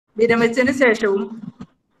വിരമിച്ചതിന് ശേഷവും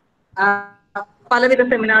പലവിധ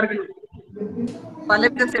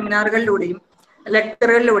സെമിനാറുകളിലൂടെയും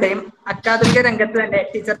ലെക്ചറുകളിലൂടെയും അക്കാദമിക രംഗത്ത് തന്നെ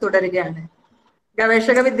ടീച്ചർ തുടരുകയാണ്.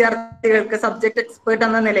 ഗവേഷക വിദ്യാർത്ഥികൾക്ക് സബ്ജക്ട് എക്സ്പേർട്ട്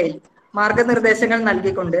എന്ന നിലയിൽ മാർഗനിർദ്ദേശങ്ങൾ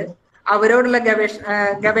നൽകിക്കൊണ്ട് അവരോടുള്ള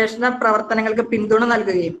ഗവേഷണ പ്രവർത്തനങ്ങൾക്ക് പിന്തുണ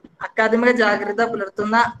നൽകുകയും അക്കാദമിക ജാഗ്രത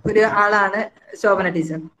പുലർത്തുന്ന ഒരു ആളാണ് ശോഭന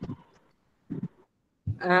ടീച്ചർ.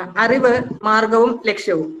 അറിവ്, മാർഗവും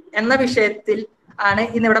ലക്ഷ്യവും എന്ന വിഷയത്തിൽ ആണ്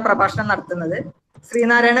ഇന്നിവിടെ പ്രഭാഷണം നടത്തുന്നത്.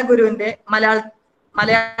 ശ്രീനാരായണ ഗുരുവിന്റെ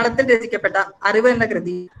മലയാളത്തിൽ രചിക്കപ്പെട്ട അറിവ് എന്ന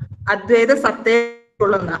കൃതി അദ്വൈത സത്തയെ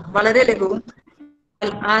കൊള്ളുന്ന വളരെ ലഘുവും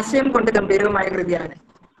ആശയം കൊണ്ട് ഗംഭീരവുമായ കൃതിയാണ്.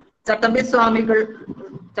 ചട്ടമ്പി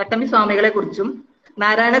സ്വാമികളെ കുറിച്ചും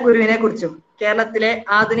നാരായണ ഗുരുവിനെ കുറിച്ചും കേരളത്തിലെ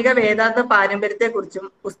ആധുനിക വേദാന്ത പാരമ്പര്യത്തെ കുറിച്ചും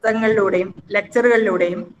പുസ്തകങ്ങളിലൂടെയും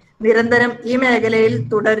ലെക്ചറുകളിലൂടെയും നിരന്തരം ഈ മേഖലയിൽ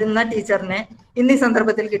തുടരുന്ന ടീച്ചറിനെ ഇന്ന് ഈ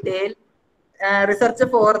സന്ദർഭത്തിൽ കിട്ടിയതിൽ റിസർച്ച്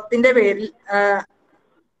ഫോറത്തിന്റെ പേരിൽ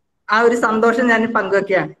ആ ഒരു സന്തോഷം ഞാൻ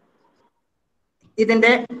പങ്കുവെക്കുകയാണ്.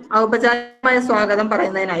 ഇതിന്റെ ഔപചാരികമായ സ്വാഗതം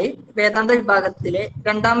പറയുന്നതിനായി വേദാന്ത വിഭാഗത്തിലെ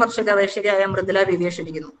 2ാം വർഷ ഗവേഷകയായ മൃദുല വിവിയെ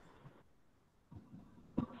ക്ഷണിക്കുന്നു.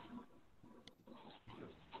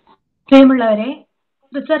 പ്രിയമുള്ളവരെ,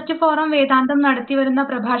 റിസർച്ച് ഫോറം വേദാന്തം നടത്തിവരുന്ന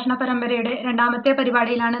പ്രഭാഷണ പരമ്പരയുടെ 2ാമത്തെ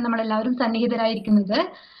പരിപാടിയിലാണ് നമ്മൾ എല്ലാവരും സന്നിഹിതരായിരിക്കുന്നത്.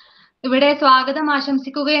 ഇവിടെ സ്വാഗതം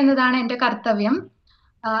ആശംസിക്കുക എന്നതാണ് എന്റെ കർത്തവ്യം.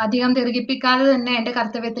 അധികം ദീർഘിപ്പിക്കാതെ തന്നെ എന്റെ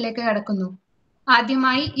കർത്തവ്യത്തിലേക്ക് കടക്കുന്നു.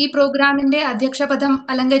 ആദ്യമായി ഈ പ്രോഗ്രാമിന്റെ അധ്യക്ഷപദം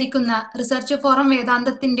അലങ്കരിക്കുന്ന റിസർച്ച് ഫോറം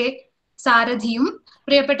വേദാന്തത്തിന്റെ സാരഥിയും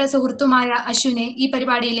പ്രിയപ്പെട്ട സുഹൃത്തുമായ അശ്വിനെ ഈ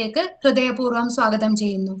പരിപാടിയിലേക്ക് ഹൃദയപൂർവ്വം സ്വാഗതം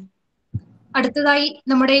ചെയ്യുന്നു. അടുത്തതായി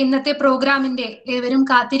നമ്മുടെ ഇന്നത്തെ പ്രോഗ്രാമിന്റെ ഏവരും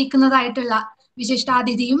കാത്തിരിക്കുന്നതായിട്ടുള്ള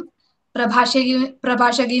വിശിഷ്ടാതിഥിയും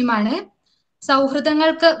പ്രഭാഷകയുമാണ്.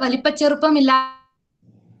 സൗഹൃദങ്ങൾക്ക് വലിപ്പച്ചെറുപ്പമില്ല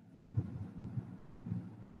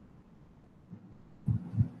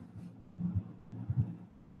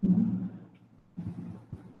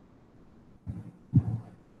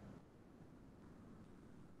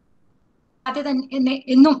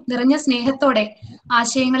എന്നും നിറഞ്ഞ സ്നേഹത്തോടെ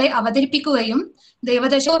ആശയങ്ങളെ അവതരിപ്പിക്കുകയും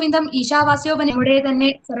ദേവദശോവിന്ദം ഈശാവാസ്യോപനിയുടെ തന്നെ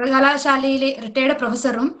സർവകലാശാലയിലെ റിട്ടയർഡ്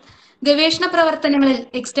പ്രൊഫസറും ഗവേഷണ പ്രവർത്തനങ്ങളിൽ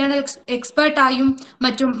എക്സ്റ്റേണൽ എക്സ്പേർട്ടായും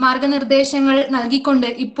മറ്റും മാർഗനിർദ്ദേശങ്ങൾ നൽകിക്കൊണ്ട്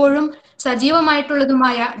ഇപ്പോഴും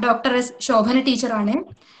സജീവമായിട്ടുള്ളതുമായ ഡോക്ടർ എസ് ശോഭന ടീച്ചറാണ്.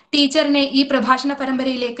 ടീച്ചറിനെ ഈ പ്രഭാഷണ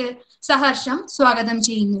പരമ്പരയിലേക്ക് സഹർഷം സ്വാഗതം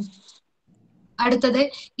ചെയ്യുന്നു. അടുത്തത്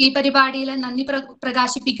ഈ പരിപാടിയിൽ നന്ദി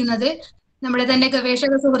പ്രകാശിപ്പിക്കുന്നത് നമ്മുടെ തന്നെ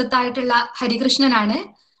ഗവേഷക സുഹൃത്തായിട്ടുള്ള ഹരികൃഷ്ണനാണ്.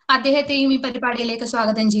 അദ്ദേഹത്തെയും ഈ പരിപാടിയിലേക്ക്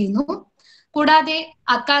സ്വാഗതം ചെയ്യുന്നു. കൂടാതെ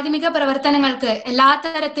അക്കാദമിക പ്രവർത്തനങ്ങൾക്ക് എല്ലാ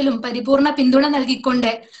തരത്തിലും പരിപൂർണ പിന്തുണ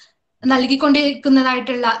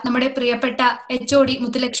നൽകിക്കൊണ്ടിരിക്കുന്നതായിട്ടുള്ള നമ്മുടെ പ്രിയപ്പെട്ട HOD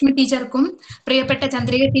മുത്തുലക്ഷ്മി ടീച്ചർക്കും പ്രിയപ്പെട്ട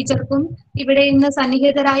ചന്ദ്രിക ടീച്ചർക്കും ഇവിടെ ഇന്ന്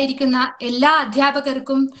സന്നിഹിതരായിരിക്കുന്ന എല്ലാ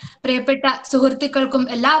അധ്യാപകർക്കും പ്രിയപ്പെട്ട സുഹൃത്തുക്കൾക്കും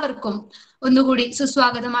എല്ലാവർക്കും ഒന്നുകൂടി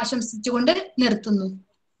സുസ്വാഗതം ആശംസിച്ചുകൊണ്ട് നിർത്തുന്നു.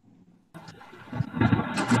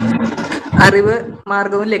 അറിവ്,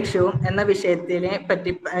 മാർഗവും ലക്ഷ്യവും എന്ന വിഷയത്തിനെ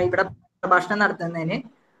പറ്റി ഇവിടെ പ്രഭാഷണം നടത്തുന്നതിന്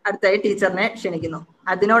അടുത്തായി ടീച്ചറിനെ ക്ഷണിക്കുന്നു.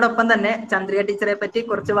 അതിനോടൊപ്പം തന്നെ ചന്ദ്രിക ടീച്ചറെ പറ്റി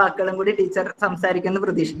കുറച്ച് വാക്കുകളും കൂടി ടീച്ചർ സംസാരിക്കുമെന്ന്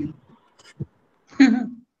പ്രതീക്ഷിക്കുന്നു.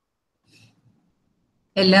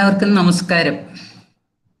 എല്ലാവർക്കും നമസ്കാരം.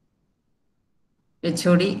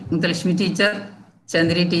 HOD Muthulakshmi teacher,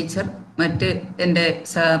 Chandri teacher, മറ്റ് എൻ്റെ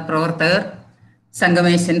സഹപ്രവർത്തകർ,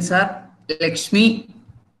 സംഗമേശൻ സാർ, ലക്ഷ്മി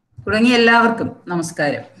തുടങ്ങിയ എല്ലാവർക്കും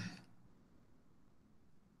നമസ്കാരം.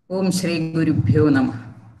 ഓം ശ്രീ ഗുരുഭ്യോ നമഃ.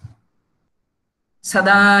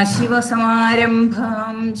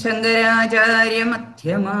 സദാശിവസമാരംഭാം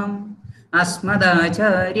ശങ്കരാചാര്യമധ്യമാം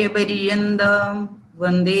അസ്മദാചാര്യപര്യന്താം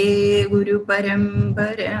വന്ദേ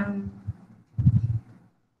ഗുരുപരമ്പരാം.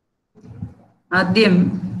 ആദ്യം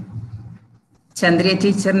ചന്ദ്രിക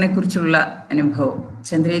ടീച്ചറിനെ കുറിച്ചുള്ള അനുഭവം.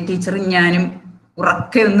 ചന്ദ്രിക ടീച്ചറും ഞാനും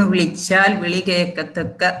ഉറക്കെ ഒന്ന് വിളിച്ചാൽ വിളി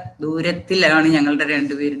കേൾക്കത്തക്ക ദൂരത്തിലാണ് ഞങ്ങളുടെ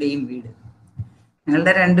രണ്ടുപേരുടെയും വീട്.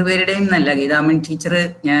 ഞങ്ങളുടെ രണ്ടുപേരുടെയും നല്ല ഗീതാമൻ ടീച്ചർ,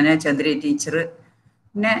 ഞാൻ, ചന്ദ്രിക ടീച്ചർ.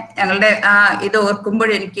 പിന്നെ ഞങ്ങളുടെ ഇത്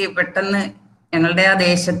ഓർക്കുമ്പോഴെനിക്ക് പെട്ടെന്ന് ഞങ്ങളുടെ ആ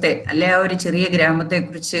ദേശത്തെ അല്ലെ ആ ഒരു ചെറിയ ഗ്രാമത്തെ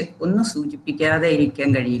കുറിച്ച് ഒന്ന് സൂചിപ്പിക്കാതെ ഇരിക്കാൻ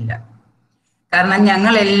കഴിയില്ല. കാരണം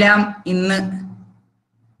ഞങ്ങളെല്ലാം ഇന്ന്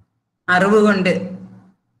അറിവ് കൊണ്ട്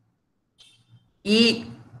ഈ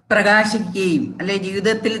പ്രകാശിക്കുകയും അല്ലെ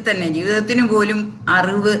ജീവിതത്തിൽ തന്നെ ജീവിതത്തിന് പോലും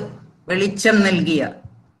അറിവ് വെളിച്ചം നൽകിയ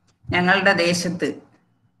ഞങ്ങളുടെ ദേശത്ത്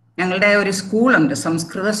ഞങ്ങളുടെ ഒരു സ്കൂളുണ്ട്,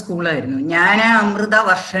 സംസ്കൃത സ്കൂളായിരുന്നു. ജ്ഞാനാമൃത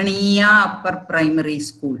വർഷണീയ അപ്പർ പ്രൈമറി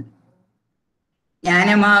സ്കൂൾ.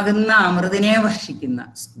 ജ്ഞാനമാകുന്ന അമൃതിനെ വർഷിക്കുന്ന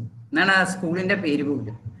സ്കൂൾ എന്നാണ് ആ സ്കൂളിന്റെ പേര്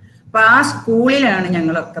പോലും. അപ്പൊ ആ സ്കൂളിലാണ്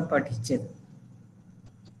ഞങ്ങളൊക്കെ പഠിച്ചത്.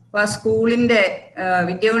 അപ്പൊ ആ സ്കൂളിന്റെ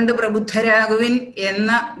വിദ്യ കൊണ്ട് പ്രബുദ്ധരാകുവിൻ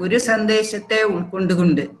എന്ന ഒരു സന്ദേശത്തെ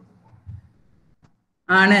ഉൾക്കൊണ്ടുകൊണ്ട്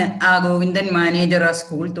ആണ് ആ ഗോവിന്ദൻ മാനേജർ ആ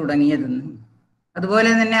സ്കൂൾ തുടങ്ങിയതെന്ന്. അതുപോലെ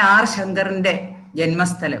തന്നെ ആർ ശങ്കറിന്റെ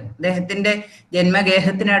ജന്മസ്ഥലം, അദ്ദേഹത്തിന്റെ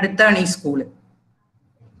ജന്മഗേഹത്തിനടുത്താണ് ഈ സ്കൂള്.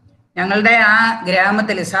 ഞങ്ങളുടെ ആ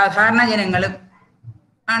ഗ്രാമത്തിൽ സാധാരണ ജനങ്ങളും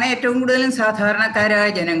ആണ് ഏറ്റവും കൂടുതലും സാധാരണക്കാരായ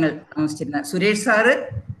ജനങ്ങൾ താമസിച്ചിരുന്നത്. സുരേഷ് സാറ്,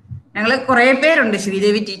 ഞങ്ങൾ കുറേ പേരുണ്ട്,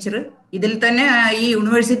 ശ്രീദേവി ടീച്ചർ, ഇതിൽ തന്നെ ഈ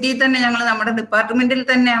യൂണിവേഴ്സിറ്റിയിൽ തന്നെ ഞങ്ങൾ നമ്മുടെ ഡിപ്പാർട്ട്മെന്റിൽ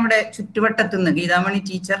തന്നെ അവിടെ ചുറ്റുവട്ടത്തുനിന്ന് ഗീതാമണി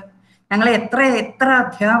ടീച്ചർ, ഞങ്ങൾ എത്ര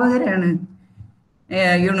അധ്യാപകരാണ്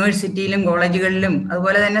യൂണിവേഴ്സിറ്റിയിലും കോളേജുകളിലും.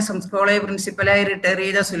 അതുപോലെ തന്നെ സംസ്കൃത കോളേജ് പ്രിൻസിപ്പലായി റിട്ടയർ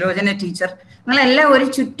ചെയ്ത സുലോചന ടീച്ചർ, ഞങ്ങളെല്ലാം ഒരു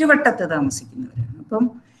ചുറ്റുവട്ടത്ത് താമസിക്കുന്നവരാണ്. അപ്പം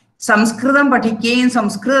സംസ്കൃതം പഠിക്കുകയും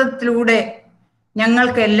സംസ്കൃതത്തിലൂടെ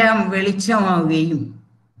ഞങ്ങൾക്കെല്ലാം വെളിച്ചമാവുകയും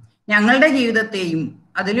ഞങ്ങളുടെ ജീവിതത്തെയും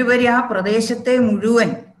അതിലുപരി ആ പ്രദേശത്തെ മുഴുവൻ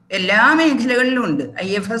എല്ലാ മേഖലകളിലും ഉണ്ട്,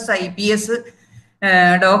 IFS, IPS,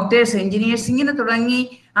 ഡോക്ടേഴ്സ്, എഞ്ചിനീയേഴ്സ്, ഇങ്ങനെ തുടങ്ങി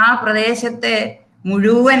ആ പ്രദേശത്തെ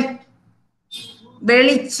മുഴുവൻ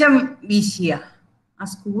വെളിച്ചം വീശിയ ആ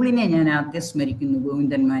സ്കൂളിനെ ഞാൻ ആദ്യം സ്മരിക്കുന്നു.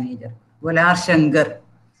 ഗോവിന്ദൻ മാനേജർ, വലാർ ശങ്കർ.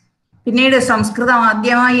 പിന്നീട് സംസ്കൃതം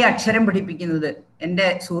ആദ്യമായി അക്ഷരം പഠിപ്പിക്കുന്നത് എൻ്റെ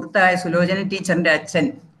സുഹൃത്തായ സുലോചന ടീച്ചറിന്റെ അച്ഛൻ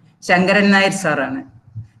ശങ്കരൻ നായർ സാറാണ്.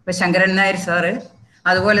 അപ്പൊ ശങ്കരൻ നായർ സാറ്,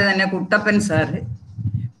 അതുപോലെ തന്നെ കുട്ടപ്പൻ സാറ്,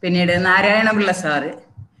 പിന്നീട് നാരായണപിള്ള സാറ്,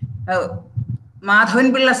 മാധവൻ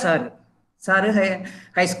പിള്ള സാറ്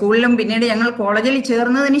ഹൈസ്കൂളിലും പിന്നീട് ഞങ്ങൾ കോളേജിൽ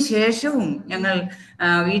ചേർന്നതിന് ശേഷവും ഞങ്ങൾ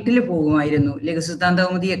വീട്ടിൽ പോകുമായിരുന്നു.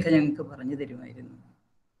 ലഘുസിദ്ധാന്തകൗമുദിയൊക്കെ ഞങ്ങൾക്ക് പറഞ്ഞു തരുമായിരുന്നു.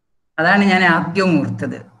 അതാണ് ഞാൻ ആദ്യം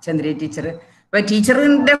ഓർത്തത്, ചന്ദ്ര ടീച്ചർ. അപ്പൊ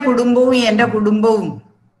ടീച്ചറിന്റെ കുടുംബവും എൻ്റെ കുടുംബവും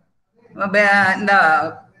എന്താ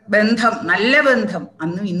ബന്ധം, നല്ല ബന്ധം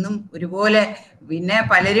അന്നും ഇന്നും ഒരുപോലെ. പിന്നെ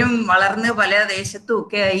പലരും വളർന്ന് പല ദേശത്തും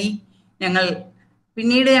ഒക്കെ ആയി.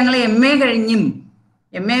 പിന്നീട് ഞങ്ങൾ MA കഴിഞ്ഞും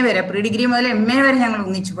MA വരെ, പ്രീ ഡിഗ്രി മുതൽ MA വരെ ഞങ്ങൾ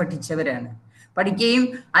ഒന്നിച്ച് പഠിച്ചവരാണ്. പഠിക്കുകയും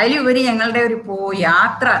അതിലുപരി ഞങ്ങളുടെ ഒരു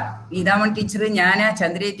യാത്ര, ഗീതാമണി ടീച്ചർ, ഞാൻ,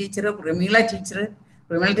 ചന്ദ്ര ടീച്ചർ, പ്രമീള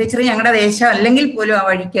ടീച്ചർ ഞങ്ങളുടെ ദേശം അല്ലെങ്കിൽ പോലും ആ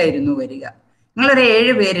വഴിക്കായിരുന്നു വരിക. ഞങ്ങളൊരു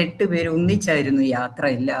 7 പേര് 8 പേര് ഒന്നിച്ചായിരുന്നു യാത്ര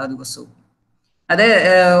എല്ലാ ദിവസവും. അത്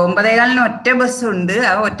 9:15 ഒറ്റ ബസ് ഉണ്ട്.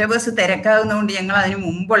 ആ ഒറ്റ ബസ് തിരക്കാവുന്നതുകൊണ്ട് ഞങ്ങൾ അതിന്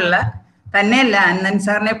മുമ്പുള്ള, തന്നെയല്ല അന്നൻ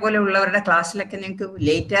സാറിനെ പോലെ ഉള്ളവരുടെ ക്ലാസ്സിലൊക്കെ ഞങ്ങൾക്ക്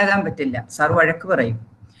ലേറ്റ് ആകാൻ പറ്റില്ല, സാർ വഴക്ക് പറയും.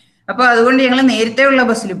 അപ്പൊ അതുകൊണ്ട് ഞങ്ങൾ നേരത്തെ ഉള്ള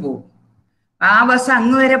ബസ്സിൽ പോകും. ആ ബസ്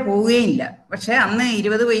അങ്ങ് വരെ പോവുകയില്ല. പക്ഷെ അന്ന്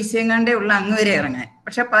 20 പൈസ എങ്ങാണ്ടേ ഉള്ള അങ്ങ് വരെ ഇറങ്ങാൻ.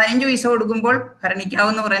 പക്ഷെ 15 പൈസ കൊടുക്കുമ്പോൾ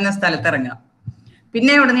ഭരണിക്കാവെന്ന് പറയുന്ന സ്ഥലത്ത് ഇറങ്ങാം.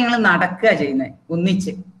 പിന്നെ അവിടെ ഞങ്ങൾ നടക്കുക ചെയ്യുന്നത്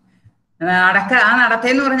ഒന്നിച്ച്. ആ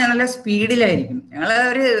നടത്തേന്ന് പറഞ്ഞാൽ നല്ല സ്പീഡിലായിരിക്കും. ഞങ്ങൾ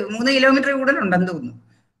ഒരു 3 കിലോമീറ്റർ കൂടുതലുണ്ടെന്ന് തോന്നുന്നു.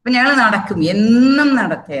 അപ്പൊ ഞങ്ങൾ നടക്കും, എന്നും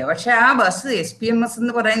നടത്തുക. പക്ഷെ ആ ബസ് SPMS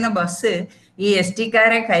എന്ന് പറയുന്ന ബസ് ഈ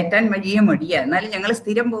ST-ക്കാരെ കയറ്റാൻ വലിയ മടിയാ. എന്നാലും ഞങ്ങൾ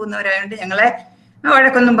സ്ഥിരം പോകുന്നവരായതുകൊണ്ട് ഞങ്ങളെ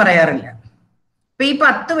വഴക്കൊന്നും പറയാറില്ല. ഇപ്പൊ ഈ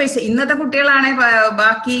 10 പൈസ, ഇന്നത്തെ കുട്ടികളാണെ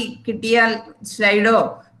ബാക്കി കിട്ടിയാൽ സ്ലൈഡോ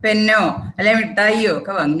പെന്നോ അല്ലെ മിഠായിയോ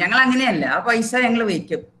ഒക്കെ വാങ്ങും. ഞങ്ങൾ അങ്ങനെയല്ല. ആ പൈസ ഞങ്ങൾ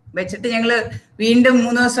വെച്ചിട്ട് ഞങ്ങൾ വീണ്ടും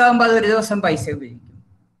 3 ദിവസം ആകുമ്പോൾ അത് 1 ദിവസം പൈസ ഉപയോഗിക്കും.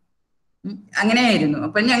 അങ്ങനെയായിരുന്നു.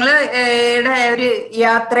 അപ്പൊ ഞങ്ങള് ഒരു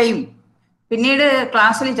യാത്രയും, പിന്നീട്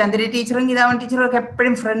ക്ലാസ്സിൽ ചന്ദ്ര ടീച്ചറും ഗീതാമണി ടീച്ചറും ഒക്കെ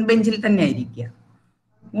എപ്പോഴും ഫ്രണ്ട് ബെഞ്ചിൽ തന്നെ ആയിരിക്കുക.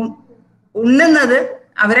 ഉണ്ണുന്നത്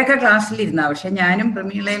അവരൊക്കെ ക്ലാസ്സിലിരുന്ന, പക്ഷെ ഞാനും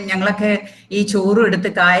പ്രമീളയും ഞങ്ങളൊക്കെ ഈ ചോറും എടുത്ത്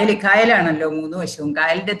കായലാണല്ലോ 3 വശവും,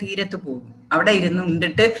 കായലിന്റെ തീരത്ത് പോകും. അവിടെ ഇരുന്ന്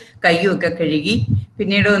ഉണ്ടിട്ട് കയ്യുമൊക്കെ കഴുകി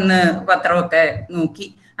പിന്നീട് ഒന്ന് പത്രമൊക്കെ നോക്കി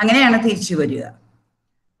അങ്ങനെയാണ് തിരിച്ചു വരിക.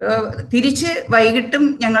 തിരിച്ച് വൈകിട്ടും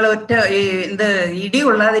ഞങ്ങൾ ഇടി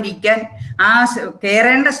കൊള്ളാതിരിക്കാൻ ആ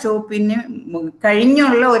കയറേണ്ട സ്റ്റോപ്പിന്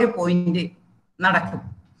കഴിഞ്ഞുള്ള ഒരു പോയിന്റ്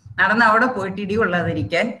നടന്ന് അവിടെ പോയിട്ട് ഇടി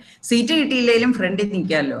കൊള്ളാതിരിക്കാൻ, സീറ്റ് കിട്ടിയില്ലെങ്കിലും ഫ്രണ്ടിൽ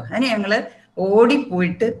നിൽക്കാമല്ലോ, അതിന് ഞങ്ങൾ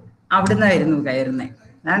ഓടിപ്പോയിട്ട് അവിടുന്നായിരുന്നു കയറുന്നത്.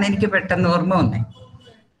 അതാണ് എനിക്ക് പെട്ടെന്ന് ഓർമ്മ വന്നത്.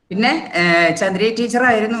 പിന്നെ ചന്ദ്ര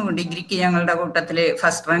ടീച്ചറായിരുന്നു ഡിഗ്രിക്ക് ഞങ്ങളുടെ കൂട്ടത്തിൽ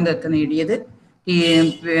ഫസ്റ്റ് റാങ്ക് ഒക്കെ നേടിയത്.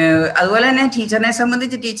 അതുപോലെ തന്നെ ടീച്ചറിനെ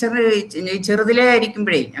സംബന്ധിച്ച് ടീച്ചർ ചെറുതിലേ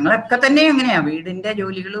ആയിരിക്കുമ്പോഴേ ഞങ്ങളൊക്കെ തന്നെ അങ്ങനെയാ, വീടിന്റെ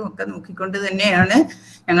ജോലികളും ഒക്കെ നോക്കിക്കൊണ്ട് തന്നെയാണ്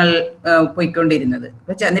ഞങ്ങൾ പോയിക്കൊണ്ടിരുന്നത്.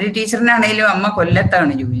 അപ്പൊ ചന്ദ്ര ടീച്ചറിനാണേലും അമ്മ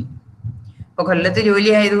കൊല്ലത്താണ് ജോലി. അപ്പൊ കൊല്ലത്ത് ജോലി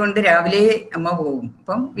ആയതുകൊണ്ട് രാവിലെ അമ്മ പോകും.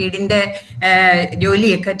 അപ്പം വീടിന്റെ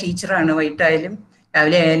ജോലിയൊക്കെ ടീച്ചറാണ് വൈകിട്ടായാലും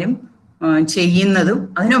രാവിലെ ആയാലും ചെയ്യുന്നതും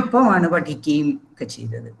അതിനൊപ്പമാണ് പഠിക്കുകയും ഒക്കെ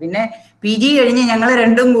ചെയ്തത്. പിന്നെ PG കഴിഞ്ഞ് ഞങ്ങൾ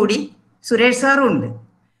രണ്ടും കൂടി, സുരേഷ് സാറും ഉണ്ട്,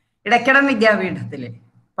 ഇടയ്ക്കടം വിദ്യാപീഠത്തില്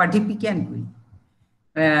പഠിപ്പിക്കാൻ പോയി.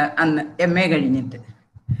 അന്ന് MA കഴിഞ്ഞിട്ട്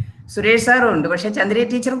സുരേഷ് സാറും ഉണ്ട്. പക്ഷെ ചന്ദ്ര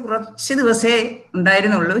ടീച്ചർ കുറച്ച് ദിവസമേ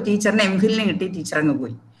ഉണ്ടായിരുന്നുള്ളൂ. ടീച്ചറിന് MPhilന് കിട്ടി, ടീച്ചർ അങ്ങ്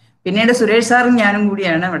പോയി. പിന്നീട് സുരേഷ് സാറും ഞാനും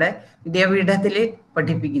കൂടിയാണ് അവിടെ വിദ്യാപീഠത്തിൽ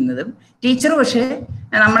പഠിപ്പിക്കുന്നതും. ടീച്ചർ പക്ഷേ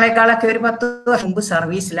നമ്മളെക്കാളൊക്കെ ഒരു 10 വർഷം മുമ്പ്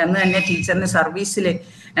സർവീസിൽ, അന്ന് തന്നെ ടീച്ചറിന് സർവീസിൽ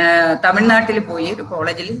തമിഴ്നാട്ടിൽ പോയി ഒരു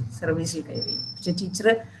കോളേജിൽ സർവീസിൽ കയറി. പക്ഷെ ടീച്ചർ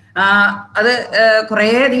അത്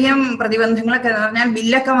കുറേയധികം പ്രതിബന്ധങ്ങളൊക്കെ പറഞ്ഞാൽ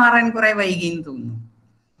ബില്ലൊക്കെ മാറാൻ കുറെ വൈകിയെന്ന് തോന്നുന്നു.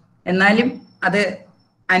 എന്നാലും അത്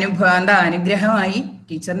അനുഗ്രഹമായി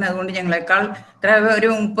ടീച്ചറിന്. അതുകൊണ്ട് ഞങ്ങളെക്കാൾ ഒരു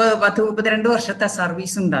 30-32 വർഷത്തെ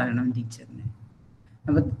സർവീസ് ഉണ്ടാകണം ടീച്ചറിന്.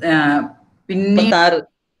 അപ്പൊ പിന്നെ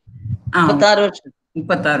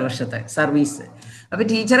 36 വർഷത്തെ സർവീസ്. അപ്പൊ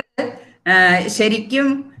ടീച്ചർ ശരിക്കും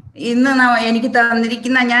ഇന്ന് എനിക്ക്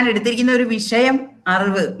തന്നിരിക്കുന്ന, ഞാൻ എടുത്തിരിക്കുന്ന ഒരു വിഷയം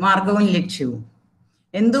അറിവ്, മാർഗവും ലക്ഷ്യവും.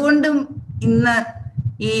 എന്തുകൊണ്ടും ഇന്ന്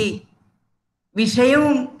ഈ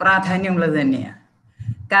വിഷയവും പ്രാധാന്യമുള്ളത് തന്നെയാണ്.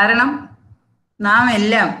 കാരണം നാം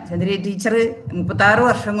എല്ലാം, ചന്ദ്രിക ടീച്ചർ 36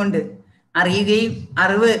 വർഷം കൊണ്ട് അറിയുകയും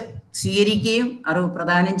അറിവ് സ്വീകരിക്കുകയും അറിവ്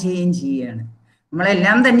പ്രദാനം ചെയ്യുകയും ചെയ്യുകയാണ്.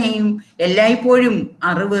 നമ്മളെല്ലാം തന്നെയും എല്ലായ്പ്പോഴും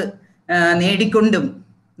അറിവ് നേടിക്കൊണ്ടും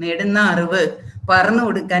നേടുന്ന അറിവ് പകർന്നു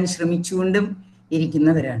കൊടുക്കാൻ ശ്രമിച്ചുകൊണ്ടും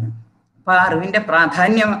ഇരിക്കുന്നവരാണ്. അപ്പൊ ആ അറിവിന്റെ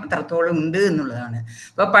പ്രാധാന്യം അത്രത്തോളം ഉണ്ട് എന്നുള്ളതാണ്.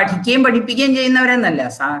 അപ്പൊ പഠിക്കുകയും പഠിപ്പിക്കുകയും ചെയ്യുന്നവരെന്നല്ല,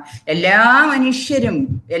 എല്ലാ മനുഷ്യരും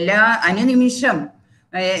എല്ലാ അനുനിമിഷം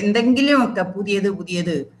എന്തെങ്കിലുമൊക്കെ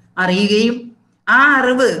പുതിയത് അറിയുകയും ആ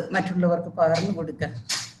അറിവ് മറ്റുള്ളവർക്ക് പകർന്നു കൊടുക്കാൻ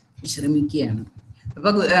ശ്രമിക്കുകയാണ്. അപ്പൊ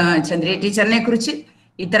ചന്ദ്രിക ടീച്ചറിനെ കുറിച്ച്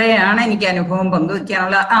ഇത്രയാണ് എനിക്ക് അനുഭവം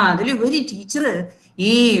പങ്കുവെക്കാനുള്ള. അതിലുപരി ടീച്ചർ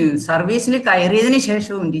ഈ സർവീസിൽ കയറിയതിന്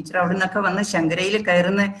ശേഷവും ടീച്ചർ അവിടെ നിന്നൊക്കെ വന്ന് ശങ്കരയിൽ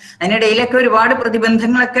കയറുന്ന അതിനിടയിലൊക്കെ ഒരുപാട്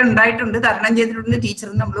പ്രതിബന്ധങ്ങളൊക്കെ ഉണ്ടായിട്ടുണ്ട്, തരണം ചെയ്തിട്ടുണ്ട് ടീച്ചർ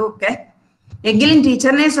നമ്മളും ഒക്കെ. എങ്കിലും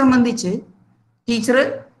ടീച്ചറിനെ സംബന്ധിച്ച് ടീച്ചർ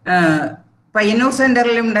പയ്യന്നൂർ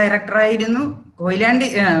സെന്ററിലും ഡയറക്ടറായിരുന്നു,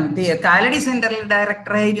 കാലടി സെന്ററിൽ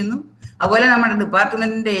ഡയറക്ടറായിരുന്നു, അതുപോലെ നമ്മുടെ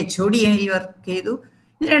ഡിപ്പാർട്ട്മെന്റിന്റെ HOD ആയി വർക്ക് ചെയ്തു.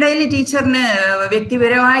 ഇതിനിടയിൽ ടീച്ചറിന്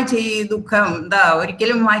വ്യക്തിപരമായി ദുഃഖം,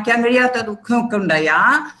 ഒരിക്കലും മായ്ക്കാൻ കഴിയാത്ത ദുഃഖമൊക്കെ ഉണ്ടായി.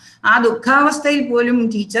 ആ ദുഃഖാവസ്ഥയിൽ പോലും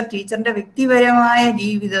ടീച്ചറിന്റെ വ്യക്തിപരമായ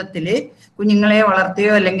ജീവിതത്തില് കുഞ്ഞുങ്ങളെ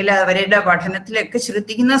വളർത്തുകയോ അല്ലെങ്കിൽ അവരുടെ പഠനത്തിലൊക്കെ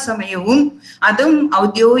ശ്രദ്ധിക്കുന്ന സമയവും അതും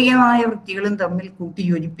ഔദ്യോഗികമായ വൃത്തികളും തമ്മിൽ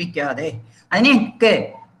കൂട്ടിയോജിപ്പിക്കാതെ അതിനെയൊക്കെ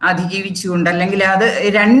അതിജീവിച്ചുകൊണ്ട്, അല്ലെങ്കിൽ അത്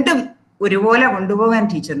രണ്ടും ഒരുപോലെ കൊണ്ടുപോകാൻ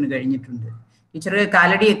ടീച്ചറിന് കഴിഞ്ഞിട്ടുണ്ട്. ടീച്ചർ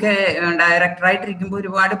കാലടിയൊക്കെ ഡയറക്ടറായിട്ടിരിക്കുമ്പോൾ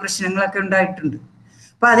ഒരുപാട് പ്രശ്നങ്ങളൊക്കെ ഉണ്ടായിട്ടുണ്ട്.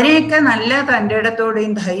 അപ്പൊ അതിനെയൊക്കെ നല്ല തൻ്റെ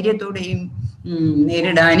ഇടത്തോടെയും ധൈര്യത്തോടെയും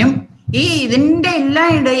നേരിടാനും ഇതിന്റെ എല്ലാ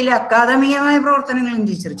ഇടയിൽ അക്കാദമികമായ പ്രവർത്തനങ്ങളും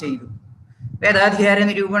ടീച്ചർ ചെയ്തു. വേദാധികാര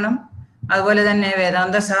നിരൂപണം, അതുപോലെ തന്നെ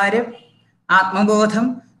വേദാന്തസാരം, ആത്മബോധം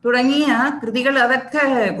തുടങ്ങിയ കൃതികൾ, അതൊക്കെ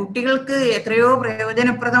കുട്ടികൾക്ക് എത്രയോ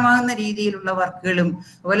പ്രയോജനപ്രദമാകുന്ന രീതിയിലുള്ള വർക്കുകളും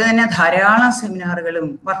അതുപോലെ തന്നെ ധാരാളം സെമിനാറുകളും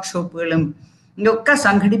വർക്ക്ഷോപ്പുകളും ഇതൊക്കെ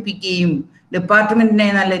സംഘടിപ്പിക്കുകയും ഡിപ്പാർട്ട്മെന്റിനെ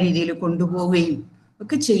നല്ല രീതിയിൽ കൊണ്ടുപോവുകയും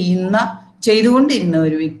ഒക്കെ ചെയ്തുകൊണ്ടിരുന്ന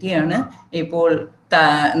ഒരു വ്യക്തിയാണ്. ഇപ്പോൾ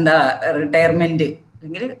റിട്ടയർമെന്റ്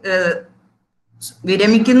അല്ലെങ്കിൽ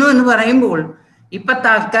വിരമിക്കുന്നു എന്ന് പറയുമ്പോൾ ഇപ്പൊ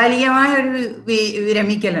താൽക്കാലികമായ ഒരു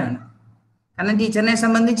വിരമിക്കലാണ്. കാരണം ടീച്ചറിനെ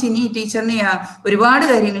സംബന്ധിച്ച് ഇനി ടീച്ചറിന് ഒരുപാട്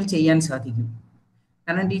കാര്യങ്ങൾ ചെയ്യാൻ സാധിക്കും.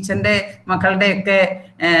 കാരണം ടീച്ചറിന്റെ മക്കളുടെയൊക്കെ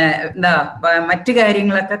മറ്റു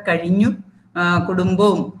കാര്യങ്ങളൊക്കെ കഴിഞ്ഞു,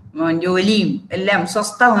 കുടുംബവും ജോലിയും എല്ലാം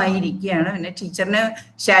സ്വസ്ഥമായിരിക്കുകയാണ്. പിന്നെ ടീച്ചറിന്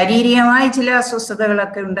ശാരീരികമായ ചില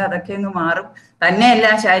അസ്വസ്ഥതകളൊക്കെ ഉണ്ട്, അതൊക്കെ അങ്ങ് മാറും. തന്നെയല്ല,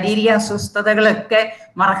 ശാരീരിക അസ്വസ്ഥതകളൊക്കെ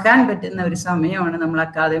മറക്കാൻ പറ്റുന്ന ഒരു സമയമാണ് നമ്മൾ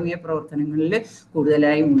അക്കാദമിക പ്രവർത്തനങ്ങളിൽ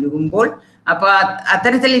കൂടുതലായി മുഴുകുമ്പോൾ. അപ്പൊ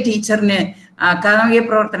അത്തരത്തിൽ ടീച്ചറിന് അക്കാദമിക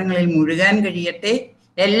പ്രവർത്തനങ്ങളിൽ മുഴുകാൻ കഴിയട്ടെ.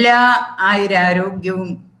 എല്ലാ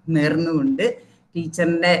ആയുരാരോഗ്യവും നേർന്നുകൊണ്ട്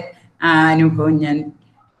ടീച്ചറിന്റെ അനുഭവം ഞാൻ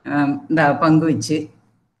പങ്കുവെച്ച്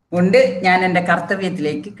കൊണ്ട് ഞാൻ എൻ്റെ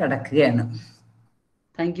കർത്തവ്യത്തിലേക്ക് കടക്കുകയാണ്.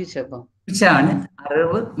 താങ്ക് യു ശോഭ. ാണ്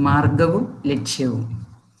അറിവ്, മാർഗവും ലക്ഷ്യവും.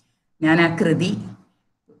 ഞാൻ ആ കൃതി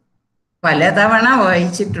പലതവണ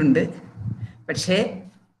വായിച്ചിട്ടുണ്ട്. പക്ഷേ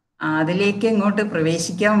അതിലേക്ക് ഇങ്ങോട്ട്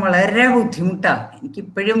പ്രവേശിക്കാൻ വളരെ ബുദ്ധിമുട്ടാണ്.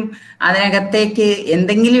 എനിക്കിപ്പോഴും അതിനകത്തേക്ക്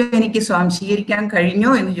എന്തെങ്കിലും എനിക്ക് സ്വാംശീകരിക്കാൻ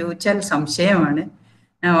കഴിഞ്ഞോ എന്ന് ചോദിച്ചാൽ സംശയമാണ്.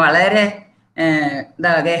 വളരെ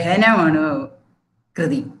ഗഹനമാണ്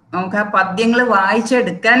കൃതി. നമുക്ക് ആ പദ്യങ്ങൾ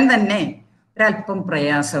വായിച്ചെടുക്കാൻ തന്നെ ഒരല്പം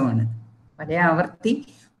പ്രയാസമാണ്. പല ആവർത്തി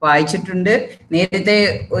വായിച്ചിട്ടുണ്ട്. നേരത്തെ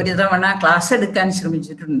ഒരു തവണ ക്ലാസ് എടുക്കാൻ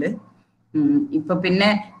ശ്രമിച്ചിട്ടുണ്ട്. ഇപ്പൊ പിന്നെ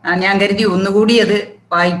ഞാൻ കരുതി ഒന്നുകൂടി അത്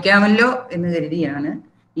വായിക്കാമല്ലോ എന്ന് കരുതിയാണ്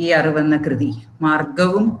ഈ അറിവെന്ന കൃതി.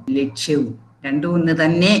 മാർഗവും ലക്ഷ്യവും രണ്ടും ഒന്ന്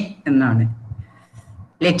തന്നെ എന്നാണ്.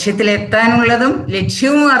 ലക്ഷ്യത്തിലെത്താനുള്ളതും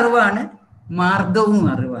ലക്ഷ്യവും അറിവാണ്, മാർഗവും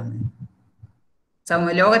അറിവാണ്.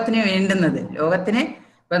 ലോകത്തിന് വേണ്ടുന്നത്, ലോകത്തിന്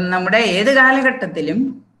ഇപ്പം നമ്മുടെ ഏത് കാലഘട്ടത്തിലും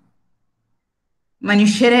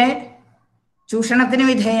മനുഷ്യരെ ചൂഷണത്തിന്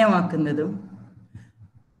വിധേയമാക്കുന്നതും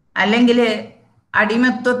അല്ലെങ്കിൽ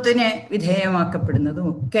അടിമത്വത്തിന് വിധേയമാക്കപ്പെടുന്നതും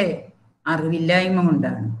ഒക്കെ അറിവില്ലായ്മ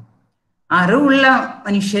കൊണ്ടാണ്. അറിവുള്ള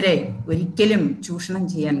മനുഷ്യരെ ഒരിക്കലും ചൂഷണം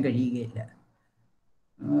ചെയ്യാൻ കഴിയുകയില്ല.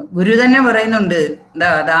 ഗുരു തന്നെ പറയുന്നുണ്ട്,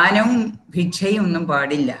 ദാനവും ഭിക്ഷയും ഒന്നും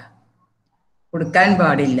പാടില്ല, കൊടുക്കാൻ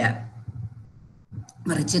പാടില്ല,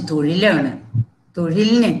 മറിച്ച് തൊഴിലാണ്.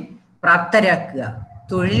 തൊഴിലിന് പ്രാപ്തരാക്കുക,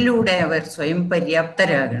 തൊഴിലിലൂടെ അവർ സ്വയം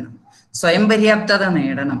പര്യാപ്തരാകണം, സ്വയം പര്യാപ്തത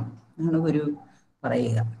നേടണം എന്നാണ് ഗുരു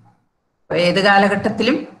പറയുക. അപ്പൊ ഏത്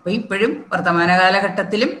കാലഘട്ടത്തിലും, ഇപ്പൊ ഇപ്പോഴും വർത്തമാന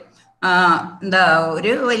കാലഘട്ടത്തിലും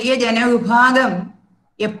ഒരു വലിയ ജനവിഭാഗം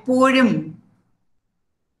എപ്പോഴും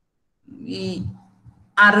ഈ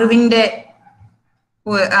അറിവിന്റെ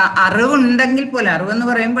അറിവുണ്ടെങ്കിൽ പോലും അറിവെന്ന്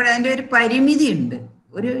പറയുമ്പോൾ അതിൻ്റെ ഒരു പരിമിതി ഉണ്ട്.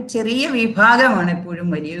 ഒരു ചെറിയ വിഭാഗമാണ് എപ്പോഴും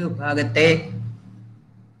വലിയ വിഭാഗത്തെ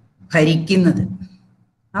ഭരിക്കുന്നത്.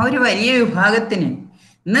 ആ ഒരു വലിയ വിഭാഗത്തിന്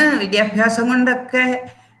ഇന്ന് വിദ്യാഭ്യാസം കൊണ്ടൊക്കെ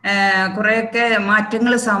കുറെയൊക്കെ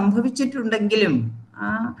മാറ്റങ്ങൾ സംഭവിച്ചിട്ടുണ്ടെങ്കിലും ആ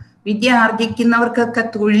വിദ്യ ആർജിക്കുന്നവർക്കൊക്കെ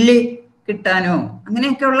തൊഴിൽ കിട്ടാനോ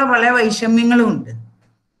അങ്ങനെയൊക്കെയുള്ള പല വൈഷമ്യങ്ങളും ഉണ്ട്.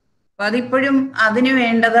 അപ്പൊ അതിപ്പോഴും അതിന്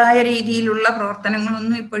വേണ്ടതായ രീതിയിലുള്ള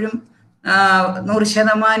പ്രവർത്തനങ്ങളൊന്നും ഇപ്പോഴും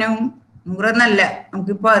 100%, 100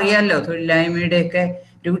 നമുക്കിപ്പോൾ അറിയാമല്ലോ തൊഴിലില്ലായ്മയുടെയൊക്കെ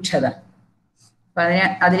രൂക്ഷത. അപ്പൊ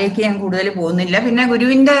അതിലേക്ക് ഞാൻ കൂടുതൽ പോകുന്നില്ല. പിന്നെ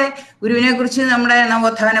ഗുരുവിനെ കുറിച്ച് നമ്മുടെ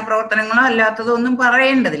നവോത്ഥാന പ്രവർത്തനങ്ങളോ അല്ലാത്തതോ ഒന്നും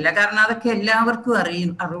പറയേണ്ടതില്ല. കാരണം അതൊക്കെ എല്ലാവർക്കും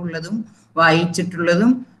അറിവുള്ളതും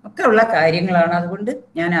വായിച്ചിട്ടുള്ളതും ഒക്കെ ഉള്ള കാര്യങ്ങളാണ്. അതുകൊണ്ട്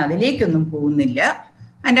ഞാൻ അതിലേക്കൊന്നും പോകുന്നില്ല,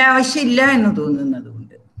 അതിൻ്റെ ആവശ്യമില്ല എന്ന് തോന്നുന്നത്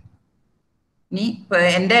കൊണ്ട്. ഇനി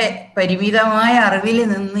എൻ്റെ പരിമിതമായ അറിവിൽ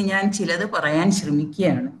നിന്ന് ഞാൻ ചിലത് പറയാൻ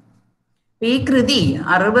ശ്രമിക്കുകയാണ്. ഈ കൃതി,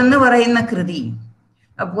 അറിവെന്ന് പറയുന്ന കൃതി,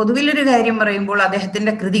 പൊതുവിലൊരു കാര്യം പറയുമ്പോൾ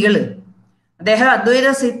അദ്ദേഹത്തിൻ്റെ കൃതികൾ, അദ്ദേഹം അദ്വൈത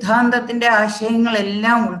സിദ്ധാന്തത്തിന്റെ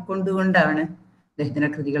ആശയങ്ങളെല്ലാം ഉൾക്കൊണ്ടുകൊണ്ടാണ് അദ്ദേഹത്തിന്റെ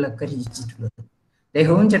കൃതികളൊക്കെ രചിച്ചിട്ടുള്ളത്.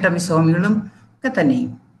 അദ്ദേഹവും ചട്ടമ്പിസ്വാമികളും ഒക്കെ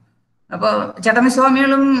തന്നെയും. അപ്പോൾ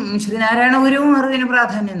ചട്ടമ്പിസ്വാമികളും ശ്രീനാരായണ ഗുരുവും അറിവിന്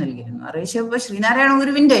പ്രാധാന്യം നൽകിയിരുന്നു. അറിയിച്ചപ്പോൾ ശ്രീനാരായണ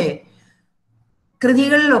ഗുരുവിന്റെ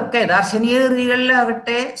കൃതികളിലൊക്കെ, ദാർശനിക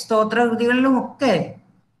കൃതികളിലാകട്ടെ സ്തോത്ര കൃതികളിലും ഒക്കെ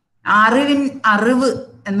അറിവ്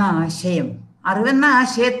എന്ന ആശയം, അറിവെന്ന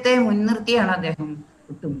ആശയത്തെ മുൻനിർത്തിയാണ് അദ്ദേഹം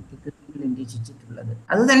ഒട്ടുമിക്ക കൃതികളും രചിച്ചിട്ടുള്ളത്.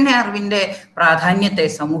 അത് തന്നെ അറിവിന്റെ പ്രാധാന്യത്തെ,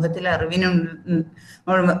 സമൂഹത്തിൽ അറിവിന്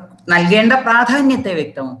നൽകേണ്ട പ്രാധാന്യത്തെ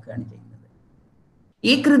വ്യക്തമാക്കുകയാണ് ചെയ്യുന്നത്.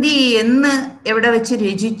 ഈ കൃതി എന്ന് എവിടെ വെച്ച്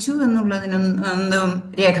രചിച്ചു എന്നുള്ളതിനൊന്നും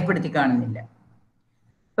രേഖപ്പെടുത്തി കാണുന്നില്ല.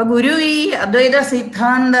 ഇപ്പൊ ഗുരു ഈ അദ്വൈത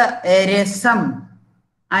സിദ്ധാന്ത രസം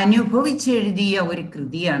അനുഭവിച്ചെഴുതിയ ഒരു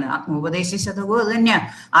കൃതിയാണ് ആത്മോപദേശ ശതകവും. അത് തന്നെയാണ്,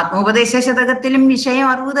 ആത്മോപദേശ ശതകത്തിലും വിഷയം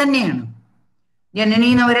അറിവ് തന്നെയാണ്. ജനനി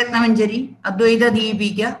നവരത്നമഞ്ജരി, അദ്വൈത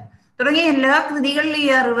ദീപിക തുടങ്ങിയ എല്ലാ കൃതികളിലും ഈ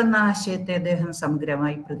അറിവെന്ന ആശയത്തെ അദ്ദേഹം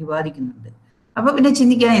സമഗ്രമായി പ്രതിപാദിക്കുന്നുണ്ട്. അപ്പൊ പിന്നെ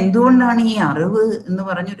ചിന്തിക്കുക, എന്തുകൊണ്ടാണ് ഈ അറിവ് എന്ന്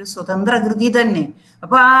പറഞ്ഞൊരു സ്വതന്ത്ര കൃതി തന്നെ?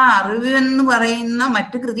 അപ്പൊ ആ അറിവ് എന്ന് പറയുന്ന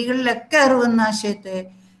മറ്റു കൃതികളിലൊക്കെ അറിവെന്ന ആശയത്തെ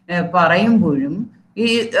പറയുമ്പോഴും ഈ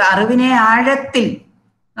അറിവിനെ ആഴത്തിൽ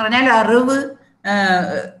എന്ന് പറഞ്ഞാൽ അറിവ്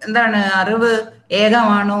എന്താണ്, അറിവ്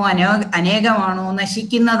ഏകമാണോ അനേകമാണോ,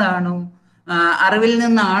 നശിക്കുന്നതാണോ, അറിവിൽ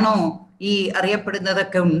നിന്നാണോ ഈ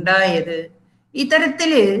അറിയപ്പെടുന്നതൊക്കെ ഉണ്ടായത്?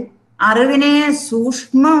 ഇത്തരത്തില് അറിവിനെ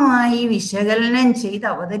സൂക്ഷ്മമായി വിശകലനം ചെയ്ത്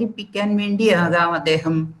അവതരിപ്പിക്കാൻ വേണ്ടിയാകാം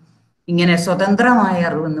അദ്ദേഹം ഇങ്ങനെ സ്വതന്ത്രമായ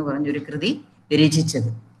അറിവെന്ന് പറഞ്ഞൊരു കൃതി രചിച്ചത്.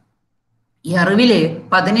 ഈ അറിവില്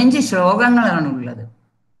 15 ശ്ലോകങ്ങളാണുള്ളത്.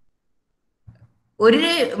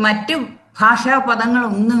 മറ്റു ഭാഷാ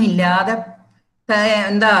പദങ്ങളൊന്നുമില്ലാതെ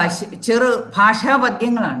ചെറു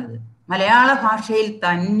ഭാഷാപദ്യങ്ങളാണിത്. മലയാള ഭാഷയിൽ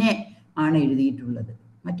തന്നെ ആണ് എഴുതിയിട്ടുള്ളത്.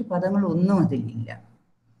 മറ്റു പദങ്ങളൊന്നും അതിലില്ല.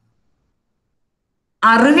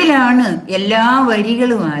 അറിവിലാണ് എല്ലാ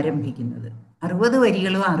വരികളും ആരംഭിക്കുന്നത്. 60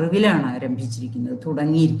 വരികളും അറിവിലാണ് ആരംഭിച്ചിരിക്കുന്നത്,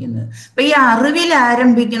 തുടങ്ങിയിരിക്കുന്നത്. അപ്പൊ ഈ അറിവിൽ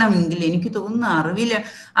ആരംഭിക്കണമെങ്കിൽ എനിക്ക് തോന്നുന്നു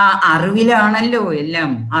അറിവിലാണല്ലോ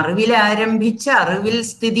എല്ലാം. അറിവിൽ ആരംഭിച്ച് അറിവിൽ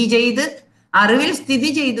സ്ഥിതി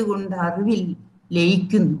ചെയ്തുകൊണ്ട് അറിവിൽ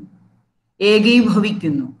ലയിക്കുന്നു,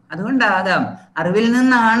 ഏകീഭവിക്കുന്നു. അതുകൊണ്ടാകാം അറിവിൽ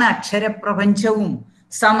നിന്നാണ് അക്ഷരപ്രപഞ്ചവും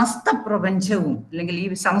സമസ്ത പ്രപഞ്ചവും, അല്ലെങ്കിൽ ഈ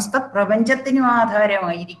സമസ്ത പ്രപഞ്ചത്തിനും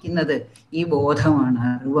ആധാരമായിരിക്കുന്നത് ഈ ബോധമാണ്,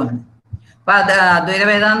 അറിവാണ്. അപ്പൊ അത് അദ്വൈത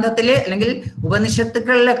വേദാന്തത്തില് അല്ലെങ്കിൽ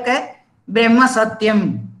ഉപനിഷത്തുക്കളിലൊക്കെ ബ്രഹ്മസത്യം,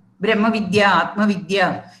 ബ്രഹ്മവിദ്യ, ആത്മവിദ്യ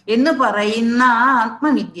എന്ന് പറയുന്ന ആ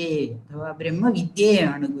ആത്മവിദ്യയെ അഥവാ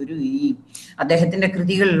ബ്രഹ്മവിദ്യയാണ് ഗുരു ഈ അദ്ദേഹത്തിന്റെ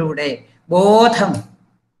കൃതികളിലൂടെ ബോധം,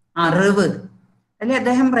 അറിവ് അല്ലെ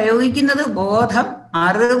അദ്ദേഹം പ്രയോഗിക്കുന്നത്. ബോധം,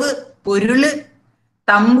 അറിവ്, പൊരുള്,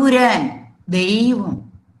 തമ്പുരാൻ, ദൈവം,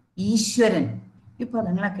 ഈശ്വരൻ, ഈ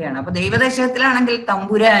പദങ്ങളൊക്കെയാണ്. അപ്പൊ ദൈവദശകത്തിലാണെങ്കിൽ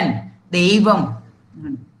തമ്പുരാൻ, ദൈവം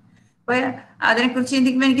ആണ്. അപ്പൊ അതിനെക്കുറിച്ച്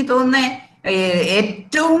ചിന്തിക്കുമ്പോൾ എനിക്ക് തോന്നുന്നത്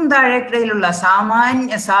ഏറ്റവും താഴേക്കിടയിലുള്ള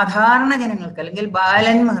സാധാരണ ജനങ്ങൾക്ക് അല്ലെങ്കിൽ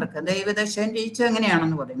ബാലന്മാർക്ക്, ദൈവദശകം ജയിച്ചു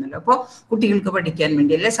എങ്ങനെയാണെന്ന് പറയുന്നല്ലോ, അപ്പോൾ കുട്ടികൾക്ക് പഠിക്കാൻ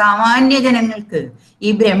വേണ്ടി അല്ലെ സാമാന്യ ജനങ്ങൾക്ക്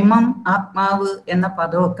ഈ ബ്രഹ്മം, ആത്മാവ് എന്ന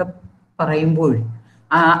പദമൊക്കെ പറയുമ്പോൾ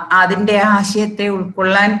അതിൻ്റെ ആശയത്തെ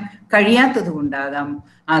ഉൾക്കൊള്ളാൻ കഴിയാത്തത് കൊണ്ടാകാം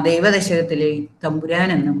ആ ദൈവദശകത്തിലെ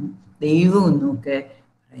തമ്പുരാനെന്നും ദൈവമെന്നും ഒക്കെ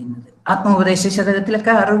പറയുന്നത്. ആത്മോപദേശ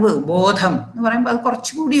ശതകത്തിലൊക്കെ അറിവ്, ബോധം എന്ന് പറയുമ്പോൾ അത്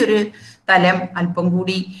കുറച്ചുകൂടി ഒരു തലം അല്പം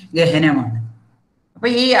കൂടി ഗഹനമാണ്. അപ്പൊ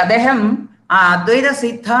ഈ അദ്ദേഹം ആ അദ്വൈത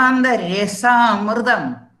സിദ്ധാന്ത രസാമൃതം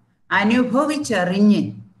അനുഭവിച്ചറിഞ്ഞ്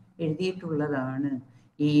എഴുതിയിട്ടുള്ളതാണ്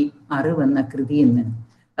ഈ അറിവെന്ന കൃതി എന്ന്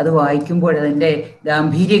അത് വായിക്കുമ്പോൾ അതിൻ്റെ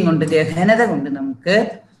ഗാംഭീര്യം കൊണ്ട്, ഗഹനത കൊണ്ട് നമുക്ക്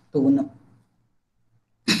തോന്നും.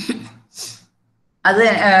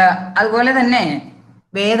 അതുപോലെ തന്നെ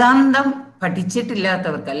വേദാന്തം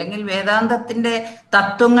പഠിച്ചിട്ടില്ലാത്തവർക്ക്, അല്ലെങ്കിൽ വേദാന്തത്തിന്റെ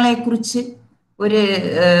തത്വങ്ങളെക്കുറിച്ച് ഒരു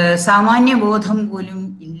സാമാന്യ ബോധം പോലും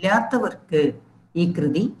ഇല്ലാത്തവർക്ക് ഈ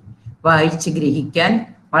കൃതി വായിച്ച് ഗ്രഹിക്കാൻ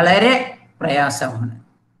വളരെ പ്രയാസമാണ്.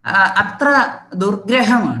 അത്ര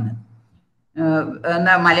ദുർഗ്രഹമാണ്.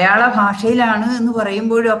 എന്താ, മലയാള ഭാഷയിലാണ് എന്ന്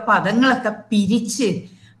പറയുമ്പോഴും ആ പദങ്ങളൊക്കെ പിരിച്ച്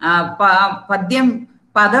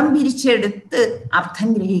പദം പിരിച്ചെടുത്ത് അർത്ഥം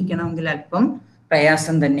ഗ്രഹിക്കണമെങ്കിൽ അല്പം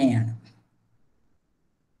പ്രയാസം തന്നെയാണ്.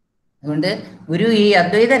 അതുകൊണ്ട് ഗുരു ഈ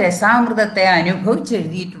അദ്വൈത രസാമൃതത്തെ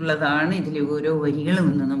അനുഭവിച്ചെഴുതിയിട്ടുള്ളതാണ് ഇതിലെ ഓരോ വരികളും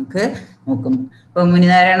എന്ന് നമുക്ക് നോക്കും. ഇപ്പൊ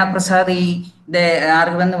മുനിനാരായണ പ്രസാദ് ഈ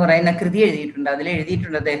അറിവെന്ന് പറയുന്ന കൃതി എഴുതിയിട്ടുണ്ട്. അതിൽ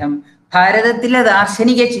എഴുതിയിട്ടുണ്ട് അദ്ദേഹം, ഭാരതത്തിലെ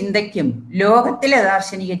ദാർശനിക ചിന്തയ്ക്കും ലോകത്തിലെ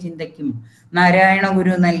ദാർശനിക ചിന്തയ്ക്കും നാരായണ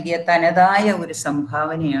ഗുരു നൽകിയ തനതായ ഒരു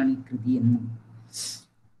സംഭാവനയാണ് ഈ കൃതി എന്നും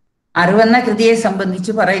അറിവെന്ന കൃതിയെ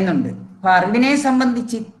സംബന്ധിച്ച് പറയുന്നുണ്ട്. അപ്പൊ അറിവിനെ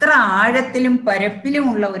സംബന്ധിച്ച് ഇത്ര ആഴത്തിലും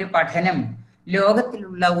പരപ്പിലുമുള്ള ഒരു പഠനം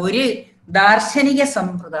ലോകത്തിലുള്ള ഒരു ദാർശനിക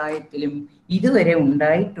സമ്പ്രദായത്തിലും ഇതുവരെ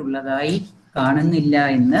ഉണ്ടായിട്ടുള്ളതായി കാണുന്നില്ല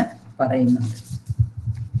എന്ന് പറയുന്നുണ്ട്.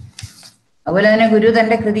 അതുപോലെ തന്നെ ഗുരു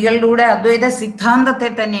തന്റെ കൃതികളിലൂടെ അദ്വൈത സിദ്ധാന്തത്തെ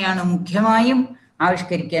തന്നെയാണ് മുഖ്യമായും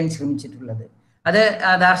ആവിഷ്കരിക്കാൻ ശ്രമിച്ചിട്ടുള്ളത്. അത്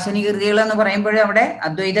ദാർശനിക കൃതികൾ എന്ന് പറയുമ്പോഴേ അവിടെ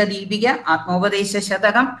അദ്വൈത ദീപിക, ആത്മോപദേശ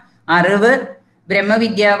ശതകം, അറിവ്,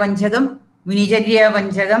 ബ്രഹ്മവിദ്യാപഞ്ചകം,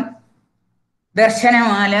 മുനിചര്യാപഞ്ചകം,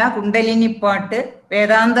 ദർശനമാല, കുണ്ടലിനിപ്പാട്ട്,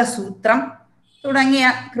 വേദാന്ത സൂത്രം തുടങ്ങിയ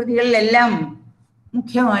കൃതികളിലെല്ലാം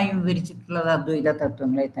മുഖ്യമായും വിവരിച്ചിട്ടുള്ളത് അദ്വൈത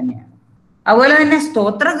തത്വങ്ങളെ തന്നെയാണ്. അതുപോലെ തന്നെ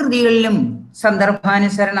സ്തോത്രകൃതികളിലും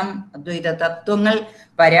സന്ദർഭാനുസരണം അദ്വൈത തത്വങ്ങൾ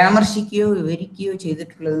പരാമർശിക്കുകയോ വിവരിക്കുകയോ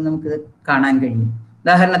ചെയ്തിട്ടുള്ളത് നമുക്ക് കാണാൻ കഴിയും.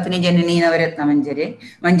 ഉദാഹരണത്തിന് ജനനീ നവരത്ന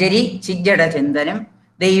മഞ്ജരി, ചിജ്ജട ചിന്തനം,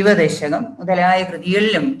 ദൈവദശകം മുതലായ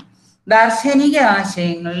കൃതികളിലും ദാർശനിക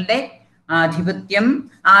ആശയങ്ങളുടെ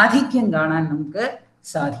ആധിക്യം കാണാൻ നമുക്ക്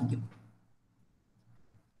സാധിക്കും.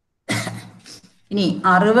 ഇനി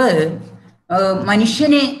അറിവ്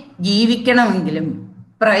മനുഷ്യനെ ജീവിക്കണമെങ്കിലും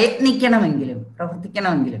പ്രയത്നിക്കണമെങ്കിലും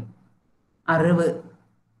പ്രവർത്തിക്കണമെങ്കിലും അറിവ്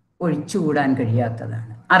ഒഴിച്ചുകൂടാൻ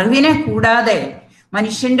കഴിയാത്തതാണ്. അറിവിനെ കൂടാതെ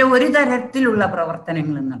മനുഷ്യന്റെ ഒരു തരത്തിലുള്ള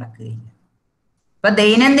പ്രവർത്തനങ്ങളും നടക്കുകയില്ല. ഇപ്പൊ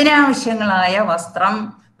ദൈനംദിന ആവശ്യങ്ങളായ വസ്ത്രം,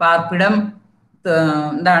 പാർപ്പിടം,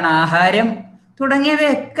 ആഹാരം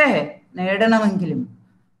തുടങ്ങിയവയൊക്കെ നേടണമെങ്കിലും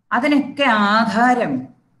അതിനൊക്കെ ആധാരം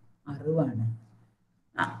അറിവാണ്.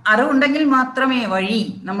 അറിവുണ്ടെങ്കിൽ മാത്രമേ വഴി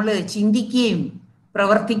നമ്മൾ ചിന്തിക്കുകയും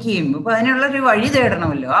പ്രവർത്തിക്കുകയും, അപ്പൊ അതിനുള്ളൊരു വഴി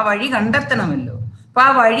തേടണമല്ലോ, ആ വഴി കണ്ടെത്തണമല്ലോ. അപ്പൊ ആ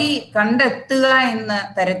വഴി കണ്ടെത്തുക എന്ന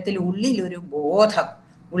തരത്തിൽ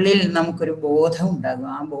ഉള്ളിൽ നമുക്കൊരു ബോധം ഉണ്ടാകും.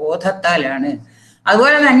 ആ ബോധത്താലാണ്.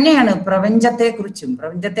 അതുപോലെ തന്നെയാണ്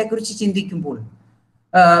പ്രപഞ്ചത്തെക്കുറിച്ച് ചിന്തിക്കുമ്പോൾ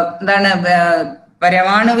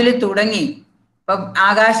പരമാണുവിൽ തുടങ്ങി ഇപ്പൊ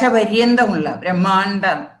ആകാശപര്യന്തമുള്ള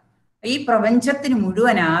ബ്രഹ്മാണ്ടം, ഈ പ്രപഞ്ചത്തിന്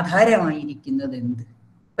മുഴുവൻ ആധാരമായിരിക്കുന്നത് എന്ത്?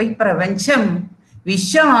 അപ്പൊ ഈ പ്രപഞ്ചം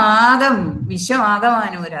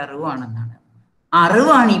വിശ്വമാകമാനം ഒരു അറിവാണെന്നാണ്.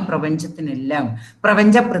 അറിവാണ് ഈ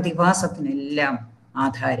പ്രപഞ്ച പ്രതിഭാസത്തിനെല്ലാം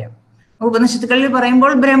ആധാരം. ഉപനിഷത്തുക്കളിൽ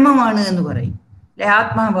പറയുമ്പോൾ ബ്രഹ്മമാണ് എന്ന് പറയും, അല്ലെ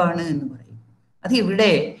ആത്മാവാണ് എന്ന് പറയും. അത്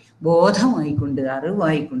ഇവിടെ ബോധമായിക്കൊണ്ട്,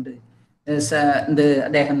 അറിവായിക്കൊണ്ട്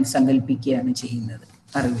അദ്ദേഹം സങ്കല്പിക്കുകയാണ് ചെയ്യുന്നത്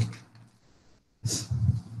അറിവ്.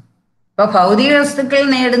 ഇപ്പൊ ഭൗതിക വസ്തുക്കൾ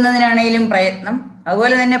നേടുന്നതിനാണേലും പ്രയത്നം,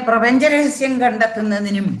 അതുപോലെ തന്നെ പ്രപഞ്ച രഹസ്യം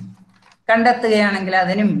കണ്ടെത്തുകയാണെങ്കിൽ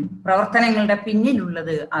അതിനും പ്രവർത്തനങ്ങളുടെ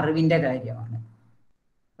പിന്നിലുള്ളത് അറിവിന്റെ കാര്യമാണ്.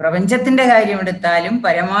 പ്രപഞ്ചത്തിന്റെ കാര്യം എടുത്താലും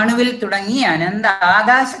പരമാണുവിൽ തുടങ്ങി അനന്ത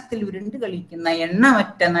ആകാശത്തിൽ ഉരുണ്ടു കളിക്കുന്ന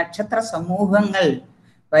എണ്ണമറ്റ നക്ഷത്ര സമൂഹങ്ങൾ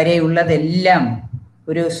വരെയുള്ളതെല്ലാം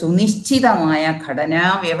ഒരു സുനിശ്ചിതമായ ഘടനാ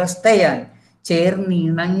വ്യവസ്ഥയാൽ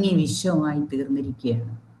ചേർന്നിണങ്ങി വിശ്വമായി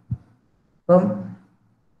തീർന്നിരിക്കുകയാണ്. അപ്പം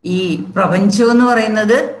ഈ പ്രപഞ്ചം എന്ന്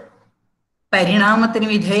പറയുന്നത് പരിണാമത്തിന്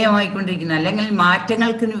വിധേയമായിക്കൊണ്ടിരിക്കുന്ന, അല്ലെങ്കിൽ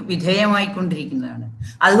മാറ്റങ്ങൾക്ക് വിധേയമായിക്കൊണ്ടിരിക്കുന്നതാണ്.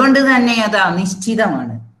 അതുകൊണ്ട് തന്നെ അത്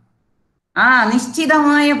അനിശ്ചിതമാണ്. ആ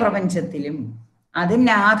അനിശ്ചിതമായ പ്രപഞ്ചത്തിലും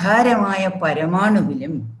അതിന് ആധാരമായ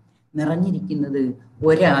പരമാണുവിലും നിറഞ്ഞിരിക്കുന്നത്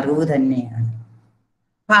ഒരറിവ് തന്നെയാണ്.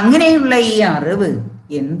 അപ്പൊ അങ്ങനെയുള്ള ഈ അറിവ്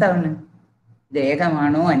എന്താണ്? ഇത്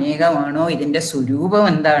ഏകമാണോ അനേകമാണോ? ഇതിന്റെ സ്വരൂപം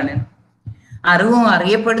എന്താണ്? അറിവും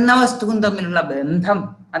അറിയപ്പെടുന്ന വസ്തുവും തമ്മിലുള്ള ബന്ധം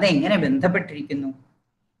അതെങ്ങനെ ബന്ധപ്പെട്ടിരിക്കുന്നു?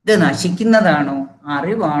 ഇത് നശിക്കുന്നതാണോ?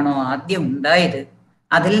 അറിവാണോ ആദ്യം ഉണ്ടായത്?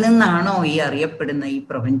 അതിൽ നിന്നാണോ ഈ അറിയപ്പെടുന്ന ഈ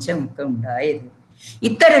പ്രപഞ്ചമൊക്കെ ഉണ്ടായത്?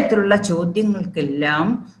 ഇത്തരത്തിലുള്ള ചോദ്യങ്ങൾക്കെല്ലാം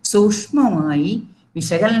സൂക്ഷ്മമായി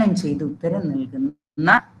വിശകലനം ചെയ്ത് ഉത്തരം നൽകുന്ന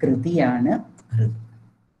കൃതിയാണ് അറിവ്.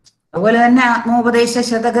 അതുപോലെ തന്നെ ആത്മോപദേശ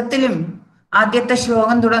ശതകത്തിലും ആദ്യത്തെ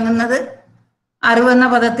ശ്ലോകം തുടങ്ങുന്നത് അറിവെന്ന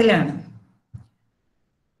പദത്തിലാണ്.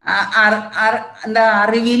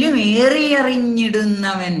 അറിവിലും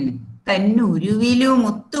ഏറിയറിഞ്ഞിടുന്നവൻ തന്നുരുവിലും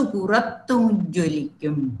ഒത്തു പുറത്തും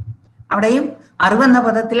ജ്വലിക്കും. അവിടെയും അറിവെന്ന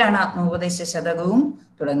പദത്തിലാണ് ആത്മോപദേശ ശതകവും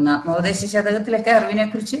തുടങ്ങുന്നത്. ആത്മോപദേശ ശതകത്തിലൊക്കെ അറിവിനെ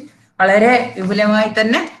കുറിച്ച് വളരെ വിപുലമായി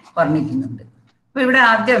തന്നെ വർണ്ണിക്കുന്നുണ്ട്. അപ്പൊ ഇവിടെ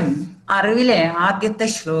ആദ്യം അറിവിലെ ആദ്യത്തെ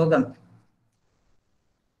ശ്ലോകം,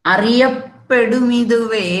 അറിയപ്പെടുമിതു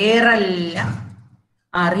വേറല്ല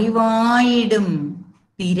അറിവായിടും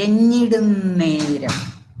തിരഞ്ഞിടും നേരം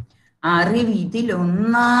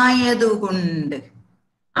അറിവിതിലൊന്നായതുകൊണ്ട്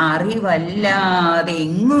അറിവല്ലാതെ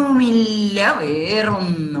എങ്ങുമില്ല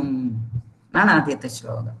വേറൊന്നും എന്നാണ് ആദ്യത്തെ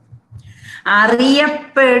ശ്ലോകം.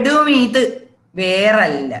 അറിയപ്പെടും ഇത്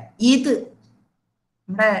വേറല്ല. ഇത്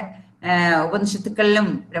നമ്മുടെ ഉപനിഷത്തുക്കളിലും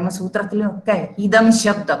ബ്രഹ്മസൂത്രത്തിലും ഒക്കെ ഇതം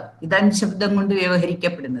ശബ്ദം കൊണ്ട്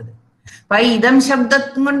വ്യവഹരിക്കപ്പെടുന്നത്. അപ്പൊ ഇതം ശബ്ദം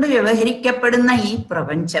കൊണ്ട് വ്യവഹരിക്കപ്പെടുന്ന ഈ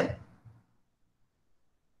പ്രപഞ്ചം,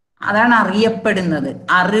 അതാണ് അറിയപ്പെടുന്നത്.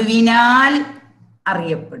 അറിവിനാൽ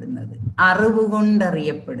അറിയപ്പെടുന്നത്, അറിവ്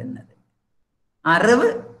കൊണ്ടറിയപ്പെടുന്നത്. അറിവ്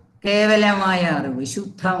കേവലമായ അറിവ്,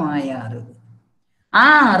 ശുദ്ധമായ അറിവ്. ആ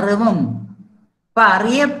അറിവും ഇപ്പൊ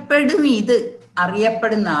അറിയപ്പെടും ഇത്,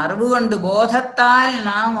 അറിയപ്പെടുന്ന അറിവ് കൊണ്ട്, ബോധത്താൽ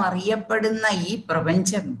നാം അറിയപ്പെടുന്ന ഈ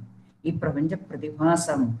പ്രപഞ്ച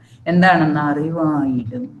പ്രതിഭാസം എന്താണെന്ന്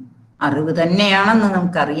അറിവായിടും. അറിവ് തന്നെയാണെന്ന്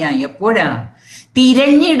നമുക്കറിയാം. എപ്പോഴാ?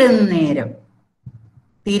 തിരഞ്ഞിടും നേരം.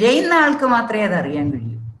 തിരയുന്ന ആൾക്ക് മാത്രമേ അത് അറിയാൻ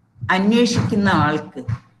കഴിയൂ. അന്വേഷിക്കുന്ന ആൾക്ക്,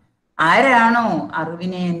 ആരാണോ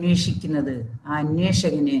അറിവിനെ അന്വേഷിക്കുന്നത്, ആ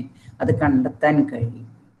അന്വേഷകന് അത് കണ്ടെത്താൻ കഴിയും.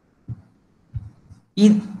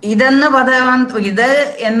 ഇത്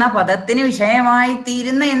എന്ന പദത്തിന് വിഷയമായി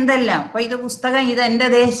തീരുന്ന എന്തെല്ലാം, അപ്പൊ ഇത് പുസ്തകം, ഇത് എൻ്റെ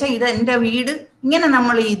ദേശം, ഇത് എൻ്റെ വീട്, ഇങ്ങനെ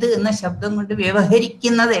നമ്മൾ ഇത് എന്ന ശബ്ദം കൊണ്ട്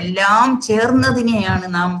വ്യവഹരിക്കുന്നതെല്ലാം ചേർന്നതിനെയാണ്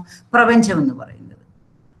നാം പ്രപഞ്ചം എന്ന് പറയുന്നത്.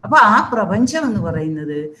 അപ്പൊ ആ പ്രപഞ്ചം എന്ന്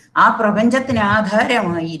പറയുന്നത് ആ പ്രപഞ്ചത്തിന്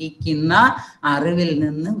ആധാരമായിരിക്കുന്ന അറിവിൽ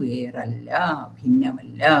നിന്ന് വേറല്ല,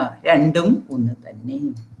 ഭിന്നമല്ല, രണ്ടും ഒന്ന് തന്നെ.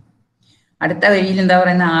 അടുത്ത വരിയിൽ എന്താ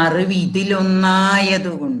പറയുന്ന? അറിവ്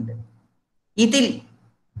ഇതിലൊന്നായതുകൊണ്ട്. ഇതിൽ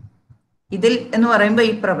എന്ന് പറയുമ്പോൾ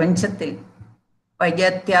ഈ പ്രപഞ്ചത്തിൽ,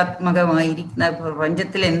 വൈജാത്യാത്മകമായിരിക്കുന്ന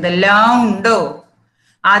പ്രപഞ്ചത്തിൽ എന്തെല്ലാം ഉണ്ടോ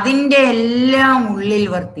അതിൻ്റെ എല്ലാം ഉള്ളിൽ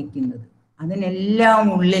വർത്തിക്കുന്നത്, അതിനെല്ലാം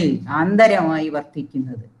ഉള്ളിൽ ആന്തരമായി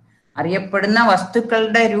വർത്തിക്കുന്നത് അറിയപ്പെടുന്ന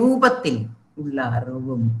വസ്തുക്കളുടെ രൂപത്തിൽ ഉള്ള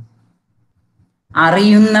അറിവും,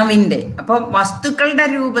 അറിയുന്നവിന്റെ, അപ്പൊ വസ്തുക്കളുടെ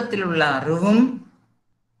രൂപത്തിലുള്ള അറിവും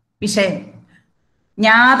വിഷയം,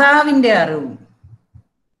 ജ്ഞാതാവിന്റെ അറിവും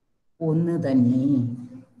ഒന്ന് തന്നെ.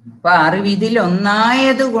 അപ്പൊ അറിവിതിൽ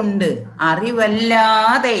ഒന്നായതുകൊണ്ട്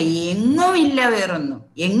അറിവല്ലാതെ എങ്ങുമില്ല വേറൊന്നും.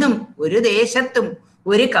 എങ്ങും, ഒരു ദേശത്തും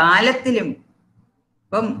ഒരു കാലത്തിലും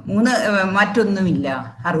ഇപ്പം മറ്റൊന്നുമില്ല,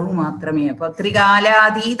 അറിവ് മാത്രമേ. അപ്പൊ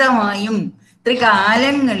ത്രികാലാതീതമായും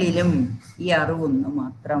ത്രികാലങ്ങളിലും ഈ അറിവൊന്നു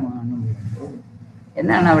മാത്രമാണ്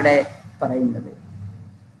എന്നാണ് അവിടെ പറയുന്നത്.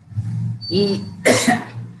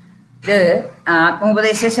 ഇത്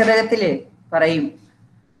ആത്മോപദേശ ശതകത്തില് പറയും,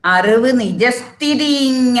 അറിവ്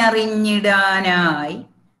നിജസ്ഥിതിഞ്ഞറിഞ്ഞിടാനായി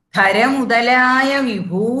ധരമുതലായ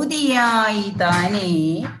വിഭൂതിയായി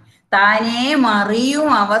താനേ മറിയും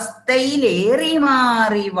അവസ്ഥയിലേറി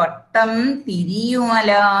മാറി വട്ടം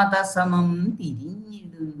തിരിയുമലാത സമം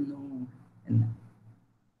തിരിഞ്ഞിടുന്നു എന്ന്.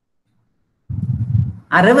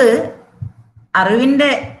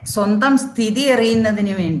 അറിവിന്റെ സ്വന്തം സ്ഥിതി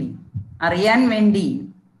അറിയാൻ വേണ്ടി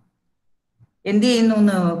എന്ത്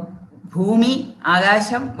ചെയ്യുന്നു? ഭൂമി,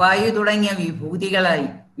 ആകാശം, വായു തുടങ്ങിയ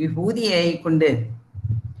വിഭൂതിയായിക്കൊണ്ട്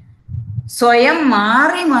സ്വയം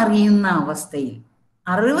മാറി മറിയുന്ന അവസ്ഥയിൽ,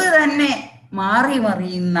 അറിവ് തന്നെ മാറി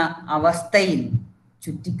മറിയുന്ന അവസ്ഥയിൽ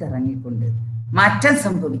ചുറ്റിക്കറങ്ങിക്കൊണ്ട് മാറ്റം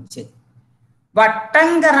സംഭവിച്ച് വട്ടം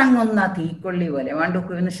കറങ്ങുന്ന തീക്കൊള്ളി പോലെ.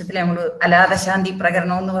 ഉപനിഷത്തിൽ നമ്മൾ അലാദശാന്തി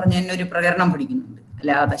പ്രകരണം എന്ന് പറഞ്ഞ തന്നെ ഒരു പ്രകരണം പഠിക്കുന്നുണ്ട്.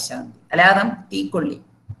 അലാദം തീക്കൊള്ളി.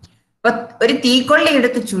 അപ്പൊ ഒരു തീക്കൊള്ളി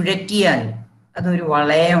എടുത്ത് ചുഴറ്റിയാൽ അതൊരു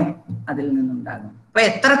വളയം അതിൽ നിന്നുണ്ടാകും. അപ്പൊ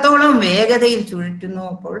എത്രത്തോളം വേഗതയിൽ ചുഴറ്റുന്നു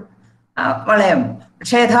അപ്പോൾ ആ വളയം.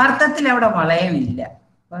 പക്ഷെ യഥാർത്ഥത്തിൽ അവിടെ വളയമില്ല.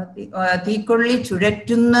 തീക്കൊള്ളി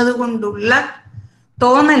ചുഴറ്റുന്നത് കൊണ്ടുള്ള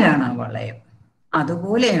തോന്നലാണ് ആ വളയം.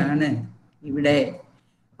 അതുപോലെയാണ് ഇവിടെ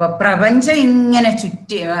ഇപ്പൊ പ്രപഞ്ചം ഇങ്ങനെ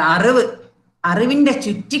അറിവിന്റെ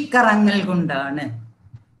ചുറ്റിക്കറങ്ങൽ കൊണ്ടാണ്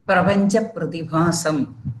പ്രപഞ്ച പ്രതിഭാസം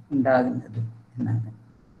ഉണ്ടാകുന്നത് എന്നാണ്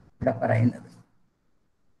ഇവിടെ പറയുന്നത്.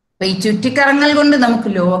 അപ്പൊ ഈ ചുറ്റിക്കറങ്ങൽ കൊണ്ട് നമുക്ക്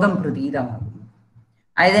ലോകം പ്രതീതമാകുന്നു.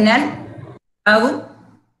 ആയതിനാൽ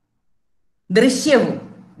ദൃശ്യവും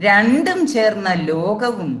രണ്ടും ചേർന്ന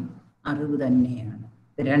ലോകവും അറിവ് തന്നെയാണ്.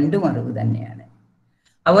 രണ്ടും അറിവ് തന്നെയാണ്.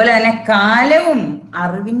 അതുപോലെ തന്നെ കാലവും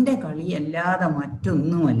അറിവിന്റെ കളിയല്ലാതെ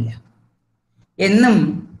മറ്റൊന്നുമല്ല എന്നും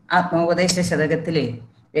ആത്മോപദേശ ശതകത്തില്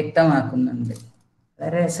വ്യക്തമാക്കുന്നുണ്ട്.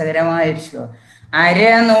 വളരെ രസകരമായ ഒരു ശ്ലോകം.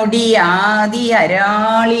 അരനൊടി ആദി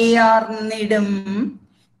അരാളിയാർന്നിടും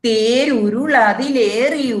തേരുരുൾ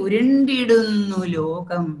അതിലേറി ഉരുണ്ടിടുന്നു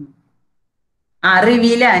ലോകം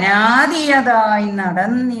അറിവിൽ അനാദിയതായി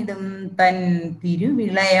നടന്നിടും തൻ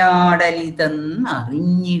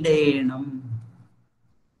തിരുവിളയാടലിതെന്നറിഞ്ഞിടേണം.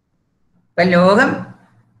 ഇപ്പൊ ലോകം,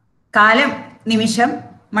 കാലം, നിമിഷം,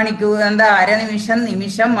 മണിക്കൂർ, അരനിമിഷം,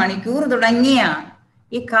 നിമിഷം, മണിക്കൂർ തുടങ്ങിയ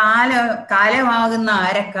ഈ കാലമാകുന്ന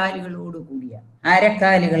ആരക്കാലുകളോട് കൂടിയ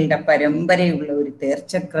ആരക്കാലുകളുടെ പരമ്പരയുള്ള ഒരു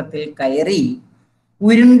തേർച്ചക്രത്തിൽ കയറി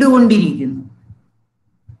ഉരുണ്ടുകൊണ്ടിരിക്കുന്നു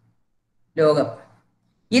ലോകം.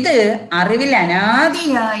 ഇത് അറിവിൽ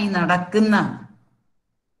അനാദിയായി നടക്കുന്ന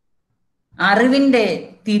അറിവിന്റെ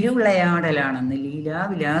തിരുവിളയാടലാണെന്ന്,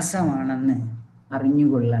 ലീലാവിലാസമാണെന്ന്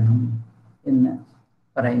അറിഞ്ഞുകൊള്ളണം എന്ന്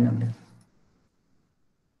പറയുന്നുണ്ട്.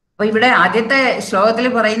 അപ്പൊ ഇവിടെ ആദ്യത്തെ ശ്ലോകത്തിൽ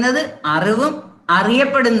പറയുന്നത് അറിവും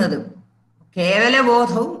അറിയപ്പെടുന്നതും, കേവല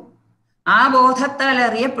ബോധവും ആ ബോധത്താൽ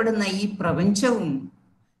അറിയപ്പെടുന്ന ഈ പ്രപഞ്ചവും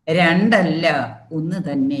രണ്ടല്ല, ഒന്ന്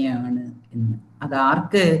തന്നെയാണ് എന്ന്.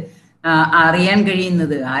 അതാർക്ക് അറിയാൻ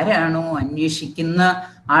കഴിയുന്നത്? ആരാണോ അന്വേഷിക്കുന്ന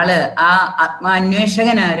ആള്, ആ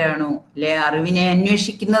ആത്മാന്വേഷകൻ ആരാണോ, അല്ലെ അറിവിനെ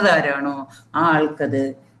അന്വേഷിക്കുന്നത് ആരാണോ, ആ ആൾക്കത്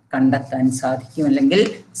കണ്ടെത്താൻ സാധിക്കും, അല്ലെങ്കിൽ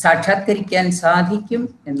സാക്ഷാത്കരിക്കാൻ സാധിക്കും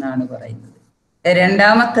എന്നാണ് പറയുന്നത്.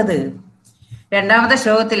 രണ്ടാമത്തെ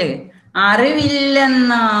ശ്ലോകത്തില്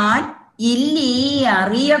അറിവില്ലെന്നാൽ ഇല്ലീ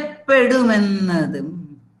അറിയപ്പെടുമെന്നതും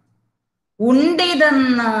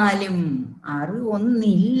ഉണ്ടിതെന്നാലും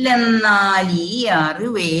അറിവൊന്നില്ലെന്നാൽ ഈ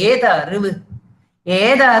അറിവ്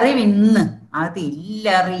ഏതറിവിന്ന്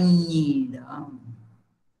അതില്ലറിഞ്ഞിടാം.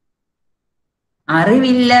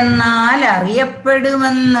 അറിവില്ലെന്നാൽ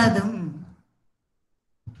അറിയപ്പെടുമെന്നതും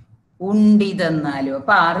ഉണ്ടിതെന്നാലും.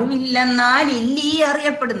 അപ്പൊ അറിവില്ലെന്നാൽ ഇല്ലീ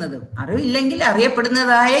അറിയപ്പെടുന്നതും, അറിവില്ലെങ്കിൽ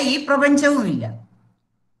അറിയപ്പെടുന്നതായ ഈ പ്രപഞ്ചവുമില്ല.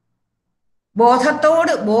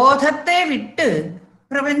 ബോധത്തെ വിട്ട്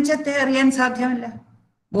പ്രപഞ്ചത്തെ അറിയാൻ സാധ്യമല്ല.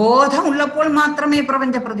 ബോധമുള്ളപ്പോൾ മാത്രമേ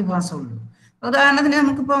പ്രപഞ്ച പ്രതിഭാസമുള്ളൂ. ഉദാഹരണത്തിന്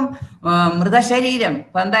നമുക്കിപ്പം മൃതശരീരം,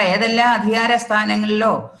 ഇപ്പൊ ഏതെല്ലാം അധികാര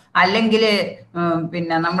സ്ഥാനങ്ങളിലോ അല്ലെങ്കിൽ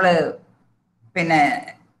നമ്മള്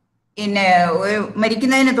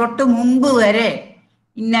മരിക്കുന്നതിന് തൊട്ട് മുമ്പ് വരെ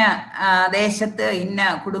ഇന്ന ദേശത്ത് ഇന്ന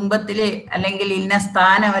കുടുംബത്തില് അല്ലെങ്കിൽ ഇന്ന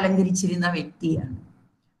സ്ഥാനം അലങ്കരിച്ചിരുന്ന വ്യക്തിയാണ്.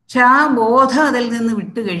 പക്ഷെ ആ ബോധം അതിൽ നിന്ന്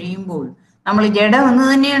വിട്ടു കഴിയുമ്പോൾ നമ്മൾ ജഡം എന്ന്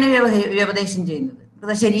തന്നെയാണ് വ്യപദേശം ചെയ്യുന്നത്.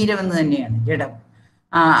 മൃതശരീരം എന്ന് തന്നെയാണ് ജഡം,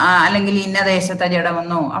 അല്ലെങ്കിൽ ഇന്ന ദേശത്തെ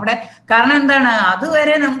ജഡമെന്നോ അവിടെ. കാരണം എന്താണ്?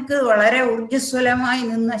 അതുവരെ നമുക്ക് വളരെ ഊർജ്ജസ്വലമായി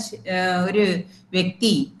നിന്ന ഒരു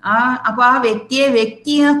വ്യക്തി, അപ്പൊ ആ വ്യക്തിയെ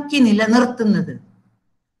വ്യക്തിയാക്കി നിലനിർത്തുന്നത്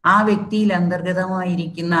ആ വ്യക്തിയിൽ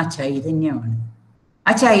അന്തർഗതമായിരിക്കുന്ന ആ ചൈതന്യമാണ്.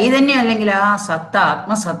 ആ ചൈതന്യം അല്ലെങ്കിൽ ആ സത്ത,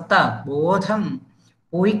 ആത്മസത്ത, ബോധം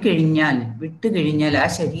പോയി കഴിഞ്ഞാൽ, വിട്ടുകഴിഞ്ഞാൽ, ആ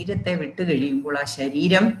ശരീരത്തെ വിട്ടുകഴിയുമ്പോൾ ആ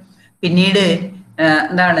ശരീരം പിന്നീട്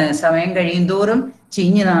സമയം കഴിയും തോറും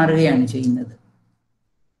ചീഞ്ഞു നാറുകയാണ് ചെയ്യുന്നത്.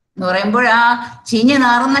 എന്ന് പറയുമ്പോൾ ആ ചീഞ്ഞു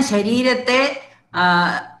നാറുന്ന ശരീരത്തെ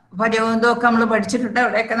ഭജവന്തമൊക്കെ നമ്മൾ പഠിച്ചിട്ടുണ്ട്,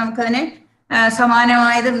 അവിടെയൊക്കെ നമുക്കതിന്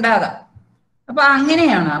സമാനമായത് ഉണ്ടാകാം. അപ്പൊ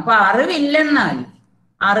അങ്ങനെയാണ്. അപ്പൊ അറിവില്ലെന്നാൽ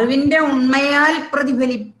അറിവിന്റെ ഉണ്മയാൽ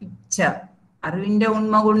പ്രതിഫലിപ്പിച്ച, അറിവിന്റെ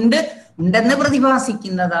ഉണ്മ കൊണ്ട് ഉണ്ടെന്ന്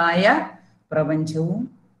പ്രതിഭാസിക്കുന്നതായ പ്രപഞ്ചവും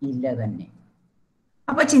ഇല്ല തന്നെ.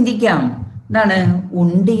 അപ്പൊ ചിന്തിക്കാം,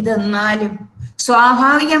 ഉണ്ടിതെന്നാലും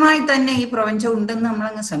സ്വാഭാവികമായി തന്നെ ഈ പ്രപഞ്ചം ഉണ്ടെന്ന്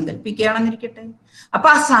നമ്മളങ്ങ് സങ്കല്പിക്കുകയാണെന്നിരിക്കട്ടെ. അപ്പൊ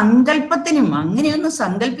ആ സങ്കല്പത്തിനും, അങ്ങനെയൊന്ന്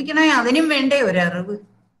സങ്കല്പിക്കണേ, അതിനും വേണ്ടേ ഒരറിവ്.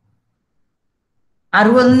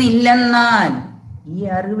 അറിവൊന്നില്ലെന്നാൽ ഈ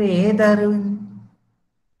അറിവ് ഏതറിവ്?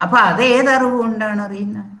 അപ്പൊ അതേതറിവ് കൊണ്ടാണ്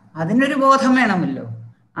അറിയുന്നത്? അതിനൊരു ബോധം വേണമല്ലോ.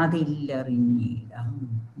 അതില്ലറിഞ്ഞിടാം,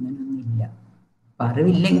 അങ്ങനൊന്നില്ല. അപ്പൊ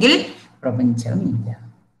അറിവില്ലെങ്കിൽ പ്രപഞ്ചമില്ല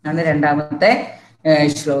എന്നാണ് രണ്ടാമത്തെ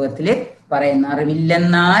ശ്ലോകത്തില് പറയുന്ന.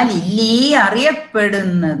 അറിവില്ലെന്നാൽ ഇല്ലീ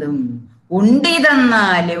അറിയപ്പെടുന്നതും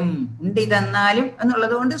ഉണ്ടിതെന്നാലും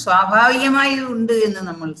എന്നുള്ളത് കൊണ്ട് സ്വാഭാവികമായി ഉണ്ട് എന്ന്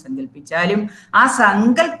നമ്മൾ സങ്കല്പിച്ചാലും ആ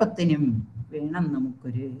സങ്കല്പത്തിനും വേണം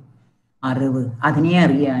നമുക്കൊരു അറിവ്, അതിനെ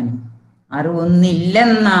അറിയാനും.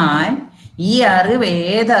 അറിവൊന്നില്ലെന്നാൽ ഈ അറിവ്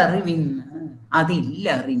ഏതറിവിന്ന്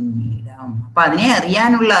അതില്ലറിഞ്ഞിടാം. അപ്പൊ അതിനെ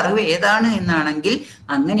അറിയാനുള്ള അറിവ് ഏതാണ് എന്നാണെങ്കിൽ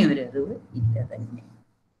അങ്ങനെ ഒരു അറിവ് ഇല്ല തന്നെ.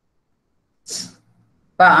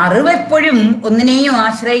 അപ്പൊ അറിവ് എപ്പോഴും ഒന്നിനെയും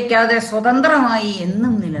ആശ്രയിക്കാതെ സ്വതന്ത്രമായി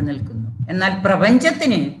എന്നും നിലനിൽക്കുന്നു. എന്നാൽ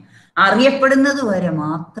പ്രപഞ്ചത്തിന് അറിയപ്പെടുന്നത് വരെ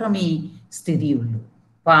മാത്രമേ സ്ഥിതിയുള്ളൂ.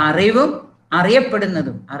 അപ്പൊ അറിവും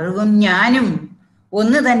അറിയപ്പെടുന്നതും, അറിവും ഞാനും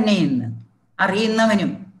ഒന്ന് തന്നെയെന്ന്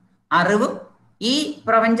അറിയുന്നവനും, അറിവും ഈ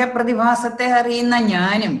പ്രപഞ്ച പ്രതിഭാസത്തെ അറിയുന്ന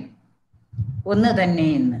ഞാനും ഒന്ന്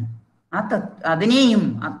തന്നെയെന്ന് അതിനെയും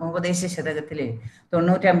ആത്മോപദേശ ശതകത്തില്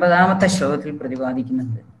 99-ാമത്തെ ശ്ലോകത്തിൽ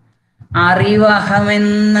പ്രതിപാദിക്കുന്നുണ്ട്.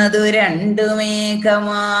 അറിവഹമെന്നതു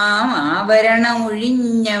രണ്ടുമേകമാം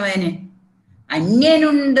ആവരണമൊഴിഞ്ഞവന്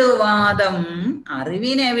അന്യനുണ്ട് വാദം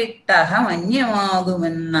അറിവിനെ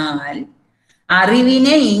വിട്ടഹമന്യമാകുമെന്നാൽ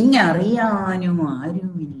അറിവിനെ ഇങ്ങറിയാനും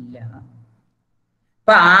ആരുമില്ല.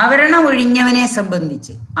 അപ്പൊ ആവരണം ഒഴിഞ്ഞവനെ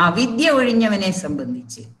സംബന്ധിച്ച്, അവിദ്യ ഒഴിഞ്ഞവനെ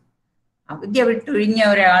സംബന്ധിച്ച്, അവിദ്യ വിട്ടൊഴിഞ്ഞ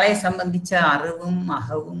ഒരാളെ സംബന്ധിച്ച് അറിവും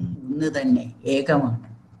അഹവും ഒന്ന് തന്നെ, ഏകമാണ്.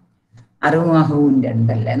 അറിവും അഹവും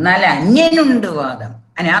രണ്ടല്ല. എന്നാൽ അന്യനുണ്ട് വാദം.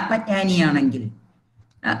 അനാത്മജ്ഞാനിയാണെങ്കിൽ,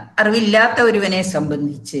 അറിവില്ലാത്ത ഒരുവനെ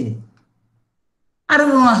സംബന്ധിച്ച്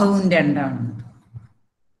അറിവും അഹവും രണ്ടാണെന്ന്.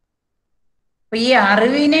 അപ്പൊ ഈ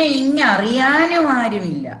അറിവിനെ അറിയാനും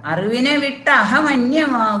ആരുമില്ല. അറിവിനെ വിട്ട് അഹം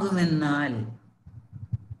അന്യമാകുമെന്നാൽ,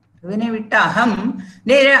 അറിവിനെ വിട്ട് അഹം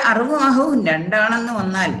അറിവും അഹവും രണ്ടാണെന്ന്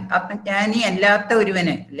വന്നാൽ, ആത്മജ്ഞാനി അല്ലാത്ത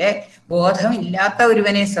ഒരുവനെ, അല്ലെ ബോധമില്ലാത്ത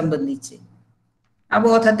ഒരുവനെ സംബന്ധിച്ച്, ആ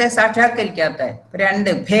ബോധത്തെ സാക്ഷാത്കരിക്കാത്ത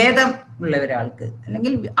രണ്ട് ഭേദം ഉള്ള ഒരാൾക്ക്,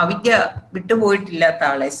 അല്ലെങ്കിൽ അവിദ്യ വിട്ടുപോയിട്ടില്ലാത്ത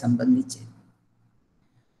ആളെ സംബന്ധിച്ച്,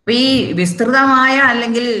 അപ്പൊ ഈ വിസ്തൃതമായ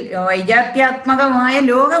അല്ലെങ്കിൽ വൈജാത്യാത്മകമായ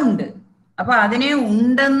ലോകമുണ്ട്. അപ്പൊ അതിനെ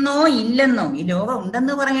ഉണ്ടെന്നോ ഇല്ലെന്നോ, ഈ ലോകം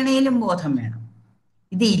ഉണ്ടെന്ന് പറയണേലും ബോധം വേണം,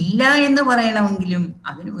 ഇത് ഇല്ല എന്ന് പറയണമെങ്കിലും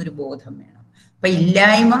അതിന് ഒരു ബോധം വേണം. അപ്പൊ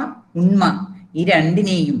ഇല്ലായ്മ ഉണ്മ ഈ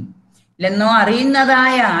രണ്ടിനെയും ഇല്ലെന്നോ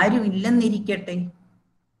അറിയുന്നതായ ആരും ഇല്ലെന്നിരിക്കട്ടെ,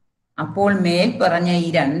 അപ്പോൾ മേൽ പറഞ്ഞ ഈ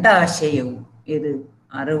രണ്ടാശയവും, ഏത്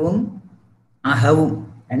അറിവും അഹവും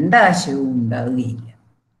രണ്ടാശയവും ഉണ്ടാവുകയില്ല.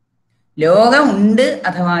 ലോകം ഉണ്ട്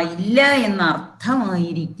അഥവാ ഇല്ല എന്ന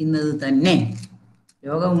അർത്ഥമായിരിക്കുന്നത് തന്നെ,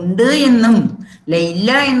 ലോകം ഉണ്ട് എന്നും അല്ലെ ഇല്ല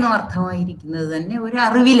എന്നും അർത്ഥമായിരിക്കുന്നത് തന്നെ ഒരു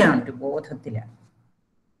അറിവിലാണ്, ഒരു ബോധത്തിലാണ്.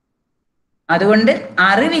 അതുകൊണ്ട്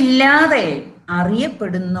അറിവില്ലാതെ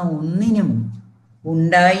അറിയപ്പെടുന്ന ഒന്നിനും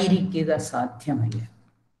ഉണ്ടായിരിക്കുക സാധ്യമല്ല.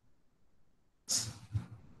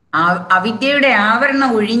 അവിദ്യയുടെ ആവരണം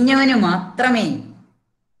ഒഴിഞ്ഞവന് മാത്രമേ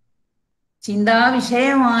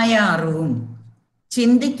ചിന്താവിഷയമായ അറിവും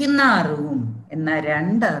ചിന്തിക്കുന്ന അറിവും എന്ന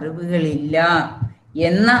രണ്ടറിവുകളില്ല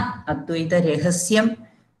എന്ന അദ്വൈത രഹസ്യം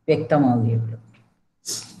വ്യക്തമാവുകയുള്ളൂ.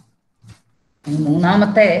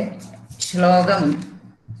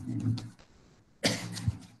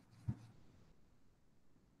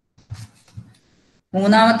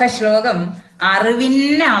 മൂന്നാമത്തെ ശ്ലോകം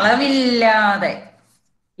അറിവിന് അളവില്ലാതെ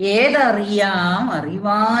ഏതറിയാം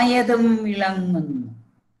അറിവായതും വിളങ്ങുന്നു,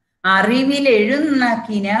 അറിവിലെഴുന്ന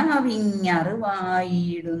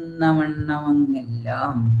കിനാവിഞ്ഞറിവായിടുന്ന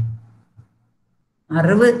വണ്ണമങ്ങെല്ലാം.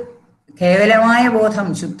 അറിവ് കേവലമായ ബോധം,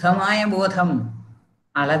 ശുദ്ധമായ ബോധം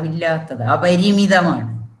അളവില്ലാത്തത്, അപരിമിതമാണ്.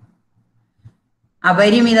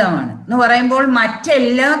 അപരിമിതമാണ് എന്ന് പറയുമ്പോൾ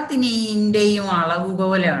മറ്റെല്ലാത്തിനെയും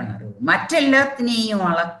അളവുകോലാണ് അറിവ്. മറ്റെല്ലാത്തിനെയും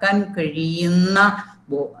അളക്കാൻ കഴിയുന്ന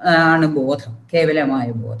ആണ് ബോധം, കേവലമായ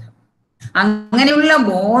ബോധം. അങ്ങനെയുള്ള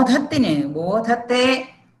ബോധത്തെ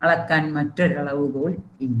അളക്കാൻ മറ്റൊരളവുകോൽ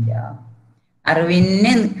ഇല്ല.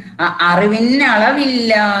 അറിവിന്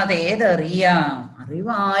അളവില്ലാതെ ഏതറിയാം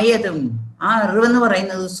അറിവായതും, ആ അറിവെന്ന്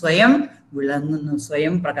പറയുന്നത് സ്വയം വിളങ്ങുന്നു,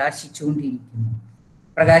 സ്വയം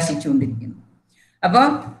പ്രകാശിച്ചുകൊണ്ടിരിക്കുന്നു. അപ്പൊ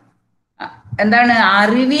എന്താണ്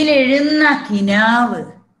അറിവിലെഴുന്ന കിനാവ്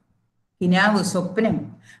സ്വപ്നം.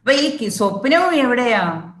 അപ്പൊ ഈ സ്വപ്നവും എവിടെയാ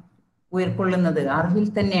ഉയർക്കൊള്ളുന്നത്? അറിവിൽ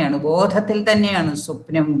തന്നെയാണ്, ബോധത്തിൽ തന്നെയാണ്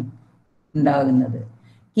സ്വപ്നം ഉണ്ടാകുന്നത്.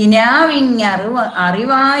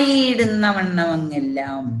 അറിവായിടുന്ന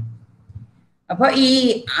വണ്ണമങ്ങെല്ലാം. അപ്പൊ ഈ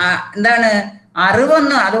എന്താണ്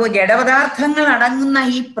അറിവൊന്ന്, അത് ജഡപദാർത്ഥങ്ങൾ അടങ്ങുന്ന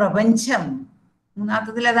ഈ പ്രപഞ്ചം,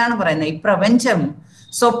 മൂന്നാമത്തതിൽ അതാണ് പറയുന്നത്, ഈ പ്രപഞ്ചം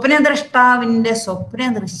സ്വപ്നദ്രഷ്ടാവിന്റെ സ്വപ്ന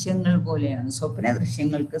ദൃശ്യങ്ങൾ പോലെയാണ്, സ്വപ്ന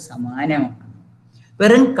ദൃശ്യങ്ങൾക്ക് സമാനമാണ്,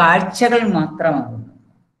 വെറും കാഴ്ചകൾ മാത്രമാകുന്നു.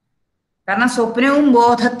 കാരണം സ്വപ്നവും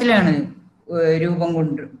ബോധത്തിലാണ് രൂപം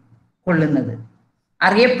കൊള്ളുന്നത്,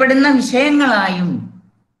 അറിയപ്പെടുന്ന വിഷയങ്ങളായും,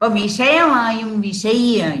 ഇപ്പൊ വിഷയമായും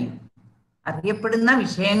വിഷയിയായും, അറിയപ്പെടുന്ന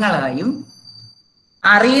വിഷയങ്ങളായും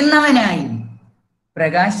അറിയുന്നവനായും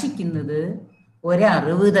പ്രകാശിക്കുന്നത്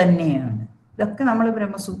ഒരറിവ് തന്നെയാണ്. ഇതൊക്കെ നമ്മൾ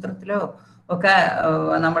ബ്രഹ്മസൂത്രത്തിലോ ഒക്കെ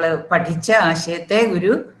നമ്മൾ പഠിച്ച ആശയത്തെ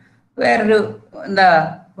ഗുരു വേറൊരു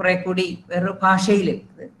കുറെ കൂടി വേറൊരു ഭാഷയിൽ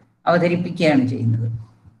അവതരിപ്പിക്കുകയാണ് ചെയ്യുന്നത്.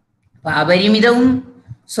 അപ്പൊ അപരിമിതവും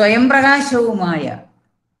സ്വയം പ്രകാശവുമായ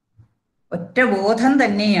ഒറ്റ ബോധം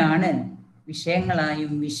തന്നെയാണ്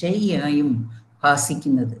വിഷയങ്ങളായും വിഷയിയായും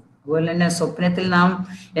ഭാസിക്കുന്നത്. അതുപോലെ തന്നെ സ്വപ്നത്തിൽ നാം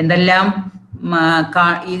എന്തെല്ലാം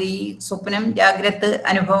ഈ സ്വപ്നം, ജാഗ്രത്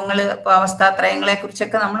അനുഭവങ്ങൾ, അവസ്ഥാത്രയങ്ങളെ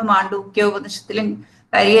കുറിച്ചൊക്കെ നമ്മൾ മാണ്ഡൂക്യോപനിഷത്തിലും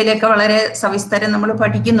കാര്യയിലൊക്കെ വളരെ സവിസ്തരം നമ്മൾ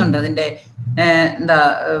പഠിക്കുന്നുണ്ട്, അതിൻ്റെ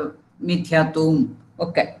മിഥ്യാത്വവും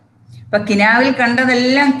ഒക്കെ. അപ്പൊ കിനാവിൽ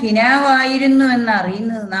കണ്ടതെല്ലാം കിനാവായിരുന്നു എന്ന്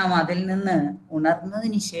അറിയുന്നത് നാം അതിൽ നിന്ന്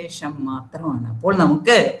ഉണർന്നതിന് ശേഷം മാത്രമാണ്. അപ്പോൾ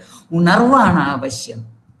നമുക്ക് ഉണർവാണ് ആവശ്യം,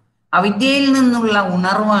 അവിദ്യയിൽ നിന്നുള്ള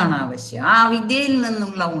ഉണർവാണ് ആവശ്യം. ആ അവിദ്യയിൽ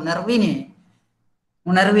നിന്നുള്ള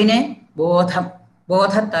ഉണർവിന്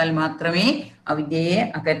ബോധത്താൽ മാത്രമേ അവിദ്യയെ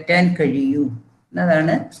അകറ്റാൻ കഴിയൂ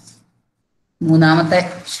എന്നതാണ് മൂന്നാമത്തെ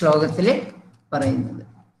ശ്ലോകത്തിൽ പറയുന്നത്.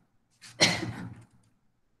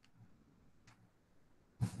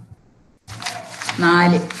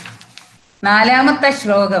 നാലാമത്തെ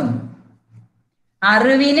ശ്ലോകം.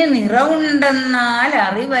 അറിവിന് നിറവുണ്ടെന്നാൽ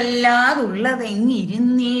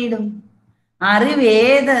അറിവല്ലാതുള്ളതെങ്ങിരുന്നീടും,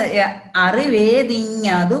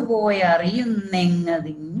 അറിവേതിങ്ങതു പോയി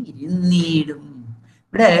അറിയുന്നെങ്ങതിങ്ങിരുന്നീടും.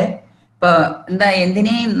 ഇവിടെ ഇപ്പൊ എന്താ,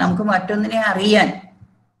 എന്തിനേയും നമുക്ക് മറ്റൊന്നിനെ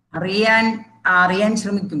അറിയാൻ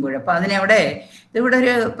ശ്രമിക്കുമ്പോൾ അപ്പൊ അതിനെവിടെ ഇതിവിടെ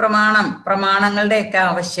ഒരു പ്രമാണങ്ങളുടെയൊക്കെ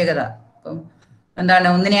ആവശ്യകത. അപ്പം എന്താണ്,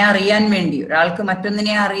 ഒന്നിനെ അറിയാൻ വേണ്ടി ഒരാൾക്ക്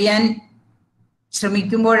മറ്റൊന്നിനെ അറിയാൻ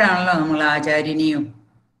ശ്രമിക്കുമ്പോഴാണല്ലോ നമ്മൾ ആചാര്യനെയും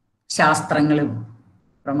ശാസ്ത്രങ്ങളും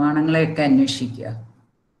പ്രമാണങ്ങളെയൊക്കെ അന്വേഷിക്കുക.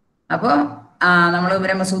 അപ്പോൾ നമ്മൾ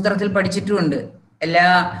ബ്രഹ്മസൂത്രത്തിൽ പഠിച്ചിട്ടുമുണ്ട്, എല്ലാ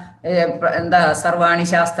സർവാണി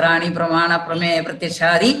ശാസ്ത്രാണി പ്രമാണ പ്രമേയ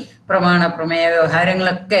പ്രത്യക്ഷാദി പ്രമാണ പ്രമേയ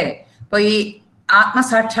വ്യവഹാരങ്ങളൊക്കെ ഇപ്പൊ ഈ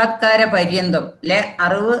ആത്മസാക്ഷാത്കാര പര്യന്തം അല്ലെ,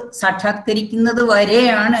 അറിവ് സാക്ഷാത്കരിക്കുന്നത്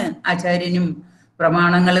വരെയാണ് ആചാര്യനും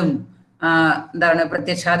പ്രമാണങ്ങളും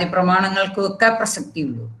പ്രത്യക്ഷാദി പ്രമാണങ്ങൾക്കും ഒക്കെ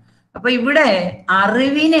പ്രസക്തിയുള്ളൂ. അപ്പൊ ഇവിടെ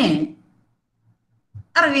അറിവിനെ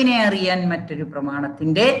അറിയാൻ മറ്റൊരു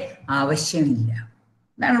പ്രമാണത്തിന്റെ ആവശ്യമില്ല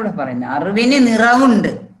എന്നാണ് ഇവിടെ പറയുന്നത്. അറിവിന്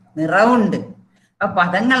നിറവുണ്ട്. അപ്പൊ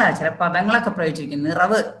ചില പദങ്ങളൊക്കെ പ്രയോഗിച്ചിരിക്കുന്നു.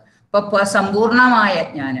 നിറവ് ഇപ്പൊ സമ്പൂർണമായ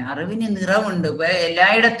ജ്ഞാനം, അറിവിന് നിറവുണ്ട്,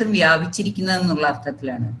 എല്ലായിടത്തും വ്യാപിച്ചിരിക്കുന്നത് എന്നുള്ള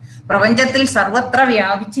അർത്ഥത്തിലാണ്. പ്രപഞ്ചത്തിൽ സർവത്ര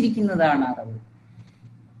വ്യാപിച്ചിരിക്കുന്നതാണ് അറിവ്.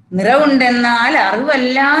 നിറവുണ്ടെന്നാൽ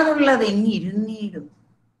അറിവല്ലാതുള്ളത് എങ്ങിരുന്നീടും.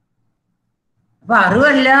 അപ്പൊ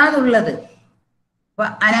അറിവല്ലാതുള്ളത് അപ്പൊ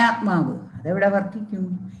അനാത്മാവ് അതെവിടെ വർത്തിക്കും?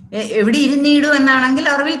 എവിടെ ഇരുന്നീടും എന്നാണെങ്കിൽ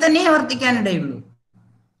അറിവിൽ തന്നെ വർത്തിക്കാനിടയുള്ളൂ.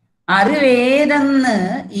 അറിവേതെന്ന്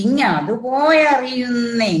അതുപോയി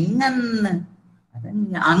അറിയുന്ന എങ്ങന്ന്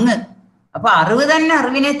അങ്ങ്. അപ്പൊ അറിവ് തന്നെ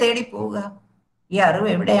അറിവിനെ തേടി പോവുക. ഈ അറിവ്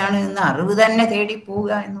എവിടെയാണ് എന്ന് അറിവ് തന്നെ തേടി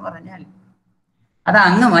പോവുക എന്ന് പറഞ്ഞാൽ അത്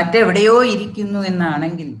അങ്ങ് മറ്റെവിടെയോ ഇരിക്കുന്നു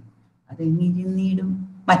എന്നാണെങ്കിൽ അതെങ്ങിരുന്നീടും.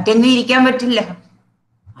 മറ്റെങ്ങും ഇരിക്കാൻ പറ്റില്ല.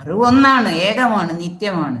 അറിവ് ഒന്നാണ്, ഏകമാണ്,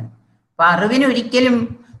 നിത്യമാണ്. അപ്പൊ അറിവിനൊരിക്കലും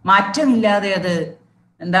മാറ്റമില്ലാതെ അത്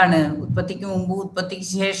ഉത്പത്തിക്ക് മുമ്പ് ഉത്പത്തിക്ക്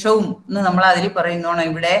ശേഷവും എന്ന് നമ്മൾ അതിൽ പറയുന്നോണം.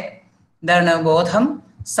 ഇവിടെ ബോധം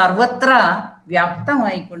സർവത്ര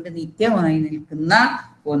വ്യാപ്തമായിക്കൊണ്ട് നിത്യമായി നിൽക്കുന്ന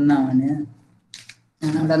ഒന്നാണ്.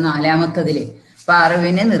 അവിടെ നാലാമത്തതില് അപ്പൊ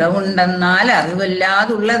അറിവിന് നിറവുണ്ടെന്നാൽ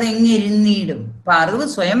അറിവല്ലാതുള്ളതെങ്ങിരുന്നീടും. അപ്പൊ അറിവ്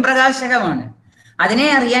സ്വയം പ്രകാശകമാണ്. അതിനെ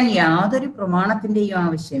അറിയാൻ യാതൊരു പ്രമാണത്തിന്റെയും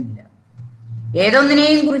ആവശ്യമില്ല.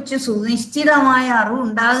 ഏതൊന്നിനെയും കുറിച്ച് സുനിശ്ചിതമായ അറിവ്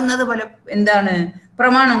ഉണ്ടാകുന്നത്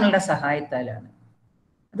പ്രമാണങ്ങളുടെ സഹായത്താലാണ്.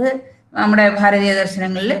 അത് നമ്മുടെ ഭാരതീയ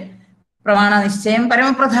ദർശനങ്ങളിൽ പ്രമാണ നിശ്ചയം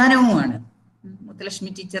പരമപ്രധാനവുമാണ്. മുത്തലക്ഷ്മി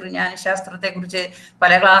ടീച്ചർ ജ്ഞാനശാസ്ത്രത്തെ കുറിച്ച്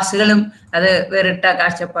പല ക്ലാസ്സുകളും അത് വേറിട്ട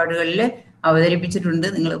കാഴ്ചപ്പാടുകളിൽ അവതരിപ്പിച്ചിട്ടുണ്ട്.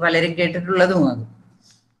 നിങ്ങൾ പലരും കേട്ടിട്ടുള്ളതുമാകും.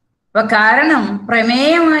 അപ്പൊ കാരണം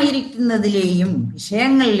പ്രമേയമായിരിക്കുന്നതിലെയും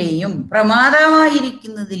വിഷയങ്ങളിലെയും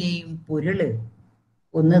പ്രമാദമായിരിക്കുന്നതിലെയും പൊരുള്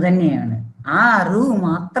ഒന്ന് തന്നെയാണ്. ആ അറിവ്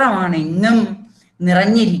മാത്രമാണ് എങ്ങും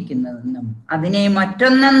നിറഞ്ഞിരിക്കുന്നതെന്നും അതിനെ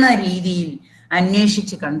മറ്റൊന്നെന്ന രീതിയിൽ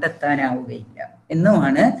അന്വേഷിച്ച് കണ്ടെത്താനാവുകയില്ല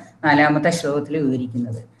എന്നുമാണ് നാലാമത്തെ ശ്ലോകത്തിൽ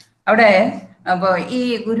വിവരിക്കുന്നത്. അവിടെ അപ്പൊ ഈ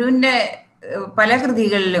ഗുരുവിന്റെ പല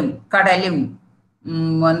കൃതികളിലും കടലും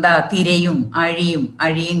തിരയും അഴിയും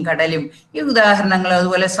കടലും ഈ ഉദാഹരണങ്ങൾ,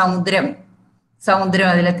 അതുപോലെ സമുദ്രം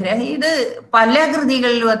അതിലെ തിര, ഇത് പല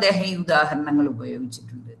കൃതികളിലും അദ്ദേഹം ഈ ഉദാഹരണങ്ങൾ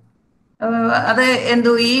ഉപയോഗിച്ചിട്ടുണ്ട്. അത്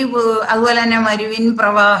അതുപോലെ തന്നെ മരുവിൻ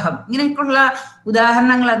പ്രവാഹം, ഇങ്ങനെയൊക്കെയുള്ള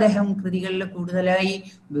ഉദാഹരണങ്ങൾ അദ്ദേഹം കൃതികളിൽ കൂടുതലായി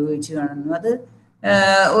ഉപയോഗിച്ച് കാണുന്നു. അത്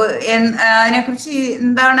അതിനെക്കുറിച്ച്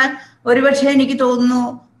ഒരുപക്ഷെ എനിക്ക് തോന്നുന്നു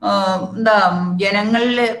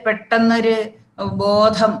ജനങ്ങളിൽ പെട്ടെന്നൊരു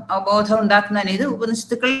അവബോധം ഉണ്ടാക്കുന്നതിന് ഇത്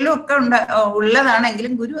ഉപനിഷത്തുക്കളിലും ഒക്കെ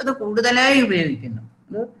ഉള്ളതാണെങ്കിലും ഗുരു അത് കൂടുതലായി ഉപയോഗിക്കുന്നു.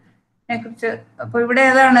 അതിനെക്കുറിച്ച് അപ്പൊ ഇവിടെ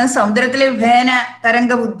സമുദ്രത്തിലെ വിഭേന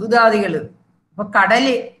തരംഗ ബുദ്ബുദാദികള്. അപ്പൊ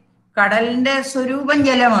കടലിന്റെ സ്വരൂപം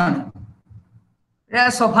ജലമാണ്,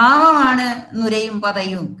 സ്വഭാവമാണ് നുരയും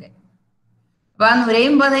പതയും ഒക്കെ. അപ്പൊ ആ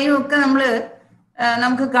നുരയും പതയും ഒക്കെ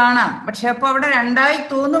നമുക്ക് കാണാം. പക്ഷെ അപ്പൊ അവിടെ രണ്ടായി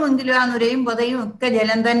തോന്നുമെങ്കിലും ആ നുരയും പതയും ഒക്കെ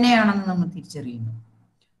ജലം തന്നെയാണെന്ന് നമ്മൾ തിരിച്ചറിയുന്നു.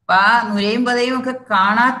 അപ്പൊ ആ നുരയും പതയും ഒക്കെ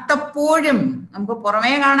കാണാത്തപ്പോഴും, നമുക്ക്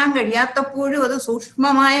പുറമേ കാണാൻ കഴിയാത്തപ്പോഴും അത്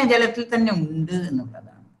സൂക്ഷ്മമായ ജലത്തിൽ തന്നെ ഉണ്ട്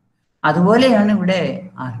എന്നുള്ളതാണ്. അതുപോലെയാണ് ഇവിടെ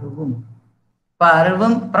അറിവും. അപ്പൊ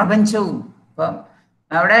അറിവും പ്രപഞ്ചവും ഇപ്പൊ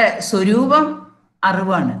അവിടെ സ്വരൂപം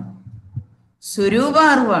അറിവാണ്.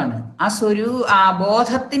 ആ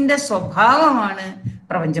ബോധത്തിന്റെ സ്വഭാവമാണ്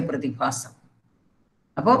പ്രപഞ്ച പ്രതിഭാസം.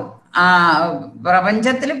 അപ്പൊ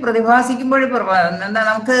പ്രപഞ്ചത്തിൽ പ്രതിഭാസിക്കുമ്പോഴും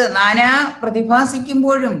നമുക്ക് നാനാ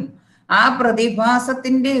പ്രതിഭാസിക്കുമ്പോഴും ആ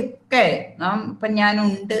പ്രതിഭാസത്തിന്റെ ഒക്കെ ഇപ്പൊ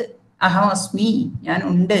ഞാനുണ്ട്, അഹമസ്മി,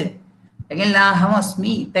 ഞാനുണ്ട്, അല്ലെങ്കിൽ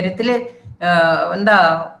അഹമസ്മി, ഇത്തരത്തില്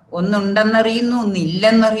ഒന്നുണ്ടെന്നറിയുന്നു,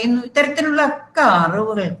 ഒന്നില്ലെന്നറിയുന്നു, ഇത്തരത്തിലുള്ള ഒക്കെ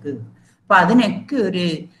അറിവുകൾക്ക് അപ്പൊ അതിനൊക്കെ ഒരു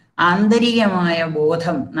ആന്തരികമായ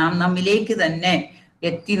ബോധം നാം നമ്മിലേക്ക് തന്നെ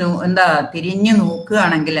തിരിഞ്ഞു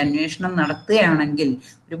നോക്കുകയാണെങ്കിൽ, അന്വേഷണം നടത്തുകയാണെങ്കിൽ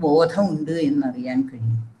ഒരു ബോധമുണ്ട് എന്നറിയാൻ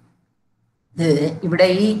കഴിയും. ഇത് ഇവിടെ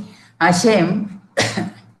ഈ ആശയം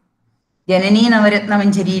ജനനീ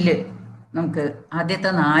നവരത്നമഞ്ജരിയിൽ നമുക്ക്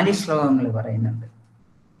ആദ്യത്തെ 4 ശ്ലോകങ്ങൾ പറയുന്നുണ്ട്.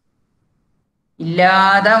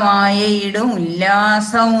 ഇല്ലാതമായയിടും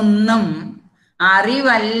ഉല്ലാസമൊന്നും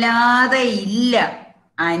അറിവല്ലാതെ ഇല്ല,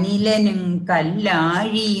 അനിലനും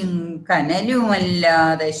കല്ലാഴിയും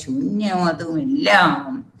കനലുമല്ലാതെ ശൂന്യമതുമെല്ലാം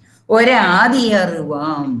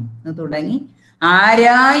ഒരാദിയറിവാം എന്ന് തുടങ്ങി,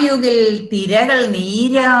 ആരായുകിൽ തിരകൾ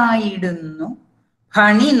നീരായിടുന്നു,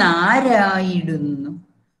 ഫണി നാരായിടുന്നു,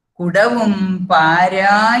 കുടവും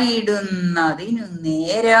പാരായിടുന്നതിനു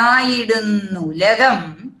നേരായിടുന്നു ഉലകം,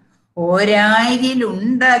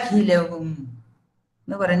 ഓരായിലുണ്ടഖിലവും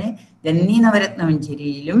എന്ന് പറഞ്ഞ് ജനനീ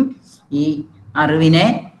നവരത്നമഞ്ജരിയിലും ഈ അറിവിനെ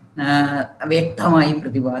വ്യക്തമായി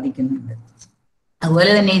പ്രതിപാദിക്കുന്നുണ്ട്.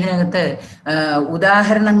 അതുപോലെ തന്നെ ഇതിനകത്ത്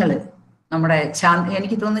ഉദാഹരണങ്ങൾ നമ്മുടെ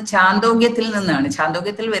എനിക്ക് തോന്നുന്നു ചാന്തോഗ്യത്തിൽ നിന്നാണ്,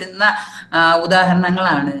 ചാന്തോഗ്യത്തിൽ വരുന്ന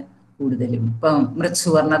ഉദാഹരണങ്ങളാണ് കൂടുതലും. ഇപ്പം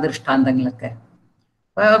മൃത്സുവർണ ദൃഷ്ടാന്തങ്ങളൊക്കെ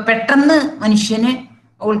പെട്ടെന്ന് മനുഷ്യന്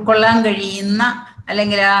ഉൾക്കൊള്ളാൻ കഴിയുന്ന,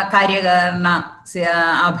 അല്ലെങ്കിൽ ആ കാര്യകാരണ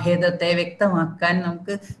അഭേദത്തെ വ്യക്തമാക്കാൻ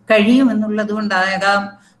നമുക്ക് കഴിയുമെന്നുള്ളത് കൊണ്ടാകാം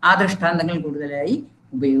ആ ദൃഷ്ടാന്തങ്ങൾ കൂടുതലായി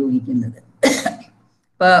ഉപയോഗിക്കുന്നത്.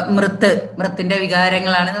 ഇപ്പൊ മൃത്തിന്റെ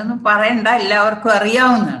വികാരങ്ങളാണ്, ഇതൊന്നും പറയണ്ട, എല്ലാവർക്കും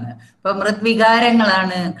അറിയാവുന്നതാണ്. ഇപ്പൊ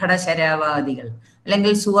വികാരങ്ങളാണ് ഘടശരാവാദികൾ,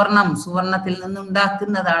 അല്ലെങ്കിൽ സുവർണത്തിൽ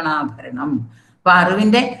നിന്നുണ്ടാക്കുന്നതാണ് ആഭരണം. അപ്പൊ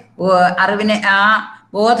അറിവിനെ ആ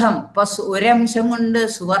ബോധം ഇപ്പൊ ഒരംശം കൊണ്ട്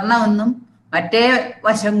സുവർണമെന്നും മറ്റേ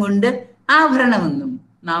വശം കൊണ്ട് ആഭരണമെന്നും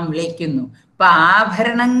നാം വിളിക്കുന്നു. അപ്പൊ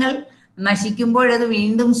ആഭരണങ്ങൾ നശിക്കുമ്പോഴത്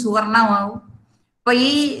വീണ്ടും സുവർണമാവും. അപ്പൊ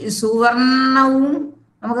ഈ സുവർണവും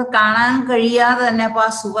നമുക്ക് കാണാൻ കഴിയാതെ തന്നെ, അപ്പൊ ആ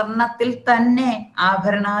സുവർണത്തിൽ തന്നെ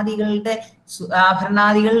ആഭരണാദികൾ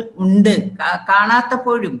ഉണ്ട്.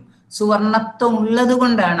 കാണാത്തപ്പോഴും സുവർണത്വം ഉള്ളത്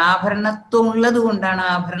കൊണ്ടാണ്, ആഭരണത്വം ഉള്ളത് കൊണ്ടാണ്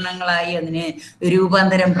ആഭരണങ്ങളായി അതിന്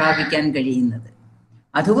രൂപാന്തരം പ്രാപിക്കാൻ കഴിയുന്നത്.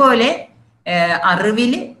 അതുപോലെ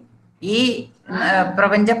അറിവില് ഈ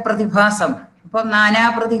പ്രപഞ്ച പ്രതിഭാസം, ഇപ്പൊ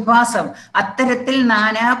നാനാപ്രതിഭാസം, അത്തരത്തിൽ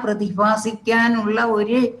നാനാപ്രതിഭാസിക്കാനുള്ള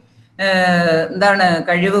ഒരു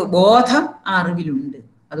കഴിവ്, ബോധം ആ അറിവിലുണ്ട്.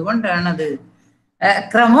 അതുകൊണ്ടാണത്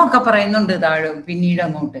ക്രമമൊക്കെ പറയുന്നുണ്ട് താഴെ.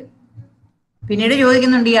 പിന്നീട്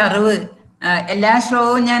ചോദിക്കുന്നുണ്ട്, ഈ അറിവ് എല്ലാ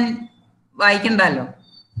ശ്ലോകവും ഞാൻ വായിക്കണ്ടല്ലോ,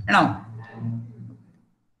 ആണോ?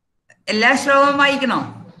 എല്ലാ ശ്ലോകവും വായിക്കണോ?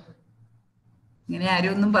 ഇങ്ങനെ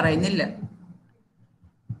ആരും ഒന്നും പറയുന്നില്ല.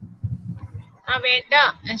 വേണ്ട,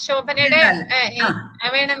 ശോഭനയുടെ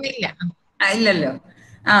വേണമെന്നില്ല. ഇല്ലല്ലോ.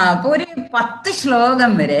 അപ്പൊ ഒരു 10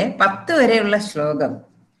 ശ്ലോകം വരെ, 10 വരെയുള്ള ശ്ലോകം,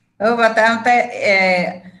 അപ്പൊ 10ാമത്തെ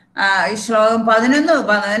ശ്ലോകം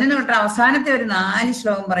 11 തൊട്ട് അവസാനത്തെ ഒരു 4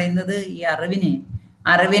 ശ്ലോകം പറയുന്നത് ഈ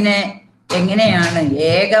അറിവിനെ എങ്ങനെയാണ്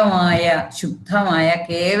ഏകമായ, ശുദ്ധമായ,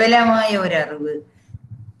 കേവലമായ ഒരറിവ്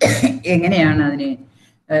എങ്ങനെയാണ് അതിന്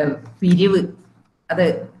അത്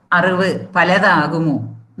അറിവ് പലതാകുമോ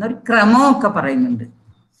എന്നൊരു ക്രമമൊക്കെ പറയുന്നുണ്ട്.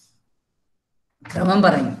 ക്രമം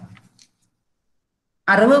പറയും.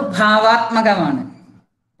 അറിവ് ഭാവാത്മകമാണ്.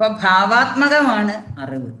 അപ്പൊ ഭാവാത്മകമാണ്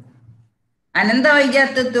അറിവ്.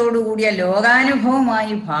 അനന്തവൈജാത്യത്തോടു കൂടിയ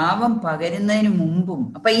ലോകാനുഭവമായി ഭാവം പകരുന്നതിന് മുമ്പും,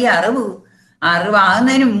 അപ്പൊ ഈ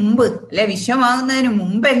അറിവാകുന്നതിന് മുമ്പ്, അല്ലെ വിശ്വമാകുന്നതിന്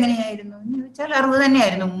മുമ്പ് എങ്ങനെയായിരുന്നു എന്ന് ചോദിച്ചാൽ അറിവ്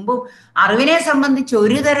തന്നെയായിരുന്നു. മുമ്പ് അറിവിനെ സംബന്ധിച്ച്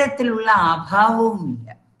ഒരു തരത്തിലുള്ള അഭാവവുമില്ല.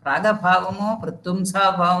 പ്രാഗഭാവമോ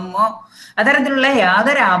പ്രത്വംസാഭാവമോ അത്തരത്തിലുള്ള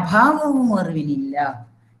യാതൊരു അഭാവവും അറിവിനില്ല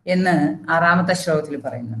എന്ന് 6ാമത്തെ ശ്ലോകത്തിൽ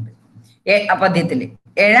പറയുന്നുണ്ട്. പദ്യത്തില്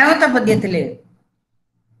 7ാമത്തെ പദ്യത്തില്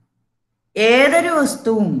ഏതൊരു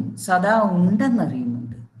വസ്തുവും സദാ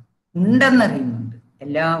ഉണ്ടെന്നറിയുന്നുണ്ട്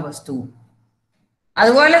എല്ലാ വസ്തുവും.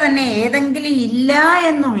 അതുപോലെ തന്നെ ഏതെങ്കിലും ഇല്ല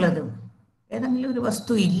എന്നുള്ളതും, ഏതെങ്കിലും ഒരു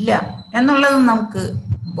വസ്തു ഇല്ല എന്നുള്ളതും നമുക്ക്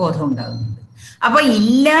ബോധം ഉണ്ടാകുന്നുണ്ട്. അപ്പൊ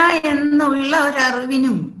ഇല്ല എന്നുള്ള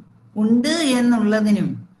ഒരറിവിനും ഉണ്ട് എന്നുള്ളതിനും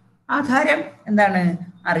ആധാരം എന്താണ്?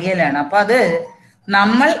 അറിയലാണ്. അപ്പൊ അത്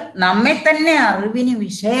നമ്മെ തന്നെ അറിവിന്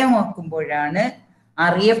വിഷയമാക്കുമ്പോഴാണ്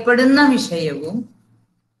അറിയപ്പെടുന്ന വിഷയവും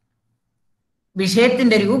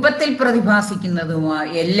വിഷയത്തിന്റെ രൂപത്തിൽ പ്രതിഭാസിക്കുന്നതുമായ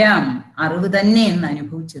എല്ലാം അറിവ് തന്നെ എന്ന്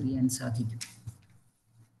അനുഭവിച്ചറിയാൻ സാധിക്കും.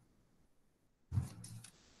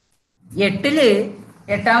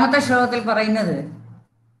 8ാമത്തെ ശ്ലോകത്തിൽ പറയുന്നത്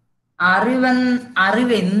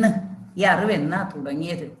അറിവെന്ന്, ഈ അറിവെന്നാ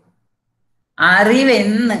തുടങ്ങിയത്?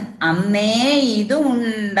 അറിവെന്ന് അന്നേ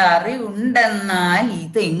അറിവുണ്ടെന്നാൽ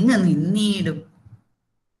ഇതെങ്ങ് നിന്നീടും.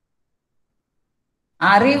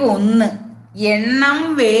 അറിവൊന്ന്, എണ്ണം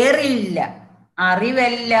വേറില്ല,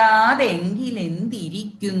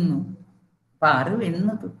 അറിവല്ലാതെങ്കിലെന്തിരിക്കുന്നു. അപ്പൊ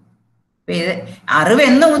അറിവെന്നത് അറിവ്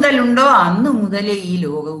എന്ന് മുതലുണ്ടോ അന്ന് മുതൽ ഈ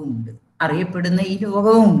ലോകവും ഉണ്ട്, അറിയപ്പെടുന്ന ഈ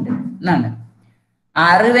ലോകവും ഉണ്ട് എന്നാണ്.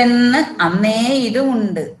 അറിവെന്ന് അന്നേ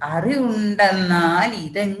ഇതുമുണ്ട്, അറിവുണ്ടെന്നാൽ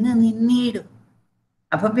ഇതെങ്ങ് നിന്നിടും.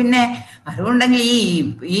 അപ്പൊ പിന്നെ അറിവുണ്ടെങ്കിൽ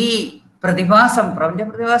ഈ പ്രതിഭാസം, പ്രപഞ്ച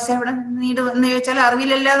പ്രതിഭാസം എവിടെ നിന്നിടും എന്ന് ചോദിച്ചാൽ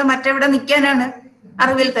അറിവിലല്ലാതെ മറ്റെവിടെ നിൽക്കാനാണ്?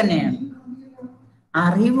 അറിവിൽ തന്നെയാണ്.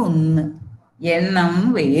 അറിവൊന്ന് എണ്ണം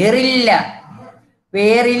വേറില്ല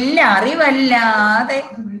അറിവല്ലാതെ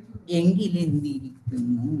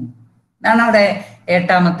എങ്കിലെന്തിരിക്കുന്നു എന്നാണ് അവിടെ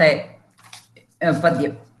 8ാമത്തെ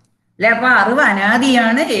പദ്യം. അല്ലെ, അപ്പൊ അറിവ്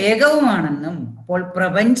അനാദിയാണ്, ഏകവുമാണെന്നും അപ്പോൾ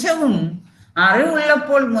പ്രപഞ്ചവും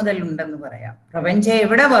അറിവുള്ളപ്പോൾ മുതലുണ്ടെന്ന് പറയാം. പ്രപഞ്ചം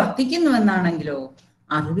എവിടെ വർത്തിക്കുന്നു എന്നാണെങ്കിലോ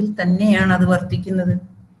അറിവിൽ തന്നെയാണ് അത് വർത്തിക്കുന്നത്.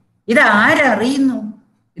 ഇത് ആരറിയുന്നു?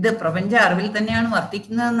 ഇത് പ്രപഞ്ച അറിവിൽ തന്നെയാണ്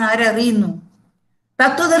വർത്തിക്കുന്നതെന്ന് ആരറിയുന്നു?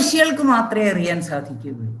 തത്വദർശികൾക്ക് മാത്രമേ അറിയാൻ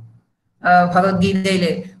സാധിക്കുകയുള്ളൂ.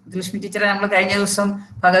 ഭഗവത്ഗീതയില് ലക്ഷ്മി ടീച്ചറെ നമ്മൾ കഴിഞ്ഞ ദിവസം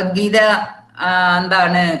ഭഗവത്ഗീത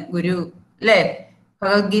എന്താണ് ഗുരു അല്ലെ,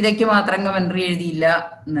 ഭഗവത്ഗീതയ്ക്ക് മാത്രം കമന്ററി എഴുതിയില്ല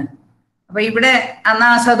എന്ന്. അപ്പൊ ഇവിടെ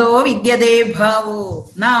അനാസതോ വിദ്യതേ ഭാവോ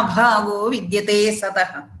നാഭാവോ വിദ്യതേ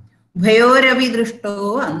സതഃ ഉഭയോരവി ദൃഷ്ടോ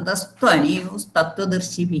അന്തസ്ത്വനയോ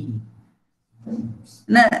തത്വദർശിഭി.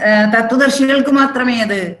 തത്വദർശികൾക്ക് മാത്രമേ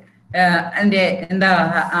അത് അതിന്റെ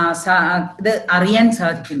ഇത് അറിയാൻ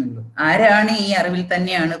സാധിക്കുന്നുള്ളൂ. ആരാണ് ഈ അറിവിൽ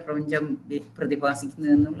തന്നെയാണ് പ്രപഞ്ചം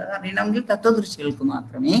പ്രതിഭാസിക്കുന്നത് എന്നുള്ളത് അറിയണമെങ്കിൽ തത്വദർശികൾക്ക്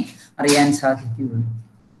മാത്രമേ അറിയാൻ സാധിക്കുകയുള്ളൂ.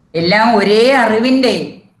 എല്ലാം ഒരേ അറിവിന്റെ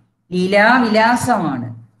ലീലാവിലാസമാണ്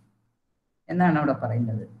എന്നാണ് അവിടെ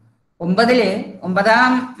പറയുന്നത്.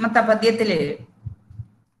 9ാമത്തെ പദ്യത്തില്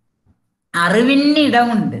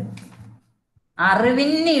അറിവിനിടമുണ്ട്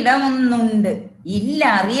ഇല്ല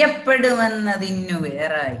അറിയപ്പെടുമെന്നതിനു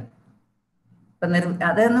വേറായി. ഇപ്പൊ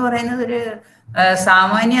അതെന്ന് പറയുന്നത് ഒരു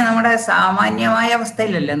നമ്മുടെ സാമാന്യമായ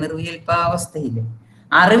അവസ്ഥയിലല്ല, നിർവികൽപാവസ്ഥയില്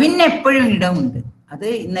അറിവിന് എപ്പോഴും ഇടമുണ്ട്. അത്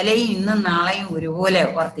ഇന്നലെയും ഇന്നും നാളെയും ഒരുപോലെ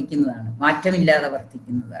വർത്തിക്കുന്നതാണ്, മാറ്റമില്ലാതെ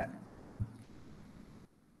വർത്തിക്കുന്നതാണ്.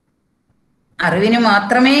 അറിവിന്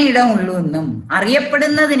മാത്രമേ ഇടമുള്ളൂ എന്നും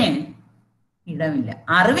അറിയപ്പെടുന്നതിന് ഇടമില്ല.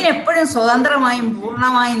 അറിവിന് എപ്പോഴും സ്വതന്ത്രമായും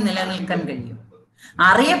പൂർണ്ണമായും നിലനിൽക്കാൻ കഴിയും.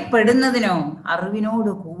 അറിയപ്പെടുന്നതിനോ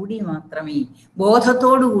അറിവിനോട് കൂടി മാത്രമേ,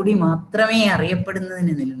 ബോധത്തോടു കൂടി മാത്രമേ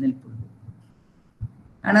അറിയപ്പെടുന്നതിന് നിലനിൽപ്പുള്ളൂ.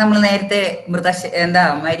 ആണ് നമ്മൾ നേരത്തെ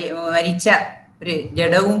മരിച്ച ഒരു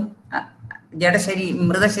ജഡവും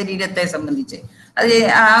മൃതശരീരത്തെ സംബന്ധിച്ച് അത്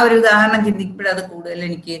ആ ഒരു ഉദാഹരണം ചിന്തിക്കുമ്പോഴത് കൂടുതൽ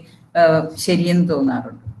എനിക്ക് ശരിയെന്ന്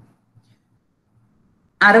തോന്നാറുണ്ട്.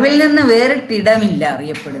 അറിവിൽ നിന്ന് വേറിട്ടിടമില്ല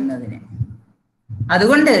അറിയപ്പെടുന്നതിന്.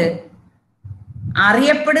 അതുകൊണ്ട്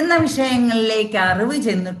അറിയപ്പെടുന്ന വിഷയങ്ങളിലേക്ക് അറിവ്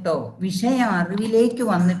ചെന്നിട്ടോ വിഷയം അറിവിലേക്ക്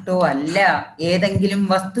വന്നിട്ടോ അല്ല ഏതെങ്കിലും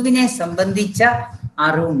വസ്തുവിനെ സംബന്ധിച്ച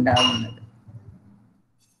അറിവുണ്ടാകുന്നത്.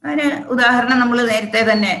 അതിന് ഉദാഹരണം നമ്മൾ നേരത്തെ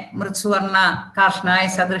തന്നെ മൃത്സുവർണ കാഷ്ണായ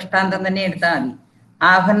സദൃഷ്ടാന്തം തന്നെ എടുത്താൽ മതി.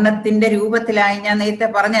 ആഭരണത്തിന്റെ രൂപത്തിലായി ഞാൻ നേരത്തെ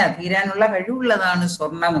പറഞ്ഞ തീരാനുള്ള കഴിവുള്ളതാണ്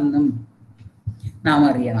സ്വർണമെന്നും നാം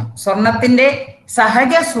അറിയണം. സ്വർണത്തിന്റെ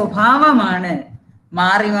സഹജ സ്വഭാവമാണ്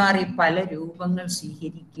മാറി മാറി പല രൂപങ്ങൾ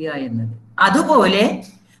സ്വീകരിക്കുക എന്നത്. അതുപോലെ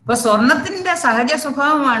ഇപ്പൊ സ്വർണത്തിന്റെ സഹജ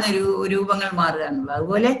സ്വഭാവമാണ് രൂപങ്ങൾ മാറുക എന്നുള്ളത്.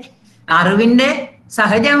 അതുപോലെ അറിവിന്റെ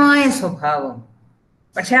സഹജമായ സ്വഭാവം.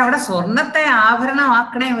 പക്ഷെ അവിടെ സ്വർണത്തെ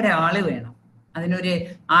ആഭരണമാക്കണേ ഒരാള് വേണം, അതിനൊരു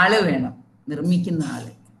ആള് വേണം, നിർമ്മിക്കുന്ന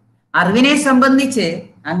ആള്. അറിവിനെ സംബന്ധിച്ച്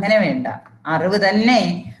അങ്ങനെ വേണ്ട. അറിവ് തന്നെ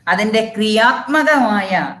അതിന്റെ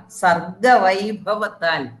ക്രിയാത്മകമായ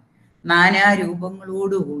സർഗവൈഭവത്താൽ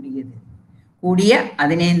നാനാരൂപങ്ങളോട് കൂടിയ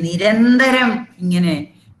അതിനെ നിരന്തരം ഇങ്ങനെ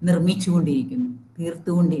നിർമ്മിച്ചുകൊണ്ടിരിക്കുന്നു,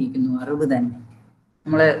 തീർത്തുകൊണ്ടിരിക്കുന്നു അറിവ് തന്നെ.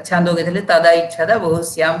 നമ്മള് ഛാന്തോക്യത്തിൽ തദൈച്ഛത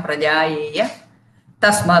ബഹുസ്യാം പ്രജായേയ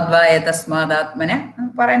തസ്മാദ്വായ തസ്മാദാത്മന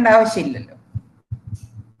പറയേണ്ട ആവശ്യമില്ലല്ലോ.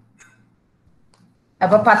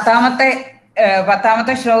 അപ്പൊ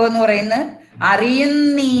പത്താമത്തെ ശ്ലോകം എന്ന് പറയുന്നത്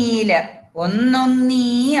അറിയുന്നീല ഒന്നൊന്നീ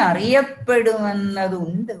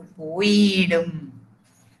അറിയപ്പെടുമെന്നതുണ്ട് പോയിടും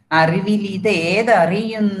അറിവിൽ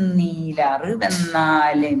ഇതേതറിയുന്നീല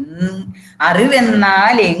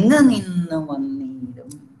അറിവെന്നാൽ എങ്ങ് നിന്ന് വന്നിടും.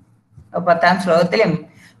 അപ്പൊ 10ാം ശ്ലോകത്തിലും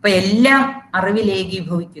ഇപ്പൊ എല്ലാം അറിവിലേക്ക്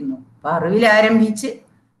ഭവിക്കുന്നു. അപ്പൊ അറിവിൽ ആരംഭിച്ച്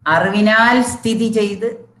അറിവിനാൽ സ്ഥിതി ചെയ്ത്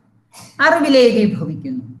അറിവിലേക്ക്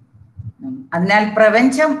ഭവിക്കുന്നു. അതിനാൽ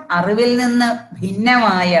പ്രപഞ്ചം അറിവിൽ നിന്ന്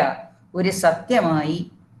ഭിന്നമായ ഒരു സത്യമായി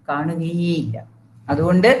കാണുകയേയില്ല.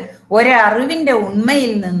 അതുകൊണ്ട് ഒരറിവിന്റെ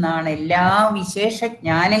ഉണ്മയിൽ നിന്നാണ് എല്ലാ വിശേഷ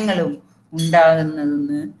ജ്ഞാനങ്ങളും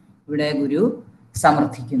ഉണ്ടാകുന്നതെന്ന് ഇവിടെ ഗുരു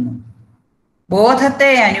സമർത്ഥിക്കുന്നു.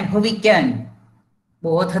 ബോധത്തെ അനുഭവിക്കാൻ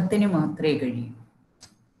ബോധത്തിന് മാത്രമേ കഴിയൂ.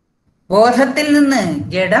 ബോധത്തിൽ നിന്ന്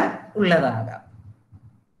ജഡം ഉള്ളതാകാം,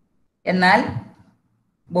 എന്നാൽ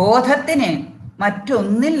ബോധത്തിന്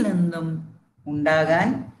മറ്റൊന്നിൽ നിന്നും ഉണ്ടാകാൻ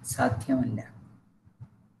സാധ്യമല്ല.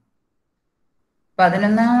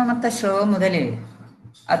 11ാമത്തെ ശ്ലോകം മുതൽ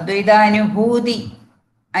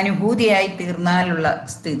അനുഭൂതിയായി തീർന്നാലുള്ള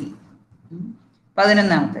സ്ഥിതി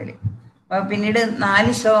 11ാമത്തേല്. അപ്പൊ പിന്നീട്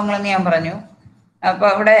 4 ശ്ലോകങ്ങളെന്ന് ഞാൻ പറഞ്ഞു. അപ്പൊ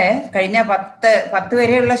അവിടെ കഴിഞ്ഞ 10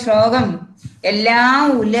 വരെയുള്ള ശ്ലോകം എല്ലാ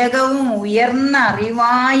ഉലകവും ഉയർന്ന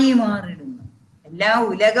അറിവായി മാറിടുന്നു. എല്ലാ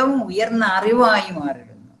ഉലകവും ഉയർന്ന അറിവായി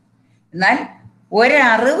മാറിടുന്നു. എന്നാൽ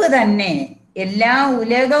ഒരറിവ് തന്നെ എല്ലാ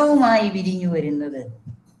ഉലകവുമായി വിരിഞ്ഞു വരുന്നത്,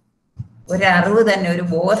 ഒരറിവ് തന്നെ, ഒരു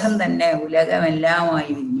ബോധം തന്നെ ഉലകമെല്ലാമായി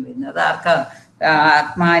വിരിഞ്ഞു വരുന്നത്. അത് ആർക്കാ?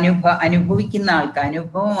 അനുഭവിക്കുന്ന ആൾക്ക്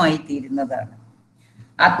അനുഭവമായി തീരുന്നതാണ്.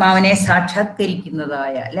 ആത്മാവിനെ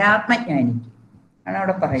സാക്ഷാത്കരിക്കുന്നതായ അല്ലെ ആത്മജ്ഞാനിക്ക് ആണ്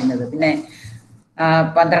അവിടെ പറയുന്നത്. പിന്നെ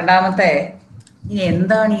 12ാമത്തെ ഇനി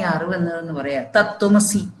എന്താണ് ഈ അറിവ് എന്നതെന്ന് പറയാ?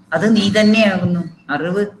 തത്വമസി, അത് നീ തന്നെയാകുന്നു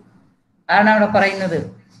അറിവ് ആണ് അവിടെ പറയുന്നത്.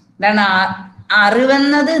 എന്താണ്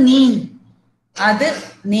അറിവെന്നത്? നീ, അത്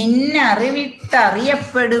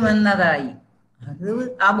നിന്നറിവിട്ടറിയപ്പെടുമെന്നതായി. അറിവ്,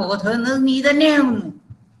 ആ ബോധം എന്നത് നീ തന്നെയാകുന്നു.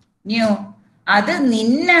 നീയോ അത്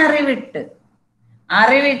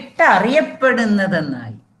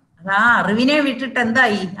അറിയപ്പെടുന്നതെന്നായി. അത് ആ അറിവിനെ വിട്ടിട്ട്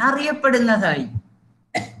എന്തായി? അറിയപ്പെടുന്നതായി.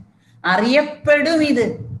 അറിയപ്പെടും ഇത്.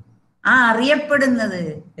 ആ അറിയപ്പെടുന്നത്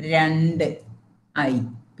 2 ആയി.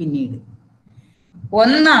 പിന്നീട്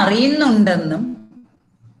ഒന്ന് അറിയുന്നുണ്ടെന്നും,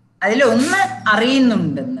 അതിലൊന്ന്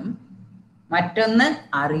അറിയുന്നുണ്ടെന്നും മറ്റൊന്ന്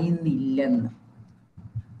അറിയുന്നില്ലെന്നും.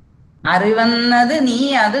 അറിവെന്നത് നീ,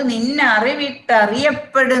 അത്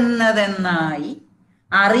നിന്നറിവിട്ടറിയപ്പെടുന്നതെന്നായി.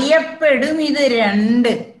 അറിയപ്പെടും ഇത്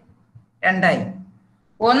 2 രണ്ടായി.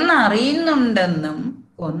 ഒന്ന് അറിയുന്നുണ്ടെന്നും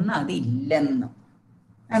ഒന്ന് അതില്ലെന്നും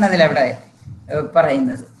ആണ് അതിലവിടെ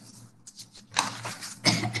പറയുന്നത്.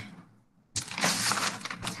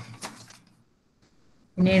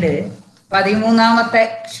 പിന്നീട് 13ാമത്തെ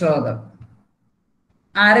ശ്ലോകം.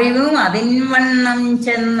 അറിവും അതിൻവണ്ണം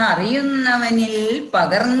ചെന്നറിയുന്നവനിൽ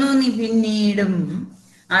പകർന്നു നീ പിന്നീടും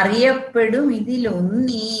അറിയപ്പെടും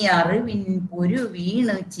ഇതിലൊന്നീ അറിവിൻ പൊരു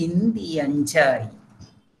വീണ് ചിന്തി 5ആയി.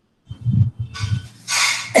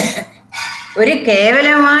 ഒരു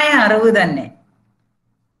കേവലമായ അറിവ് തന്നെ,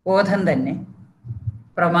 ബോധം തന്നെ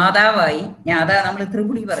പ്രമാതാവായി, നമ്മൾ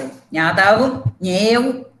ത്രിപുടി പറയും, ജ്ഞാതാവും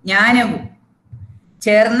ജ്ഞേയവും ജ്ഞാനവും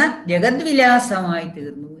ചേർന്ന ജഗദ്വിലാസമായി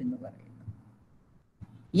തീർന്നു എന്ന് പറയുന്നു.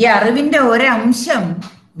 ഈ അറിവിന്റെ ഒരംശം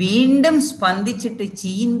വീണ്ടും സ്പന്ദിച്ചിട്ട്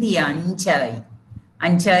ചീന്തി 5ആയി.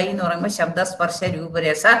 5ആയി എന്ന് പറയുമ്പോൾ ശബ്ദസ്പർശ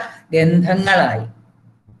രൂപരസ ഗന്ധങ്ങളായി,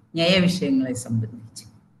 ജ്ഞേയ വിഷയങ്ങളെ സംബന്ധിച്ച്.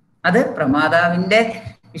 അത് പ്രമാതാവിന്റെ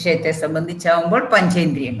വിഷയത്തെ സംബന്ധിച്ചാവുമ്പോൾ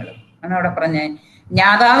പഞ്ചേന്ദ്രിയങ്ങളും ആണ് അവിടെ പറഞ്ഞ.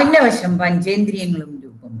 ജ്ഞാതാവിന്റെ വശം പഞ്ചേന്ദ്രിയങ്ങളും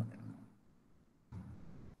രൂപം പകർന്നു.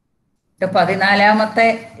 14ാമത്തെ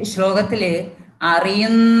ശ്ലോകത്തില്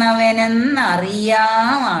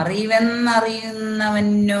അറിയുന്നവനെന്നറിയാം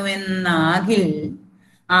അറിവെന്നറിയുന്നവനുമെന്നാകിൽ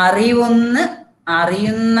അറിവൊന്ന്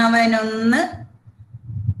അറിയുന്നവനൊന്ന്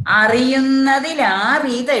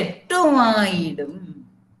അറിയുന്നതിലാറിതെട്ടുമായിടും.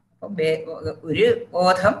 ഒരു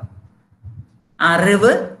ബോധം,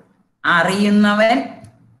 അറിവ്, അറിയുന്നവൻ,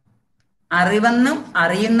 അറിവെന്നും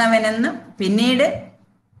അറിയുന്നവനെന്നും, പിന്നീട്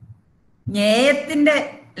ജ്ഞേയത്തിന്റെ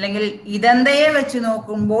അല്ലെങ്കിൽ ഇതന്തയെ വെച്ച്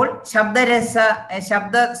നോക്കുമ്പോൾ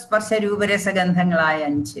ശബ്ദസ്പർശ രൂപരസഗന്ധങ്ങളായ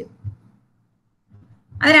 5,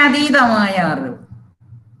 അതിനതീതമായ അറിവ്,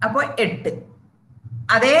 അപ്പോൾ 8.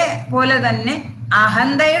 അതേപോലെ തന്നെ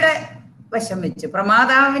അഹന്തയുടെ വശം വെച്ച്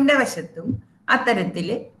പ്രമാതാവിന്റെ വശത്തും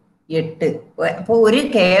അത്തരത്തില് 8. അപ്പോൾ ഒരു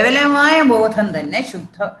കേവലമായ ബോധം തന്നെ,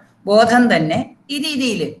 ശുദ്ധ ബോധം തന്നെ ഈ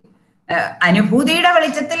രീതിയിൽ അനുഭൂതിയുടെ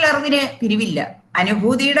വെളിച്ചത്തിൽ അറിവിന് പിരിവില്ല.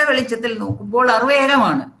 അനുഭൂതിയുടെ വെളിച്ചത്തിൽ നോക്കുമ്പോൾ അറിവ്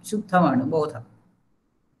ഏകമാണ്, ശുദ്ധമാണ് ബോധം.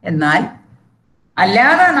 എന്നാൽ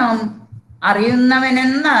അല്ലാതെ നാം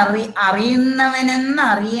അറിയുന്നവനെന്നറിയാം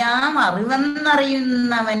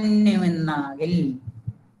അറിവെന്നറിയുന്നവനുമെന്നാകിൽ,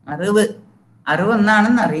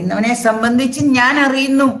 അറിവെന്നാണെന്ന് അറിയുന്നവനെ സംബന്ധിച്ച് ഞാൻ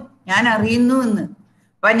അറിയുന്നു എന്ന്.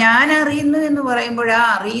 അപ്പൊ ഞാൻ അറിയുന്നു എന്ന് പറയുമ്പോഴാ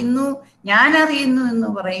ഞാൻ അറിയുന്നു എന്ന്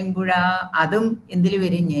പറയുമ്പോഴാ അതും എന്തിൽ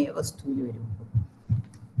വരും? വസ്തുവിൽ വരും.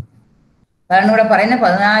 അതാണ് ഇവിടെ പറയുന്ന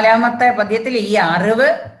 14ാമത്തെ പദ്യത്തിൽ ഈ അറിവ്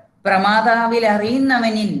പ്രമാതാവിൽ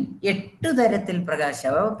അറിയുന്നവനിൽ 8 തരത്തിൽ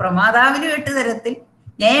പ്രകാശം. പ്രമാതാവിലും 8 തരത്തിൽ,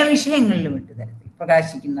 ന്യായവിഷയങ്ങളിലും 8 തരത്തിൽ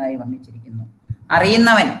പ്രകാശിക്കുന്നതായി വർണ്ണിച്ചിരിക്കുന്നു.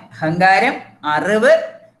 അറിയുന്നവൻ അഹങ്കാരം, അറിവ്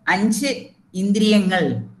 5 ഇന്ദ്രിയങ്ങൾ.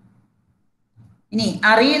 ഇനി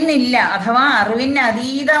അറിയുന്നില്ല അഥവാ അറിവിന്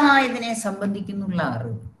അതീതമായതിനെ സംബന്ധിക്കുന്നുള്ള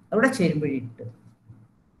അറിവ് അവിടെ ചേരുമ്പോഴിട്ട്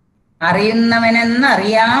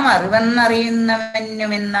അറിയുന്നവനെന്നറിയാം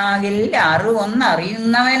അറിവെന്നറിയുന്നവനുമെന്നാകിൽ അറിവൊന്ന്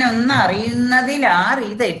അറിയുന്നവനൊന്ന് അറിയുന്നതിൽ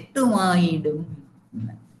ഇതെട്ടുമായിടും.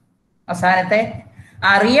 അവസാനത്തെ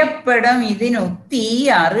അറിയപ്പെടും ഇതിനൊത്തി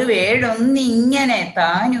അറിവേഴൊന്നിങ്ങനെ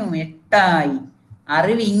താനും 8ആയി.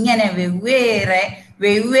 അറിവിങ്ങനെ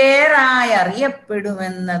വെവ്വേറായി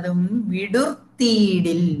അറിയപ്പെടുമെന്നതും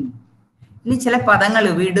വിടുർത്തീടിൽ. ഇനി ചില പദങ്ങൾ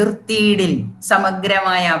വിടുർത്തീടിൽ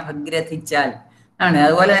സമഗ്രമായി അപഗ്രഥിച്ചാൽ ആണ്.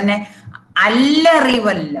 അതുപോലെ തന്നെ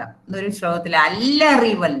അല്ലറിവല്ല എന്നൊരു ശ്ലോകത്തിൽ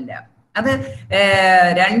അല്ലറിവല്ല, അത്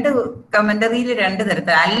രണ്ട് കമന്ററിയിൽ രണ്ട്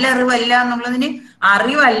തരത്തിൽ. അല്ലറിവല്ല എന്നുള്ളതിന്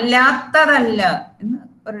അറിവല്ലാത്തതല്ല എന്ന്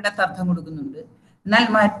ഒരിടത്ത് അർത്ഥം കൊടുക്കുന്നുണ്ട്. എന്നാൽ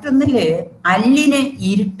മറ്റൊന്നില് അല്ലിന്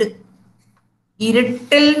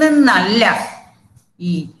ഇരുട്ടിൽ നിന്നല്ല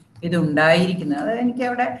ഈ ഇതുണ്ടായിരിക്കുന്നത്. അത് എനിക്ക്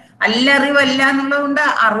അവിടെ അല്ലറിവല്ല എന്നുള്ളത് കൊണ്ട്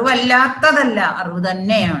അറിവല്ലാത്തതല്ല, അറിവ്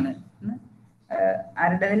തന്നെയാണ്.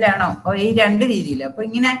 ആരുടേതിലാണോ ഈ രണ്ട് രീതിയിൽ. അപ്പൊ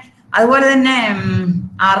ഇങ്ങനെ അതുപോലെ തന്നെ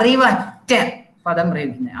അറിവറ്റ പദം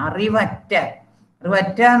പ്രയോഗിക്കുന്നത്.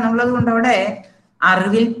 അറിവറ്റ എന്നുള്ളത് കൊണ്ട് അവിടെ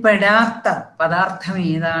അറിവിൽപ്പെടാത്ത പദാർത്ഥം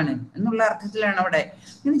ഏതാണ് എന്നുള്ള അർത്ഥത്തിലാണ് അവിടെ.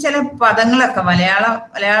 ഇനി ചില പദങ്ങളൊക്കെ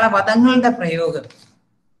മലയാള പദങ്ങളുടെ പ്രയോഗം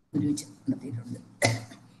നടത്തിയിട്ടുണ്ട്.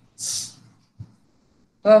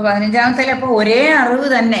 ഇപ്പൊ 15-ാമത്തെ അപ്പൊ ഒരേ അറിവ്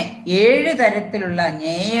തന്നെ 7 തരത്തിലുള്ള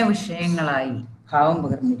ജ്ഞേയ വിഷയങ്ങളായി ഭാവം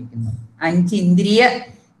പകർന്നിരിക്കുന്നു. 5 ഇന്ദ്രിയ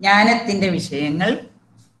ജ്ഞാനത്തിന്റെ വിഷയങ്ങൾ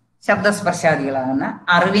ശബ്ദസ്പർശാദികളാകുന്ന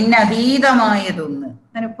അറിവിന് അതീതമായതൊന്ന്,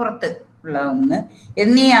 അതിനപ്പുറത്ത് ഉള്ള ഒന്ന്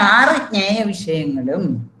എന്നീ 6 ജ്ഞേയ വിഷയങ്ങളും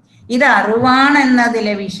ഇത്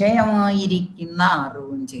അറിവാണെന്നതിലെ വിഷയമായിരിക്കുന്ന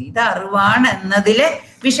അറിവും ഇത് അറിവാണെന്നതിലെ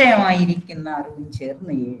വിഷയമായിരിക്കുന്ന അറിവും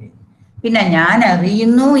ചേർന്ന് 7. പിന്നെ ഞാൻ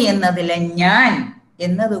അറിയുന്നു എന്നതിലെ ഞാൻ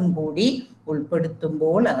എന്നതും കൂടി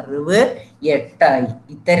ഉൾപ്പെടുത്തുമ്പോൾ അറിവ് 8ആയി.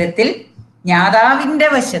 ഇത്തരത്തിൽ ജ്ഞാതാവിന്റെ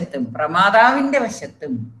വശത്തും പ്രമാതാവിന്റെ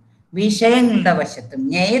വശത്തും വിഷയങ്ങളുടെ വശത്തും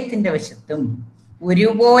ജ്ഞേയത്തിന്റെ വശത്തും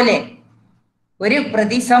ഒരുപോലെ ഒരു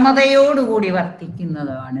പ്രതിസമതയോടുകൂടി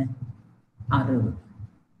വർത്തിക്കുന്നതാണ് അറിവ്.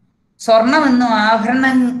 സ്വർണമെന്നും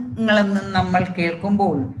ആഭരണങ്ങളെന്നും നമ്മൾ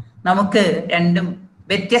കേൾക്കുമ്പോൾ നമുക്ക് രണ്ടും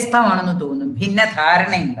വ്യത്യസ്തമാണെന്ന് തോന്നും, ഭിന്ന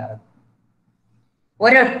ധാരണയുണ്ടാകും.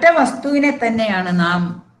 ഒരൊറ്റ വസ്തുവിനെ തന്നെയാണ് നാം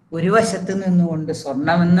ഒരു വശത്ത് നിന്നുകൊണ്ട്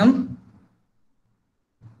സ്വർണമെന്നും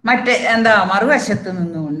മറുവശത്ത്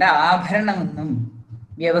നിന്നുകൊണ്ട് ആഭരണമെന്നും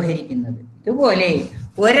വ്യവഹരിക്കുന്നത്. ഇതുപോലെ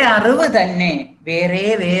ഒരറിവ് തന്നെ വേറെ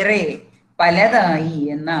വേറെ പലതായി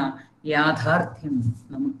എന്ന യാഥാർത്ഥ്യം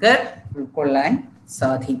നമുക്ക് ഉൾക്കൊള്ളാൻ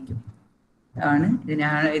സാധിക്കും.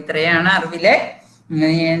 ഇത്രയാണ് അറിവിലെ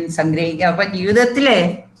സംഗ്രഹിക്കുക. അപ്പൊ ജീവിതത്തിലെ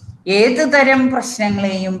ഏതു തരം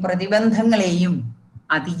പ്രശ്നങ്ങളെയും പ്രതിബന്ധങ്ങളെയും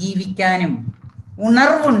അതിജീവിക്കാനും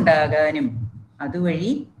ഉണർവുണ്ടാകാനും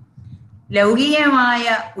അതുവഴി ലൗകികമായ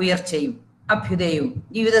ഉയർച്ചയും അഭ്യുദയവും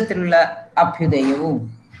ജീവിതത്തിലുള്ള അഭ്യുദയവും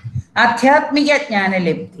ആധ്യാത്മിക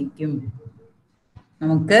ജ്ഞാനലബ്ധിക്കും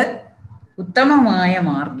നമുക്ക് ഉത്തമമായ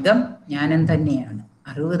മാർഗം ജ്ഞാനം തന്നെയാണ്,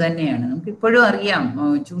 അറിവ് തന്നെയാണ്. നമുക്കിപ്പോഴും അറിയാം,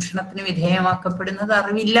 ചൂഷണത്തിന് വിധേയമാക്കപ്പെടുന്നത്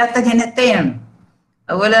അറിവില്ലാത്ത ജനത്തെയാണ്.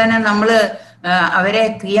 അതുപോലെ തന്നെ നമ്മള് അവരെ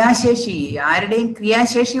ആരുടെയും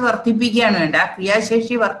ക്രിയാശേഷി വർദ്ധിപ്പിക്കുകയാണ് വേണ്ട. ആ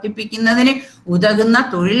ക്രിയാശേഷി വർദ്ധിപ്പിക്കുന്നതിന് ഉതകുന്ന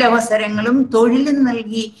തൊഴിലവസരങ്ങളും തൊഴിലും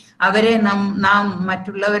നൽകി അവരെ നാം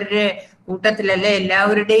മറ്റുള്ളവരുടെ കൂട്ടത്തിലല്ലേ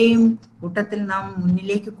എല്ലാവരുടെയും കൂട്ടത്തിൽ നാം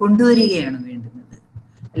മുന്നിലേക്ക് കൊണ്ടുവരികയാണ് വേണ്ടുന്നത്.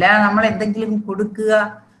 അല്ലാതെ നമ്മൾ എന്തെങ്കിലും കൊടുക്കുക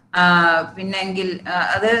പിന്നെങ്കിൽ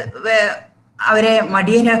അത് അവരെ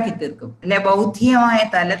മടിയരാക്കി തീർക്കും, അല്ലെ ബൗദ്ധികമായ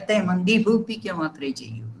തലത്തെ മന്ദീഭൂപ്പിക്കുക മാത്രമേ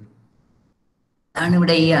ചെയ്യൂ. അതാണ്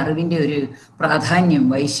ഇവിടെ ഈ അറിവിന്റെ ഒരു പ്രാധാന്യം,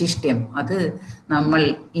 വൈശിഷ്ട്യം. അത് നമ്മൾ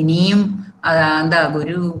ഇനിയും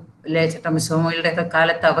ഗുരു ചട്ടമ്പിസ്വാമികളുടെ ഒക്കെ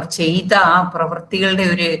കാലത്ത് അവർ ചെയ്ത ആ പ്രവൃത്തികളുടെ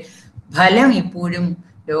ഒരു ഫലം ഇപ്പോഴും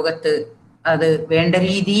ലോകത്ത് അത് വേണ്ട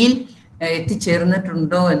രീതിയിൽ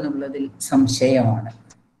എത്തിച്ചേർന്നിട്ടുണ്ടോ എന്നുള്ളതിൽ സംശയമാണ്.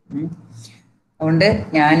 അതുകൊണ്ട്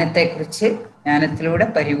ജ്ഞാനത്തിലൂടെ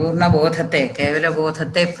പരിപൂർണ ബോധത്തെ, കേവല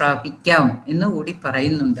ബോധത്തെ പ്രാപിക്കാം എന്നുകൂടി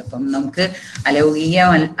പറയുന്നുണ്ട്. അപ്പം നമുക്ക്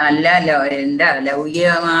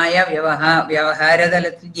ലൗകികമായ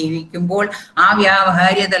വ്യവഹാരതലത്തിൽ ജീവിക്കുമ്പോൾ ആ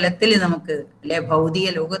വ്യാവഹാരിക തലത്തിൽ നമുക്ക് ഭൗതിക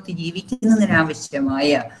ലോകത്ത്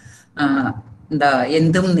ജീവിക്കുന്നതിനാവശ്യമായ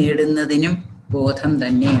എന്തും നേടുന്നതിനും ബോധം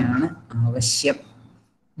തന്നെയാണ് ആവശ്യം.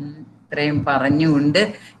 ഇത്രയും പറഞ്ഞുകൊണ്ട്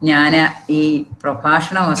ഞാൻ ഈ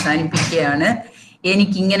പ്രഭാഷണം അവസാനിപ്പിക്കുകയാണ്.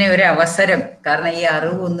 എനിക്കിങ്ങനെ ഒരു അവസരം, കാരണം ഈ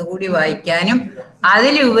അറിവ് ഒന്നുകൂടി വായിക്കാനും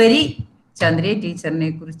അതിലുപരി ചന്ദ്രിയ ടീച്ചറിനെ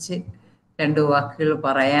കുറിച്ച് 2 വാക്കുകൾ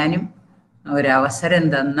പറയാനും ഒരവസരം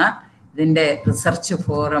തന്ന ഇതിൻ്റെ റിസർച്ച്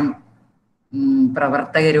ഫോറം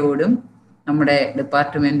പ്രവർത്തകരോടും നമ്മുടെ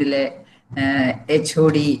ഡിപ്പാർട്ട്മെന്റിലെ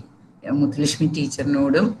HOD മുത്തുലക്ഷ്മി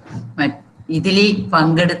ടീച്ചറിനോടും ഇതിൽ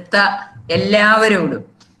പങ്കെടുത്ത എല്ലാവരോടും,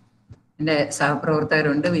 എൻ്റെ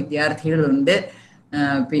സഹപ്രവർത്തകരുണ്ട്, വിദ്യാർത്ഥികളുണ്ട്,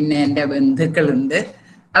 പിന്നെ എൻ്റെ ബന്ധുക്കളുണ്ട്.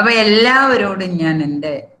 അപ്പൊ എല്ലാവരോടും ഞാൻ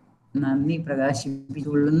എൻ്റെ നന്ദി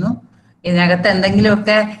പ്രകാശിപ്പിച്ചുകൊള്ളുന്നു. ഇതിനകത്ത്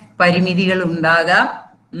എന്തെങ്കിലുമൊക്കെ പരിമിതികൾ ഉണ്ടാകാം,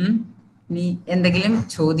 ഇനി എന്തെങ്കിലും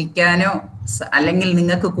ചോദിക്കാനോ അല്ലെങ്കിൽ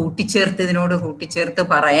നിങ്ങൾക്ക് കൂട്ടിച്ചേർത്ത്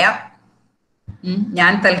പറയാം.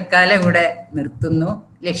 ഞാൻ തൽക്കാലം ഇവിടെ നിർത്തുന്നു.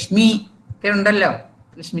 ലക്ഷ്മി ഒക്കെ ഉണ്ടല്ലോ,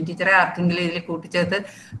 ലക്ഷ്മി ടീച്ചറെ ആർക്കെങ്കിലും ഇതിൽ കൂട്ടിച്ചേർത്ത്.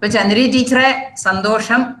 അപ്പൊ ചന്ദ്രി ടീച്ചറെ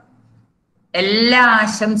സന്തോഷം, എല്ലാ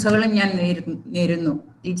ആശംസകളും ഞാൻ നേരുന്നു.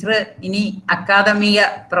 ടീച്ചർ ഇനി അക്കാദമിക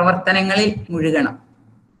പ്രവർത്തനങ്ങളിൽ മുഴുകണം.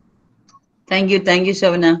 Thank you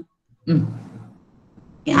Shobhana.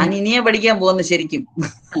 ഞാൻ ഇനിയാ പഠിക്കാൻ പോകുന്നു ശരിക്കും.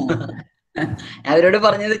 അവരോട്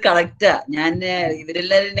പറഞ്ഞത് കറക്റ്റാ.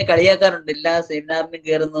 ഇവരെല്ലാരും എന്നെ കളിയാക്കാറുണ്ട് എല്ലാ സെമിനാറിനും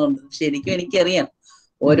കയറുന്നതുകൊണ്ട്. ശരിക്കും എനിക്കറിയാം,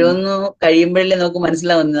 ഓരോന്നും കഴിയുമ്പോഴല്ലേ നമുക്ക്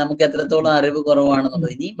മനസ്സിലാവുന്നത് നമുക്ക് എത്രത്തോളം അറിവ്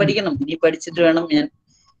കുറവാണെന്നുള്ളത്. ഇനി പഠിക്കണം, ഇനി പഠിച്ചിട്ട് വേണം ഞാൻ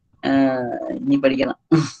ഇനി പഠിക്കണം.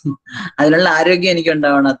 അതിനുള്ള ആരോഗ്യം എനിക്ക്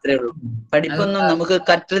ഉണ്ടാവണം, അത്രേ ഉള്ളൂ. പഠിപ്പൊന്നും നമുക്ക്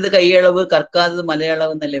കറ്റത് കൈയളവ് കർക്കാത്തത്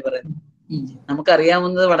മലയാളവ് എന്നല്ലേ പറയുന്നത്.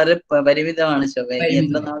 നമുക്കറിയാവുന്നത് വളരെ പരിമിതമാണ് ശോഭ. ഇനി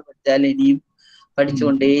എത്ര നാൾ പഠിച്ചാലും ഇനിയും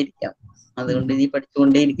പഠിച്ചുകൊണ്ടേയിരിക്കാം. അതുകൊണ്ട് ഇനി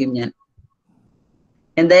പഠിച്ചുകൊണ്ടേയിരിക്കും ഞാൻ.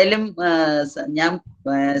 എന്തായാലും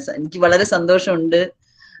എനിക്ക് വളരെ സന്തോഷമുണ്ട്.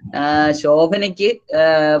 ശോഭനയ്ക്ക്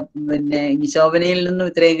പിന്നെ ശോഭനയിൽ നിന്നും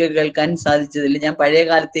ഇത്രയൊക്കെ കേൾക്കാൻ സാധിച്ചതിൽ ഞാൻ പഴയ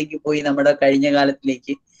കാലത്തേക്ക് പോയി, നമ്മുടെ കഴിഞ്ഞ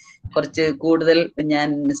കാലത്തിലേക്ക് കുറച്ച് കൂടുതൽ ഞാൻ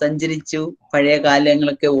സഞ്ചരിച്ചു. പഴയ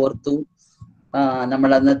കാലങ്ങളൊക്കെ ഓർത്തു. നമ്മൾ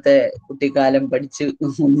അന്നത്തെ കുട്ടിക്കാലം പഠിച്ചു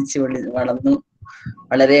ഒന്നിച്ച് വളർന്നു.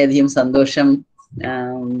 വളരെയധികം സന്തോഷം.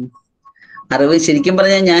 അറിവ് ശരിക്കും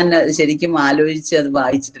പറഞ്ഞാൽ ഞാൻ ശരിക്കും ആലോചിച്ച് അത്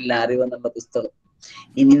വായിച്ചിട്ടില്ല, അറിവ് എന്നുള്ള പുസ്തകം.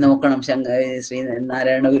 ഇനി നോക്കണം.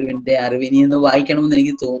 ശ്രീനാരായണ ഗുരുവിന്റെ അറിവ് ഇനിയൊന്ന് വായിക്കണമെന്ന്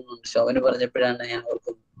എനിക്ക് തോന്നുന്നു. ശോഭന പറഞ്ഞപ്പോഴാണ് ഞാൻ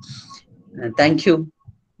ഓർക്കുന്നത്. താങ്ക് യു,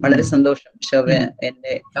 വളരെ സന്തോഷം ശോഭ.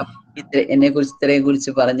 എന്നെ കുറിച്ച് ഇത്രയെ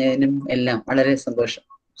കുറിച്ച് പറഞ്ഞതിനും എല്ലാം വളരെ സന്തോഷം.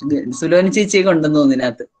 സുലോനി ചേച്ചിയൊക്കെ ഉണ്ടെന്ന് തോന്നുന്നു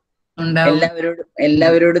ഇതിനകത്ത്.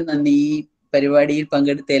 എല്ലാവരോടും നന്ദി. ഈ പരിപാടിയിൽ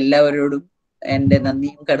പങ്കെടുത്ത എല്ലാവരോടും എന്റെ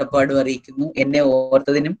നന്ദിയും കടപ്പാടും അറിയിക്കുന്നു. എന്നെ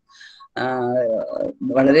ഓർത്തതിനും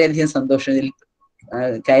വളരെയധികം സന്തോഷം. ഇതിൽ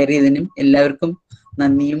കയറിയതിനും എല്ലാവർക്കും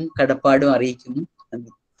നന്ദിയും കടപ്പാടും അറിയിക്കുന്നു.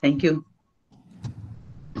 Thank you.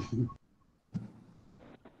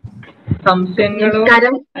 സംശയങ്ങളോ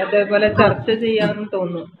അതേപോലെ ചർച്ച ചെയ്യാമെന്ന്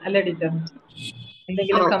തോന്നുന്നു അല്ലേ ടീച്ചർ?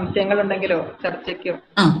 എന്തെങ്കിലും സംശയങ്ങൾ ഉണ്ടെങ്കിലോ ചർച്ചയ്ക്കോ?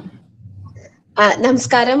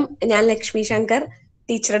 നമസ്കാരം, ഞാൻ ലക്ഷ്മി ശങ്കർ,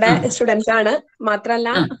 ടീച്ചറുടെ സ്റ്റുഡന്റ് ആണ്. മാത്രല്ല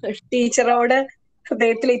ടീച്ചറോട്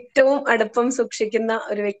ഹൃദയത്തിൽ ഏറ്റവും അടുപ്പം സൂക്ഷിക്കുന്ന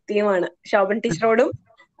ഒരു വ്യക്തിയുമാണ്. ശോഭൻ ടീച്ചറോടും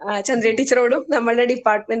ചന്ദ്രി ടീച്ചറോടും നമ്മളുടെ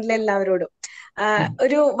ഡിപ്പാർട്ട്മെന്റിലെ എല്ലാവരോടും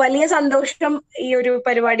ഒരു വലിയ സന്തോഷം. ഈ ഒരു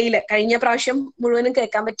പരിപാടിയിൽ കഴിഞ്ഞ പ്രാവശ്യം മുഴുവനും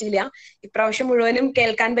കേൾക്കാൻ പറ്റിയില്ല, ഇപ്രാവശ്യം മുഴുവനും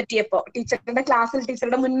കേൾക്കാൻ പറ്റിയപ്പോ ടീച്ചറുടെ ക്ലാസ്സിൽ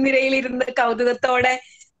ടീച്ചറുടെ മുൻനിരയിൽ ഇരുന്ന് കൗതുകത്തോടെ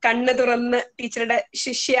കണ്ണ് തുറന്ന് ടീച്ചറുടെ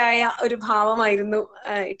ശിഷ്യയായ ഒരു ഭാവമായിരുന്നു.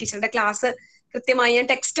 ടീച്ചറുടെ ക്ലാസ് കൃത്യമായി ഞാൻ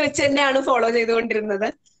ടെക്സ്റ്റ് വെച്ച് തന്നെയാണ് ഫോളോ ചെയ്തുകൊണ്ടിരുന്നത്.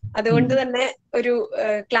 അതുകൊണ്ട് തന്നെ ഒരു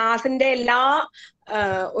ക്ലാസിന്റെ എല്ലാ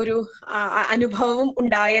ഒരു അനുഭവവും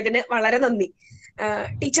ഉണ്ടായതിന് വളരെ നന്ദി.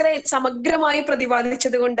 ടീച്ചറെ സമഗ്രമായി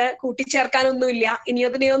പ്രതിപാദിച്ചത് കൊണ്ട് കൂട്ടിച്ചേർക്കാനൊന്നുമില്ല. ഇനി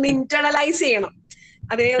അതിനെ ഒന്ന് ഇന്റേണലൈസ് ചെയ്യണം,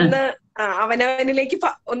 അതിനെ ഒന്ന് അവനവനിലേക്ക്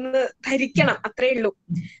ഒന്ന് ധരിക്കണം, അത്രേ ഉള്ളൂ.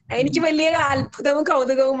 എനിക്ക് വലിയ അത്ഭുതവും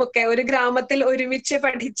കൗതുകവും ഒക്കെ. ഒരു ഗ്രാമത്തിൽ ഒരുമിച്ച്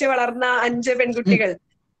പഠിച്ച് വളർന്ന 5 പെൺകുട്ടികൾ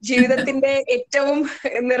ജീവിതത്തിന്റെ ഏറ്റവും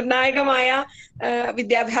നിർണായകമായ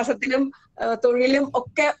വിദ്യാഭ്യാസത്തിലും തൊഴിലും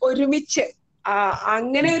ഒക്കെ ഒരുമിച്ച്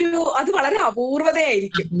അങ്ങനെ അത് വളരെ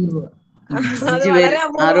അപൂർവതയായിരിക്കും. അത് വളരെ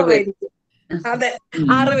അപൂർവമായിരിക്കും. അതെ,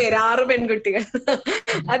 6 പെൺകുട്ടികൾ.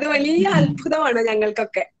 അത് വലിയ അത്ഭുതമാണ്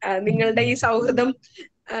ഞങ്ങൾക്കൊക്കെ. നിങ്ങളുടെ ഈ സൗഹൃദം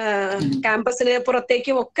ക്യാമ്പസിന്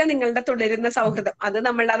പുറത്തേക്കും ഒക്കെ നിങ്ങളുടെ തുടരുന്ന സൗഹൃദം, അത്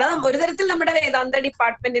ഒരു തരത്തിൽ നമ്മുടെ വേദാന്ത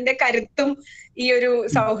ഡിപ്പാർട്ട്മെന്റിന്റെ കരുത്തും ഈ ഒരു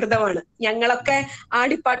സൗഹൃദമാണ്. ഞങ്ങളൊക്കെ ആ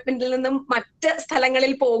ഡിപ്പാർട്ട്മെന്റിൽ നിന്നും മറ്റ്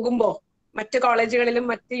സ്ഥലങ്ങളിൽ പോകുമ്പോ, മറ്റ് കോളേജുകളിലും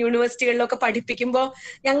മറ്റ് യൂണിവേഴ്സിറ്റികളിലും ഒക്കെ പഠിപ്പിക്കുമ്പോൾ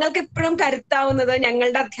ഞങ്ങൾക്ക് എപ്പോഴും കരുത്താവുന്നത്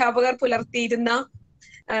ഞങ്ങളുടെ അധ്യാപകർ പുലർത്തിയിരുന്ന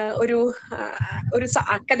ഒരു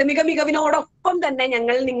അക്കാദമിക മികവിനോടൊപ്പം തന്നെ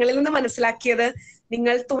ഞങ്ങൾ നിങ്ങളിൽ നിന്ന് മനസ്സിലാക്കിയത്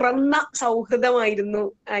നിങ്ങൾ തുറന്ന സൗഹൃദമായിരുന്നു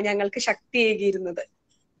ഞങ്ങൾക്ക് ശക്തിയേകിയിരുന്നത്.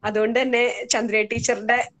 അതുകൊണ്ട് തന്നെ ചന്ദ്ര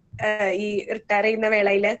ടീച്ചറുടെ ഈ റിട്ടയർ ചെയ്യുന്ന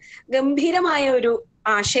വേളയില് ഗംഭീരമായ ഒരു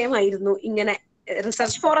ആശയമായിരുന്നു. ഇങ്ങനെ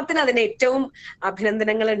റിസർച്ച് ഫോറത്തിന് അതിന് ഏറ്റവും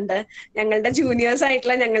അഭിനന്ദനങ്ങളുണ്ട്. ഞങ്ങളുടെ ജൂനിയേഴ്സ്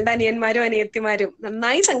ആയിട്ടുള്ള ഞങ്ങളുടെ അനിയന്മാരും അനിയത്തിമാരും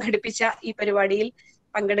നന്നായി സംഘടിപ്പിച്ച ഈ പരിപാടിയിൽ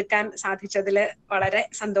പങ്കെടുക്കാൻ സാധിച്ചതില് വളരെ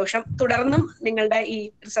സന്തോഷം. തുടർന്നും നിങ്ങളുടെ ഈ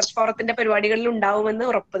റിസർച്ച് ഫോറത്തിന്റെ പരിപാടികളിൽ ഉണ്ടാവുമെന്ന്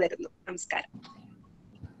ഉറപ്പു തരുന്നു. നമസ്കാരം.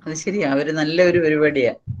 അത് ശരിയാ, അവര് നല്ലൊരു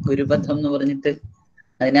പരിപാടിയാ ഗുരുപഥം എന്ന് പറഞ്ഞിട്ട്.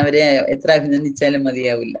 അതിനവരെ എത്ര അഭിനന്ദിച്ചാലും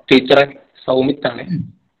മതിയാവില്ല. ടീച്ചറെ സൗമിത്താണ്.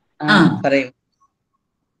 പറയൂ.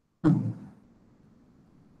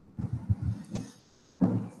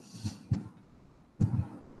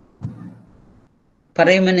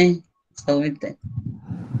 പറയുമനെ സൗമിത്തെ.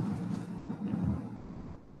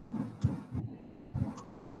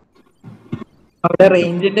 അവിടെ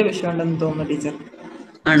റേഞ്ചിന്റെ വിഷയം ഉണ്ടെന്ന് തോന്നുന്നു ടീച്ചർ.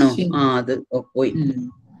 ആണോ? അത് പോയി.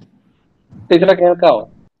 ടീച്ചറെ കേൾക്കാവോ?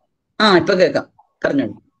 ഇപ്പൊ കേൾക്കാം,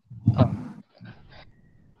 പറഞ്ഞോളൂ.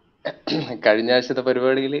 കഴിഞ്ഞ ആഴ്ചത്തെ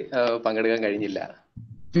പരിപാടിയിൽ പങ്കെടുക്കാൻ കഴിഞ്ഞില്ല,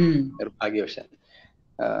 നിർഭാഗ്യവശാൽ.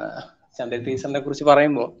 ചന്ദ്ര ടീച്ചറിനെ കുറിച്ച്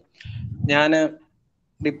പറയുമ്പോൾ, ഞാൻ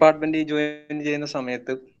ഡിപ്പാർട്ട്മെന്റിൽ ജോയിൻ ചെയ്യുന്ന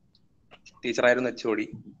സമയത്ത് ടീച്ചറായിരുന്നു HOD.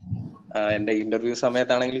 എൻ്റെ ഇന്റർവ്യൂ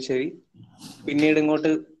സമയത്താണെങ്കിലും ശരി, പിന്നീട്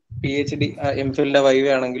ഇങ്ങോട്ട് PhD MPhilന്റെ വൈവ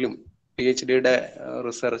ആണെങ്കിലും PhDയുടെ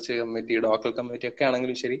റിസർച്ച് കമ്മിറ്റി, ഡോക്ടറൽ കമ്മിറ്റി ഒക്കെ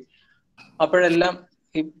ആണെങ്കിലും ശരി, അപ്പോഴെല്ലാം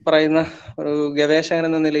ഈ പറയുന്ന ഒരു ഗവേഷകൻ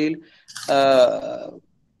എന്ന നിലയിൽ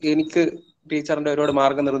എനിക്ക് ടീച്ചറിന്റെ ഒരുപാട്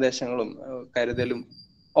മാർഗനിർദ്ദേശങ്ങളും കരുതലും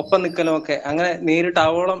ഒപ്പം നിൽക്കലും ഒക്കെ അങ്ങനെ നേരിട്ട്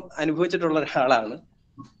ആവോളം അനുഭവിച്ചിട്ടുള്ള ഒരാളാണ്.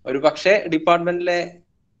 ഒരു പക്ഷേ ഡിപ്പാർട്ട്മെന്റിലെ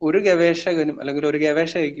ഒരു ഗവേഷകനും അല്ലെങ്കിൽ ഒരു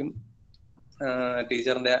ഗവേഷകയ്ക്കും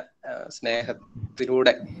ടീച്ചറിന്റെ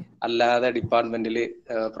സ്നേഹത്തിലൂടെ അല്ലാതെ ഡിപ്പാർട്ട്മെന്റില്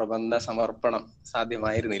പ്രബന്ധ സമർപ്പണം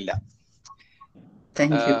സാധ്യമായിരുന്നില്ല.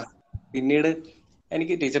 പിന്നീട്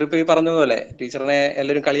എനിക്ക് ടീച്ചർ ഇപ്പൊ ഈ പറഞ്ഞതുപോലെ ടീച്ചറിനെ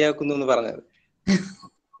എല്ലാവരും കളിയാക്കുന്നു എന്ന് പറഞ്ഞത്,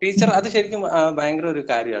 ടീച്ചർ അത് ശരിക്കും ഭയങ്കര ഒരു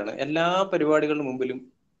കാര്യമാണ്. എല്ലാ പരിപാടികളുടെ മുമ്പിലും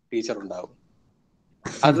ടീച്ചർ ഉണ്ടാവും.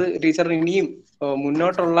 അത് ടീച്ചറിന് ഇനിയും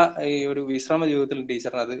മുന്നോട്ടുള്ള ഈ ഒരു വിശ്രമ ജീവിതത്തിൽ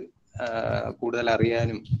ടീച്ചറിന് അത് കൂടുതൽ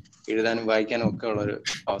അറിയാനും എഴുതാനും വായിക്കാനും ഒക്കെ ഉള്ള ഒരു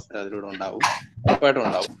അവസരം അതിലൂടെ ഉണ്ടാവും, ഉറപ്പായിട്ടും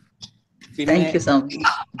ഉണ്ടാവും. പിന്നെ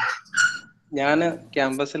ഞാൻ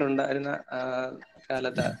ക്യാമ്പസിലുണ്ടായിരുന്ന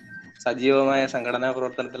കാലത്ത് സജീവമായ സംഘടനാ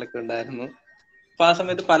പ്രവർത്തനത്തിലൊക്കെ ഉണ്ടായിരുന്നു. അപ്പൊ ആ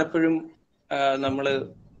സമയത്ത് പലപ്പോഴും നമ്മള്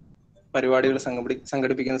പരിപാടികൾ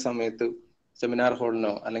സംഘടിപ്പിക്കുന്ന സമയത്ത് സെമിനാർ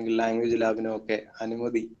ഹാളിനോ അല്ലെങ്കിൽ ലാംഗ്വേജ് ലാബിനോ ഒക്കെ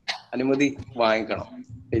അനുമതി വാങ്ങിക്കണം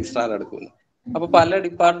രജിസ്ട്രാർ എടുക്കുന്നു. അപ്പൊ പല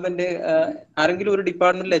ഡിപ്പാർട്ട്മെന്റ് ആരെങ്കിലും ഒരു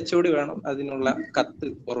ഡിപ്പാർട്ട്മെന്റിൽ HOD വേണം അതിനുള്ള കത്ത്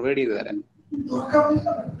ഫോർവേഡ് ചെയ്ത് തരാൻ.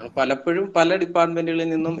 പലപ്പോഴും പല ഡിപ്പാർട്ട്മെന്റുകളിൽ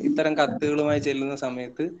നിന്നും ഇത്തരം കത്തുകളുമായി ചെല്ലുന്ന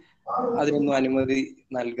സമയത്ത് അതിനൊന്നും അനുമതി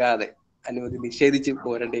നൽകാതെ, അനുമതി നിഷേധിച്ച്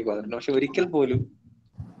പോരേണ്ടേക്ക് വന്നിട്ടുണ്ട്. പക്ഷെ ഒരിക്കൽ പോലും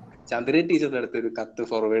ചന്ദ്ര ടീച്ചറുടെ അടുത്ത് ഒരു കത്ത്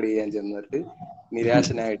ഫോർവേഡ് ചെയ്യാൻ ചെന്നിട്ട്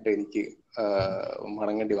നിരാശനായിട്ട് എനിക്ക്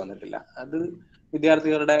മടങ്ങേണ്ടി വന്നിട്ടില്ല. അത്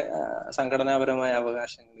വിദ്യാർത്ഥികളുടെ സംഘടനാപരമായ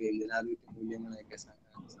അവകാശങ്ങളെയും ജനാധിപത്യ മൂല്യങ്ങളെയൊക്കെ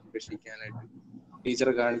സംരക്ഷിക്കാനായിട്ട് ടീച്ചർ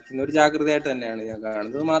കാണിക്കുന്ന ഒരു ജാഗ്രതയായിട്ട് തന്നെയാണ് ഞാൻ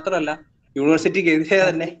കാണുന്നത്. മാത്രമല്ല, യൂണിവേഴ്സിറ്റിക്കെതിരെ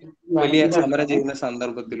തന്നെ വലിയ സമരം ചെയ്യുന്ന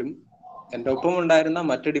സന്ദർഭത്തിലും എൻ്റെ ഒപ്പം ഉണ്ടായിരുന്ന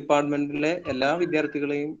മറ്റ് ഡിപ്പാർട്ട്മെന്റിലെ എല്ലാ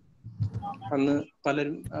വിദ്യാർത്ഥികളെയും അന്ന്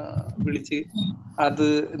പലരും വിളിച്ച് അത്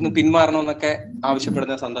ഇന്ന് പിന്മാറണമെന്നൊക്കെ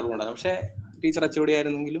ആവശ്യപ്പെടുന്ന സന്ദർഭമുണ്ടായിരുന്നു. പക്ഷെ ടീച്ചർ HOD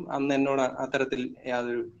ആയിരുന്നെങ്കിലും അന്ന് എന്നോട് അത്തരത്തിൽ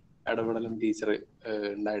യാതൊരു ഇടപെടലും ടീച്ചർ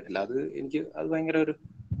ഉണ്ടായിട്ടില്ല. അത് ഭയങ്കര ഒരു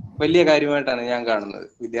വലിയ കാര്യമായിട്ടാണ് ഞാൻ കാണുന്നത്.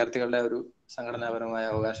 വിദ്യാർത്ഥികളുടെ ഒരു സംഘടനാപരമായ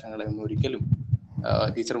അവകാശങ്ങളെ ഒന്നും ഒരിക്കലും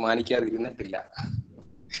ടീച്ചർ മാനിക്കാതിരുന്നിട്ടില്ല.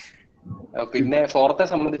 പിന്നെ ഫോർത്തെ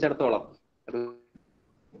സംബന്ധിച്ചിടത്തോളം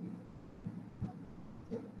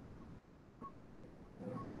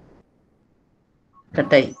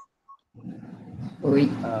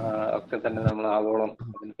ഒക്കെ തന്നെ നമ്മൾ ആവോളം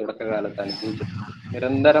അതിന് തുടക്കകാലത്ത് അനുഭവിച്ചിട്ടുണ്ട്.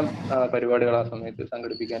 നിരന്തരം പരിപാടികൾ ആ സമയത്ത്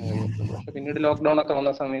സംഘടിപ്പിക്കാൻ കഴിഞ്ഞിട്ടുണ്ട്. പക്ഷെ പിന്നീട് ലോക്ക്ഡൌൺ ഒക്കെ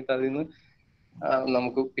വന്ന സമയത്ത് അതിൽ നിന്ന്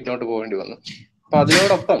നമുക്ക് പിന്നോട്ട് പോകേണ്ടി വന്നു. അപ്പൊ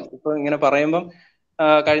അതിനോടൊപ്പം ഇപ്പൊ ഇങ്ങനെ പറയുമ്പം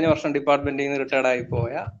കഴിഞ്ഞ വർഷം ഡിപ്പാർട്ട്മെന്റിൽ നിന്ന് റിട്ടയർഡ് ആയി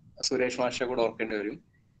പോയ സുരേഷ് മാഷെ കൂടെ ഓർക്കേണ്ടി വരും.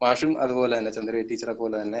 മാഷും അതുപോലെ തന്നെ ചന്ദ്ര ടീച്ചറെ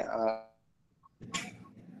പോലെ തന്നെ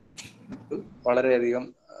വളരെയധികം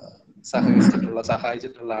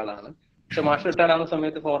സഹായിച്ചിട്ടുള്ള ആളാണ്. പക്ഷെ മാഷ് റിട്ടയർഡ് ആവുന്ന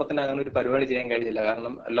സമയത്ത് ഫോറത്തിന് അങ്ങനെ ഒരു പരിപാടി ചെയ്യാൻ കഴിഞ്ഞില്ല.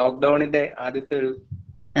 കാരണം ലോക്ക്ഡൌണിന്റെ ആദ്യത്തെ ഒരു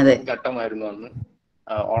ഘട്ടമായിരുന്നു അന്ന്.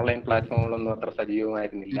 ഓൺലൈൻ പ്ലാറ്റ്ഫോമുകളൊന്നും അത്ര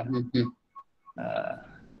സജീവമായിരുന്നില്ല.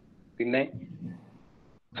 പിന്നെ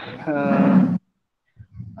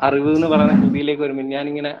അറിവ് എന്ന് പറയുന്ന കൃതിയിലേക്ക് വരുമ്പോൾ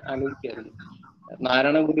ഞാനിങ്ങനെ ആലോചിക്കായിരുന്നു,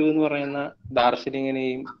 നാരായണ ഗുരു എന്ന് പറയുന്ന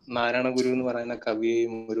ദാർശനികനെയും നാരായണ ഗുരു എന്ന് പറയുന്ന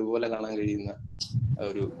കവിയെയും ഒരുപോലെ കാണാൻ കഴിയുന്ന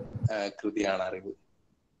ഒരു കൃതിയാണ് അറിവ്.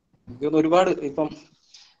 ഒരുപാട്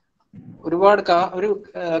ഒരു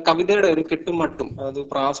കവിതയുടെ ഒരു കെട്ടുമട്ടും, അത്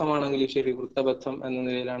പ്രാസമാണെങ്കിലും ശരി, വൃത്തബദ്ധം എന്ന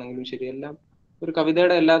നിലയിലാണെങ്കിലും ശരി, എല്ലാം ഒരു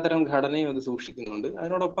കവിതയുടെ എല്ലാത്തരം ഘടനയും അത് സൂക്ഷിക്കുന്നുണ്ട്.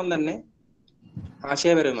 അതിനോടൊപ്പം തന്നെ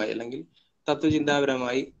ആശയപരമായി അല്ലെങ്കിൽ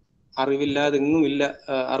തത്വചിന്താപരമായി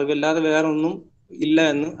അറിവില്ലാതെ വേറൊന്നും ഇല്ല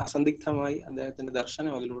എന്ന് അസന്ദിഗ്ധമായി അദ്ദേഹത്തിന്റെ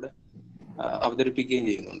ദർശനം അതിലൂടെ അവതരിപ്പിക്കുകയും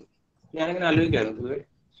ചെയ്യുന്നുണ്ട്. ഞാനിങ്ങനെ ആലോചിക്കായിരുന്നു,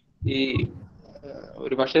 ഈ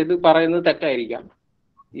ഒരു പക്ഷേ ഇത് പറയുന്നത് തെറ്റായിരിക്കാം,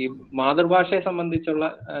 ഈ മാതൃഭാഷയെ സംബന്ധിച്ചുള്ള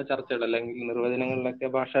ചർച്ചകൾ അല്ലെങ്കിൽ നിർവചനങ്ങളിലൊക്കെ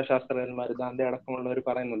ഭാഷാശാസ്ത്രജ്ഞന്മാർ ദാന്തെ അടക്കമുള്ളവർ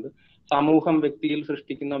പറയുന്നുണ്ട്, സമൂഹം വ്യക്തിയിൽ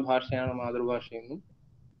സൃഷ്ടിക്കുന്ന ഭാഷയാണ് മാതൃഭാഷയെന്നും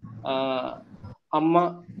അമ്മ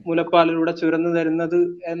മുലപ്പാലിലൂടെ ചുരന്നു തരുന്നത്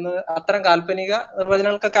എന്ന് അത്തരം കാൽപ്പനിക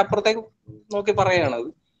നിർവചനങ്ങൾക്കൊക്കെ അപ്പുറത്തേക്ക് നോക്കി പറയുകയാണത്.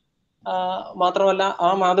 മാത്രമല്ല, ആ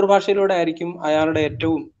മാതൃഭാഷയിലൂടെ ആയിരിക്കും അയാളുടെ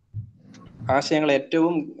ആശയങ്ങൾ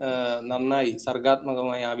ഏറ്റവും നന്നായി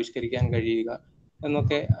സർഗാത്മകമായി ആവിഷ്കരിക്കാൻ കഴിയുക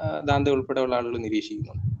എന്നൊക്കെ ദാന്തെ ഉൾപ്പെടെയുള്ള ആളുകൾ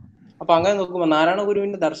നിരീക്ഷിക്കുന്നുണ്ട്. അപ്പൊ അങ്ങനെ നോക്കുമ്പോൾ നാരായണ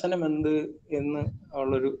ഗുരുവിന്റെ ദർശനം എന്ത് എന്ന്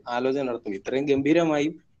ഉള്ളൊരു ആലോചന നടത്തും. ഇത്രയും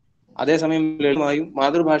ഗംഭീരമായും അതേസമയം ലളിതമായും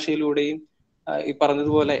മാതൃഭാഷയിലൂടെയും ഈ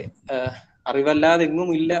പറഞ്ഞതുപോലെ അറിവല്ലാതെ എങ്ങും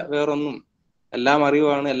ഇല്ല വേറൊന്നും എല്ലാം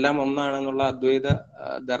അറിവാണ്, എല്ലാം ഒന്നാണെന്നുള്ള അദ്വൈത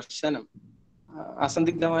ദർശനം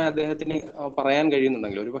അസന്ദിഗ്ധമായ അദ്ദേഹത്തിന് പറയാൻ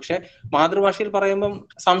കഴിയുന്നുണ്ടെങ്കിൽ, ഒരു പക്ഷെ മാതൃഭാഷയിൽ പറയുമ്പം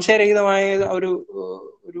സംശയരഹിതമായ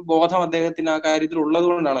ഒരു ബോധം അദ്ദേഹത്തിന് ആ കാര്യത്തിൽ ഉള്ളത്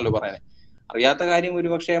കൊണ്ടാണല്ലോ പറയുന്നത്. അറിയാത്ത കാര്യം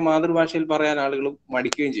ഒരുപക്ഷെ മാതൃഭാഷയിൽ പറയാൻ ആളുകൾ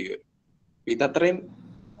മടിക്കുകയും ചെയ്യും. ഇതത്രയും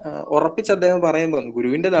ഉറപ്പിച്ച് അദ്ദേഹം പറയുമ്പോൾ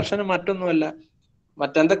ഗുരുവിന്റെ ദർശനം മറ്റൊന്നുമല്ല,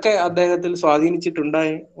 മറ്റെന്തൊക്കെ അദ്ദേഹത്തിൽ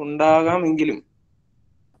ഉണ്ടാകാമെങ്കിലും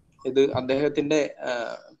ഇത് അദ്ദേഹത്തിന്റെ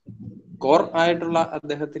കോർ ആയിട്ടുള്ള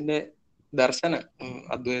അദ്ദേഹത്തിന്റെ ദർശനം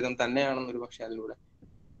അദ്വൈതം തന്നെയാണെന്നൊരു പക്ഷെ അതിലൂടെ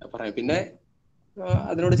പറയാം. പിന്നെ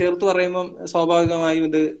അതിനോട് ചേർത്ത് പറയുമ്പം സ്വാഭാവികമായും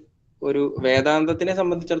ഇത് ഒരു വേദാന്തത്തിനെ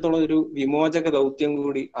സംബന്ധിച്ചിടത്തോളം ഒരു വിമോചക ദൗത്യം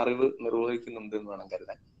കൂടി അറിവ് നിർവഹിക്കുന്നുണ്ട് എന്ന് വേണം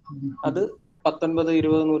കരുതാൻ. അത്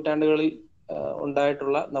 19-20 നൂറ്റാണ്ടുകളിൽ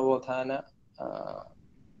ഉണ്ടായിട്ടുള്ള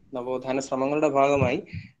നവോത്ഥാന ശ്രമങ്ങളുടെ ഭാഗമായി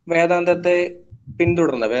വേദാന്തത്തെ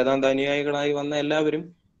പിന്തുടർന്ന വേദാന്ത അനുയായികളായി വന്ന എല്ലാവരും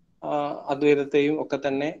അദ്വൈതത്തെയും ഒക്കെ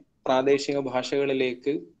തന്നെ പ്രാദേശിക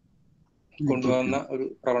ഭാഷകളിലേക്ക് കൊണ്ടുവന്ന ഒരു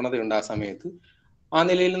പ്രവണതയുണ്ട് ആ സമയത്ത്. ആ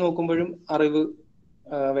നിലയിൽ നോക്കുമ്പോഴും അറിവ്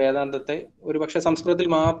വേദാന്തത്തെ ഒരുപക്ഷെ സംസ്കൃതത്തിൽ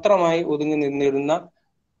മാത്രമായി ഒതുങ്ങി നിന്നിരുന്ന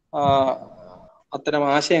അത്തരം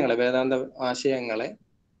ആശയങ്ങളെ, വേദാന്ത ആശയങ്ങളെ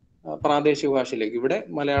പ്രാദേശിക ഭാഷയിലേക്ക്, ഇവിടെ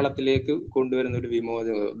മലയാളത്തിലേക്ക് കൊണ്ടുവരുന്ന ഒരു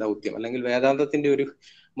വിമോചന ദൗത്യം, അല്ലെങ്കിൽ വേദാന്തത്തിന്റെ ഒരു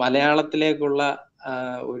മലയാളത്തിലേക്കുള്ള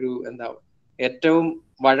ഒരു ഏറ്റവും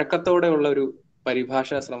വഴക്കത്തോടെയുള്ള ഒരു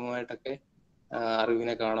പരിഭാഷാ ശ്രമമായിട്ടൊക്കെ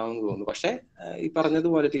അറിവിനെ കാണാമെന്ന് തോന്നുന്നു. പക്ഷെ ഈ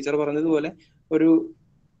പറഞ്ഞതുപോലെ, ടീച്ചർ പറഞ്ഞതുപോലെ, ഒരു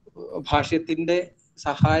ഭാഷ്യത്തിന്റെ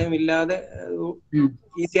സഹായമില്ലാതെ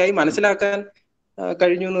ഈസിയായി മനസ്സിലാക്കാൻ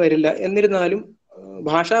കഴിഞ്ഞു എന്ന് വരില്ല. എന്നിരുന്നാലും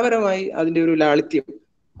ഭാഷാപരമായി അതിന്റെ ഒരു ലാളിത്യം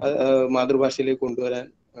മാതൃഭാഷയിലേക്ക് കൊണ്ടുവരാൻ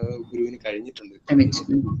ഗുരുവിന് കഴിഞ്ഞിട്ടുണ്ട്.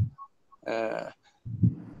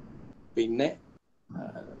 പിന്നെ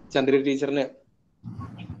ചന്ദ്ര ടീച്ചറിന്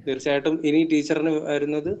തീർച്ചയായിട്ടും ഇനി ടീച്ചറിന്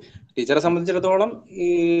വരുന്നത്, ടീച്ചറെ സംബന്ധിച്ചിടത്തോളം ഈ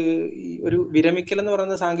ഒരു വിരമിക്കൽ എന്ന്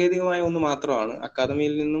പറയുന്നത് സാങ്കേതികമായ ഒന്ന് മാത്രമാണ്.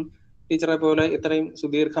 അക്കാദമിയിൽ നിന്നും ടീച്ചറെ പോലെ ഇത്രയും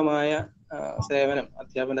സുദീർഘമായ സേവനം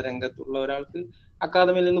അധ്യാപന രംഗത്തുള്ള ഒരാൾക്ക്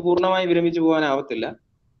അക്കാദമിയിൽ നിന്ന് പൂർണ്ണമായി വിരമിച്ചു പോകാനാവത്തില്ല.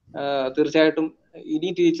 തീർച്ചയായിട്ടും ഇനി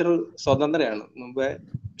ടീച്ചർ സ്വതന്ത്രയാണ്. മുമ്പേ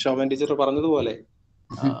ശോഭൻ ടീച്ചർ പറഞ്ഞതുപോലെ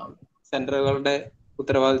സെന്ററുകളുടെ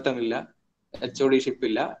ഉത്തരവാദിത്തമില്ല, HOD-ഷിപ്പ്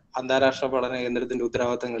ഇല്ല, അന്താരാഷ്ട്ര പഠന കേന്ദ്രത്തിന്റെ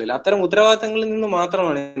ഉത്തരവാദിത്തങ്ങളില്ല. അത്തരം ഉത്തരവാദിത്തങ്ങളിൽ നിന്ന്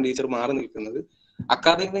മാത്രമാണ് ടീച്ചർ മാറി നിൽക്കുന്നത്.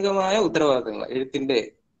 അക്കാദമികമായ ഉത്തരവാദിത്തങ്ങൾ, എഴുത്തിന്റെ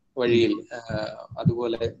വഴിയിൽ,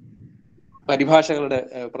 അതുപോലെ പരിഭാഷകളുടെ,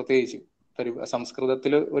 പ്രത്യേകിച്ച്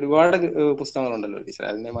സംസ്കൃതത്തിൽ ഒരുപാട് പുസ്തകങ്ങളുണ്ടല്ലോ ടീച്ചർ,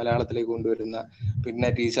 അതിനെ മലയാളത്തിലേക്ക് കൊണ്ടുവരുന്ന, പിന്നെ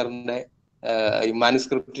ടീച്ചറിന്റെ ഈ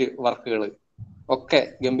മാനുസ്ക്രിപ്റ്റ് വർക്കുകൾ ഒക്കെ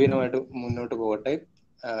ഗംഭീരമായിട്ട് മുന്നോട്ട് പോകട്ടെ.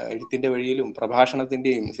 എഴുത്തിന്റെ വഴിയിലും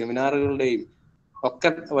പ്രഭാഷണത്തിന്റെയും സെമിനാറുകളുടെയും ഒക്കെ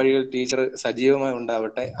വഴികൾ ടീച്ചർ സജീവമായി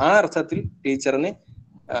ഉണ്ടാവട്ടെ. ആ അർത്ഥത്തിൽ ടീച്ചറിന്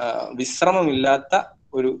വിശ്രമമില്ലാത്ത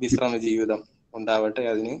ഒരു വിശ്രമ ജീവിതം ഉണ്ടാവട്ടെ.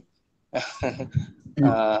 അതിന്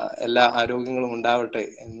എല്ലാ ആരോഗ്യങ്ങളും ഉണ്ടാവട്ടെ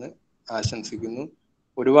എന്ന് ആശംസിക്കുന്നു.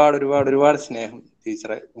 ഒരുപാട് ഒരുപാട് ഒരുപാട് സ്നേഹം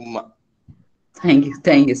ടീച്ചറെ. ഉമ്മ.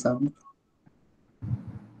 Thank you so much.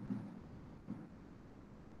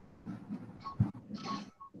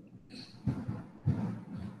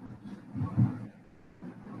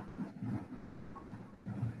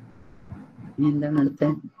 എന്താണ് അടുത്ത?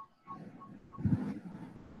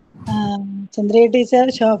 Chandra teacher,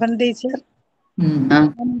 Shobhan teacher,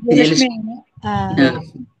 ലക്ഷ്മിയാണ്.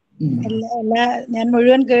 ഞാൻ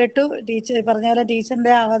മുഴുവൻ കേട്ടു. ടീച്ചർ പറഞ്ഞ പോലെ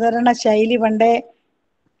ടീച്ചറിന്റെ അവതരണ ശൈലി പണ്ടേ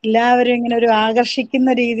എല്ലാവരും ഇങ്ങനെ ഒരു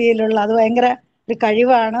ആകർഷിക്കുന്ന രീതിയിലുള്ള, അത് ഭയങ്കര ഒരു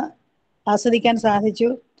കഴിവാണ്, ആസ്വദിക്കാൻ സാധിച്ചു.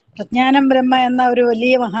 പ്രജ്ഞാനം ബ്രഹ്മ എന്ന ഒരു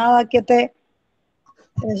വലിയ മഹാവാക്യത്തെ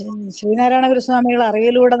ശ്രീനാരായണ ഗുരുസ്വാമികൾ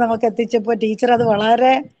അറിവിലൂടെ നമുക്ക് എത്തിച്ചപ്പോൾ ടീച്ചർ അത്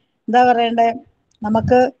വളരെ എന്താ പറയണ്ടേ,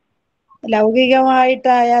 നമുക്ക്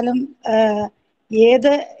ലൗകികമായിട്ടായാലും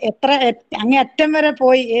എത്ര അങ്ങേയറ്റം വരെ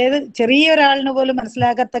പോയി ഏത് ചെറിയൊരാളിന് പോലും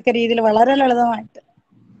മനസ്സിലാക്കത്തക്ക രീതിയിൽ വളരെ ലളിതമായിട്ട്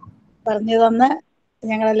പറഞ്ഞു തന്ന്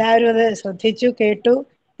ഞങ്ങളെല്ലാവരും അത് ശ്രദ്ധിച്ചു, കേട്ടു.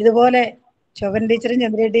 ഇതുപോലെ ശോഭൻ ടീച്ചറും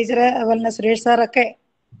ചന്ദ്ര ടീച്ചറ്, അതുപോലെ തന്നെ സുരേഷ് സാറൊക്കെ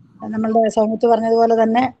നമ്മളുടെ സൗമ്യത്ത് പറഞ്ഞതുപോലെ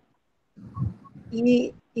തന്നെ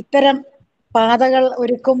ഇത്തരം പാതകൾ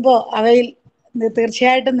ഒരുക്കുമ്പോൾ അവയിൽ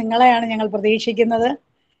തീർച്ചയായിട്ടും നിങ്ങളെയാണ് ഞങ്ങൾ പ്രതീക്ഷിക്കുന്നത്.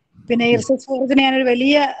 പിന്നെ ഈ റിസർച്ച് ഫോറത്തിന് ഞാനൊരു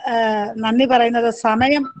വലിയ നന്ദി പറയുന്നത്,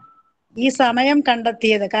 ഈ സമയം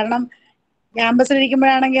കണ്ടെത്തിയത്. കാരണം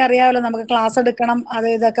ക്യാമ്പസിലിരിക്കുമ്പോഴാണെങ്കിൽ അറിയാമല്ലോ, നമുക്ക് ക്ലാസ് എടുക്കണം, അത്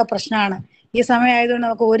ഇതൊക്കെ പ്രശ്നമാണ്. ഈ സമയം ആയതുകൊണ്ട്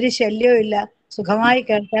നമുക്ക് ഒരു ശല്യവും ഇല്ല, സുഖമായി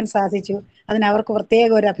കേൾക്കാൻ സാധിച്ചു. അതിനവർക്ക് പ്രത്യേക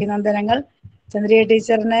ഒരു അഭിനന്ദനങ്ങൾ. ചന്ദ്രിക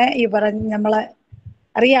ടീച്ചറിനെ നമ്മളെ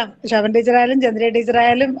അറിയാം, ശോഭൻ ടീച്ചറായാലും ചന്ദ്രിക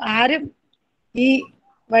ടീച്ചറായാലും ആരും ഈ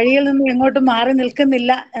വഴിയിൽ നിന്നും എങ്ങോട്ടും മാറി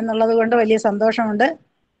നിൽക്കുന്നില്ല എന്നുള്ളത് കൊണ്ട് വലിയ സന്തോഷമുണ്ട്.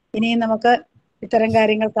 ഇനിയും നമുക്ക് ഇത്തരം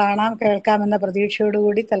കാര്യങ്ങൾ കാണാം, കേൾക്കാം എന്ന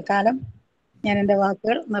പ്രതീക്ഷയോടുകൂടി തൽക്കാലം ഞാൻ എൻ്റെ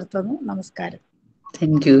വാക്കുകൾ നിർത്തുന്നു. നമസ്കാരം.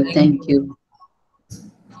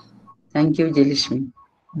 Thank you Jayalakshmi.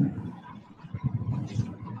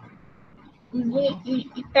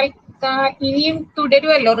 ഇനിയും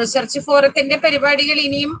തുടരുമല്ലോ, റിസർച്ച് ഫോറത്തിന്റെ പരിപാടികൾ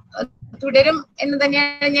ഇനിയും തുടരും എന്ന്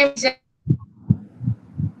തന്നെയാണ് ഞാൻ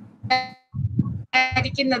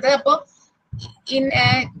വിചാരിക്കുന്നത്. അപ്പോ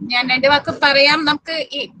ഞാൻ രണ്ട് വാക്ക് പറയാം, നമുക്ക്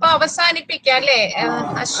ഇപ്പൊ അവസാനിപ്പിക്കാം അല്ലേ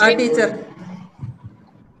അശ്വിൻ?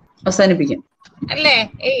 അവസാനിപ്പിക്കാം അല്ലേ?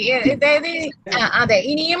 അതായത് അതെ,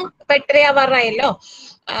 ഇനിയും പെട്ടരയാവാറായല്ലോ.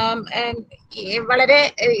 വളരെ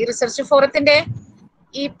റിസർച്ച് ഫോറത്തിന്റെ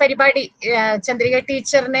ഈ പരിപാടി ചന്ദ്രിക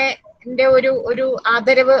ടീച്ചറിനെ ഒരു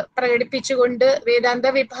ആദരവ് പ്രകടിപ്പിച്ചുകൊണ്ട് വേദാന്ത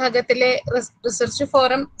വിഭാഗത്തിലെ റിസർച്ച്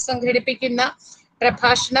ഫോറം സംഘടിപ്പിക്കുന്ന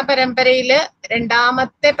പ്രഭാഷണ പരമ്പരയില്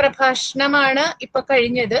രണ്ടാമത്തെ പ്രഭാഷണമാണ് ഇപ്പൊ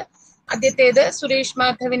കഴിഞ്ഞത്. ആദ്യത്തേത് സുരേഷ്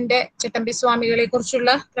മാധവിന്റെ ചട്ടമ്പി സ്വാമികളെ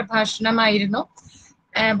കുറിച്ചുള്ള പ്രഭാഷണമായിരുന്നു.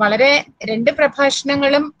 വളരെ രണ്ട്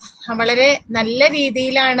പ്രഭാഷണങ്ങളും വളരെ നല്ല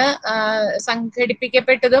രീതിയിലാണ്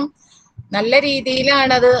സംഘടിപ്പിക്കപ്പെട്ടതും, നല്ല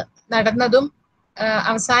രീതിയിലാണ് അത് നടന്നതും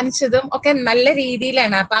അവസാനിച്ചതും ഒക്കെ നല്ല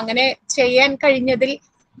രീതിയിലാണ്. അപ്പൊ അങ്ങനെ ചെയ്യാൻ കഴിഞ്ഞതിൽ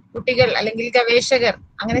കുട്ടികൾ അല്ലെങ്കിൽ ഗവേഷകർ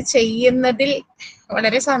അങ്ങനെ ചെയ്യുന്നതിൽ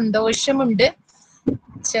വളരെ സന്തോഷമുണ്ട്.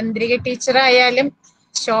 ചന്ദ്രിക ടീച്ചറായാലും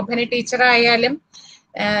ശോഭന ടീച്ചറായാലും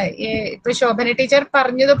ഇപ്പൊ ശോഭന ടീച്ചർ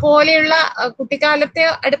പറഞ്ഞതുപോലെയുള്ള കുട്ടിക്കാലത്തെ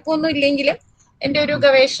അടുപ്പമൊന്നും ഇല്ലെങ്കിലും എൻ്റെ ഒരു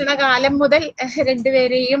ഗവേഷണ കാലം മുതൽ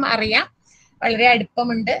രണ്ടുപേരെയും അറിയാം, വളരെ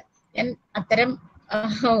അടുപ്പമുണ്ട്. ഞാൻ അത്തരം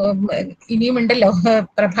ഇനിയുമുണ്ടല്ലോ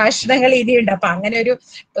പ്രഭാഷണങ്ങൾ ഇനിയുണ്ട്, അപ്പൊ അങ്ങനെ ഒരു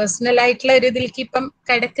പേഴ്സണൽ ആയിട്ടുള്ള ഒരു ഇതിലേക്ക് ഇപ്പം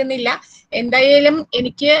കിടക്കുന്നില്ല. എന്തായാലും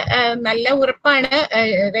എനിക്ക് നല്ല ഉറപ്പാണ്,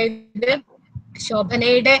 അതായത്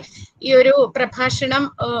ശോഭനയുടെ ഈ ഒരു പ്രഭാഷണം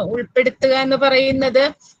ഉൾപ്പെടുത്തുക എന്ന് പറയുന്നത്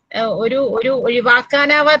ഒരു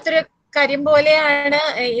ഒഴിവാക്കാനാവാത്തൊരു കാര്യം പോലെയാണ്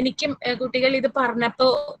എനിക്കും കുട്ടികൾ ഇത് പറഞ്ഞപ്പോ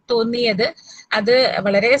തോന്നിയത്. അത്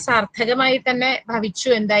വളരെ സാർത്ഥകമായി തന്നെ ഭവിച്ചു.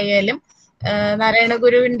 എന്തായാലും നാരായണ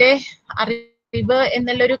ഗുരുവിന്റെ അറിവ്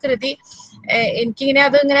എന്നുള്ളൊരു കൃതി എനിക്കിങ്ങനെ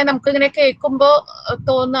അതിങ്ങനെ നമുക്കിങ്ങനെ കേൾക്കുമ്പോ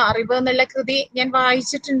തോന്നുക, അറിവ് എന്നുള്ള കൃതി ഞാൻ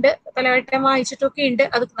വായിച്ചിട്ടുണ്ട്, പലവട്ടം വായിച്ചിട്ടൊക്കെ ഉണ്ട്.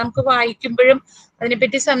 അത് നമുക്ക് വായിക്കുമ്പോഴും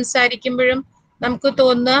അതിനെപ്പറ്റി സംസാരിക്കുമ്പോഴും നമുക്ക്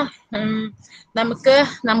തോന്നുക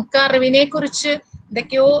നമുക്ക് അറിവിനെ കുറിച്ച്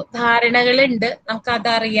എന്തൊക്കെയോ ധാരണകളുണ്ട്. നമുക്ക്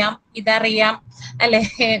അതറിയാം, ഇതറിയാം അല്ലെ,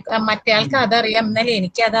 മറ്റേ ആൾക്ക് അതറിയാം, എന്നാലും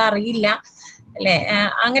എനിക്കത് അറിയില്ല അല്ലെ,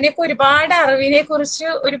 അങ്ങനെയൊക്കെ ഒരുപാട് അറിവിനെ കുറിച്ച്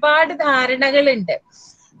ഒരുപാട് ധാരണകളുണ്ട്.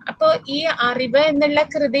 അപ്പൊ ഈ അറിവ് എന്നുള്ള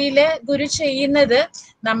കൃതിയില് ഗുരു ചെയ്യുന്നത്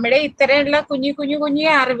നമ്മുടെ ഇത്തരമുള്ള കുഞ്ഞു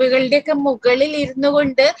അറിവുകളുടെയൊക്കെ മുകളിൽ ഇരുന്നു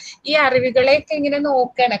കൊണ്ട് ഈ അറിവുകളെയൊക്കെ ഇങ്ങനെ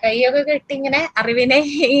നോക്കണം, കൈയൊക്കെ കെട്ടി ഇങ്ങനെ അറിവിനെ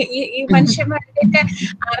ഈ മനുഷ്യന്മാരുടെയൊക്കെ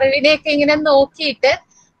അറിവിനെയൊക്കെ ഇങ്ങനെ നോക്കിയിട്ട്,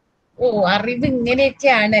 ഓ അറിവ്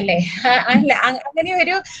ഇങ്ങനെയൊക്കെയാണല്ലേ, അല്ല അങ്ങനെ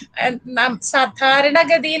ഒരു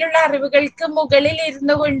സാധാരണഗതിയിലുള്ള അറിവുകൾക്ക് മുകളിൽ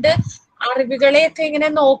ഇരുന്നു കൊണ്ട് അറിവുകളെയൊക്കെ ഇങ്ങനെ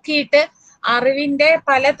നോക്കിയിട്ട് അറിവിന്റെ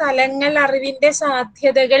പല തലങ്ങൾ, അറിവിന്റെ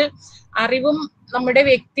സാധ്യതകൾ, അറിവും നമ്മുടെ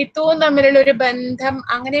വ്യക്തിത്വവും തമ്മിലുള്ള ഒരു ബന്ധം,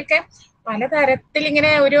 അങ്ങനെയൊക്കെ പലതരത്തിൽ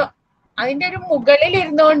ഇങ്ങനെ അതിന്റെ ഒരു മുകളിൽ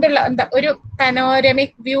ഇരുന്നുകൊണ്ടുള്ള ഒരു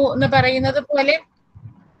പനോരമിക് വ്യൂ എന്ന് പറയുന്നത് പോലെ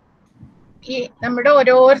ഈ നമ്മുടെ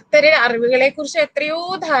ഓരോരുത്തരെ അറിവുകളെ കുറിച്ച് എത്രയോ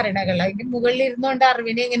ധാരണകൾ, അതിന്റെ മുകളിൽ ഇരുന്നുകൊണ്ട്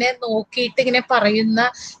അറിവിനെ ഇങ്ങനെ നോക്കിയിട്ട് ഇങ്ങനെ പറയുന്ന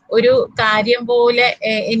ഒരു കാര്യം പോലെ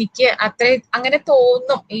എനിക്ക് അങ്ങനെ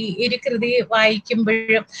തോന്നും ഈ ഒരു കൃതി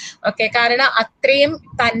വായിക്കുമ്പോഴും ഒക്കെ. കാരണം അത്രയും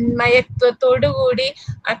തന്മയത്വത്തോടു കൂടി,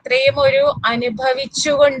 അത്രയും ഒരു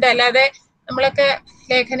അനുഭവിച്ചുകൊണ്ട്, അല്ലാതെ നമ്മളൊക്കെ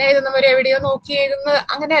ലേഖനം എഴുതുന്നവർ എവിടെയോ നോക്കി എഴുതുന്നത്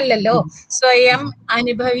അങ്ങനെയല്ലല്ലോ, സ്വയം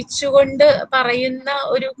അനുഭവിച്ചുകൊണ്ട് പറയുന്ന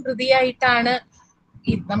ഒരു കൃതിയായിട്ടാണ്.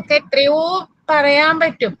 നമുക്ക് എത്രയോ പറയാൻ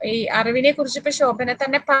പറ്റും ഈ അറിവിനെ കുറിച്ച്. ഇപ്പൊ ശോഭന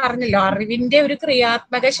തന്നെ പറഞ്ഞല്ലോ, അറിവിന്റെ ഒരു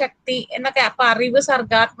ക്രിയാത്മക ശക്തി എന്നൊക്കെ. അപ്പൊ അറിവ്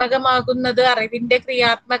സർഗാത്മകമാകുന്നത്, അറിവിന്റെ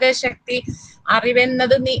ക്രിയാത്മക ശക്തി,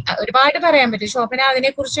 അറിവെന്നത് ഒരുപാട് പറയാൻ പറ്റും. ശോഭന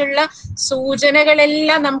അതിനെ കുറിച്ചുള്ള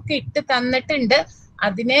സൂചനകളെല്ലാം നമുക്ക് ഇട്ട് തന്നിട്ടുണ്ട്.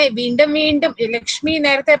 അതിനെ വീണ്ടും വീണ്ടും ലക്ഷ്മി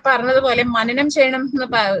നേരത്തെ പറഞ്ഞതുപോലെ മനനം ചെയ്യണം എന്ന്,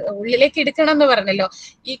 ഉള്ളിലേക്ക് എടുക്കണം എന്ന് പറഞ്ഞല്ലോ.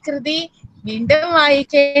 ഈ കൃതി വീണ്ടും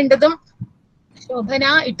വായിക്കേണ്ടതും ശോഭന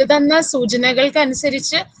ഇട്ടു തന്ന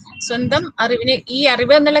സൂചനകൾക്കനുസരിച്ച് സ്വന്തം അറിവിനെ, ഈ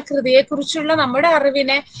അറിവ് എന്നുള്ള കൃതിയെ കുറിച്ചുള്ള നമ്മുടെ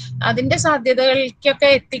അറിവിനെ അതിന്റെ സാധ്യതകൾക്കൊക്കെ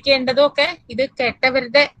എത്തിക്കേണ്ടതും ഒക്കെ ഇത്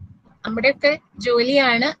കേട്ടവരുടെ നമ്മുടെയൊക്കെ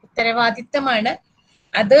ജോലിയാണ്, ഉത്തരവാദിത്തമാണ്.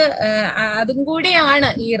 അതും കൂടിയാണ്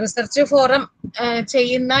ഈ റിസർച്ച് ഫോറം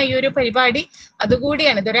ചെയ്യുന്ന ഈ ഒരു പരിപാടി.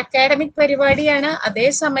 അതുകൂടിയാണ്, ഇതൊരു അക്കാഡമിക് പരിപാടിയാണ്,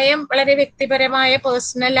 അതേസമയം വളരെ വ്യക്തിപരമായ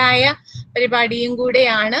പേഴ്സണലായ പരിപാടിയും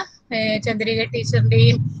കൂടെയാണ്. ചന്ദ്രിക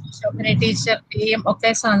ടീച്ചറിന്റെയും ശോഭന ടീച്ചറിന്റെയും ഒക്കെ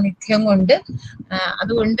സാന്നിധ്യം കൊണ്ട്.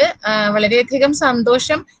 അതുകൊണ്ട് വളരെയധികം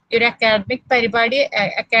സന്തോഷം. ഈ ഒരു അക്കാഡമിക് പരിപാടി,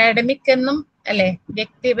 അക്കാഡമിക് എന്നും അല്ലെ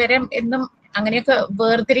വ്യക്തിപരം എന്നും അങ്ങനെയൊക്കെ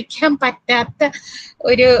വേർതിരിക്കാൻ പറ്റാത്ത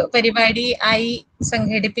ഒരു പരിപാടി ആയി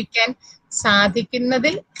സംഘടിപ്പിക്കാൻ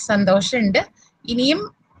സാധിക്കുന്നതിൽ സന്തോഷമുണ്ട്. ഇനിയും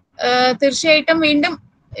തീർച്ചയായിട്ടും വീണ്ടും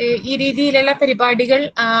ഈ രീതിയിലുള്ള പരിപാടികൾ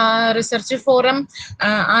റിസർച്ച് ഫോറം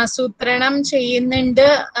ആസൂത്രണം ചെയ്യുന്നുണ്ട്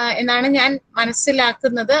എന്നാണ് ഞാൻ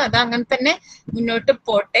മനസ്സിലാക്കുന്നത്. അത് അങ്ങനെ തന്നെ മുന്നോട്ട്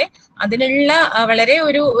പോട്ടെ. അതിനുള്ള വളരെ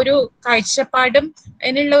ഒരു കാഴ്ചപ്പാടും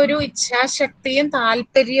അതിനുള്ള ഒരു ഇച്ഛാശക്തിയും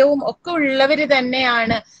താല്പര്യവും ഒക്കെ ഉള്ളവര്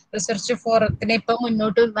തന്നെയാണ് റിസർച്ച് ഫോറത്തിനെ ഇപ്പൊ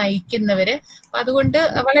മുന്നോട്ട് നയിക്കുന്നവര്. അതുകൊണ്ട്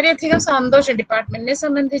വളരെയധികം സന്തോഷം. ഡിപ്പാർട്ട്മെന്റിനെ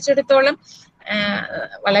സംബന്ധിച്ചിടത്തോളം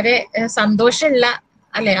വളരെ സന്തോഷമുള്ള,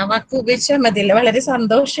 അല്ലെ, ആ വാക്ക് ഉപയോഗിച്ചാൽ മതിയല്ലോ, വളരെ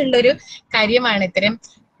സന്തോഷമുള്ള ഒരു കാര്യമാണ് ഇത്തരം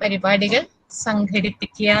പരിപാടികൾ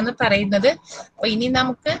സംഘടിപ്പിക്കുക എന്ന് പറയുന്നത്. അപ്പൊ ഇനി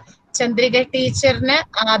നമുക്ക് ചന്ദ്രിക ടീച്ചറിന്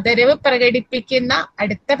ആദരവ് പ്രകടിപ്പിക്കുന്ന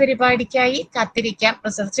അടുത്ത പരിപാടിക്കായി കാത്തിരിക്കാം.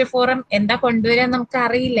 റിസർച്ച് ഫോറം എന്താ കൊണ്ടുവരാൻ നമുക്ക്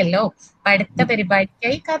അറിയില്ലല്ലോ. അപ്പൊ അടുത്ത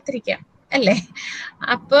പരിപാടിക്കായി കാത്തിരിക്കാം, അല്ലേ?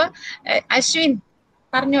 അപ്പൊ അശ്വിൻ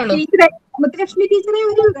പറഞ്ഞോളൂ. മുത്തുലക്ഷ്മി ടീച്ചറെ,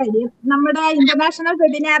 ഒരു കാര്യം, നമ്മുടെ ഇന്റർനാഷണൽ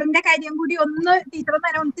വെബിനാറിന്റെ കാര്യം കൂടി ഒന്ന് ടീച്ചർ ഒന്ന്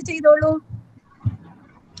അനൗൺസ് ചെയ്തോളൂ.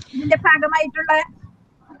 ഇതിന്റെ ഭാഗമായിട്ടുള്ള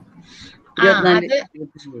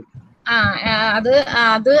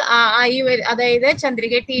അതായത്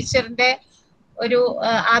ചന്ദ്രിക ടീച്ചറിന്റെ ഒരു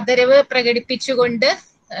ആദരവ് പ്രകടിപ്പിച്ചുകൊണ്ട്,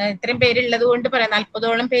 ഇത്രയും പേരുള്ളത് കൊണ്ട് പറയാം,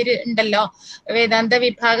 40ഓളം പേര് ഉണ്ടല്ലോ, വേദാന്ത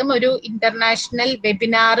വിഭാഗം ഒരു ഇന്റർനാഷണൽ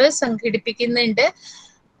വെബിനാർ സംഘടിപ്പിക്കുന്നുണ്ട്.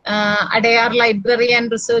 Adyar library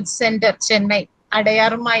and research centre Chennai,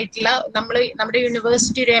 അടയാറുമായിട്ടുള്ള നമ്മുടെ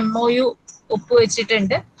യൂണിവേഴ്സിറ്റി ഒരു MOU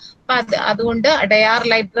ഒപ്പുവെച്ചിട്ടുണ്ട്. അപ്പൊ അതുകൊണ്ട് Adyar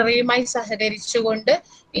ലൈബ്രറിയുമായി സഹകരിച്ചുകൊണ്ട്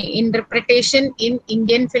interpretation in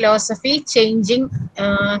Indian philosophy changing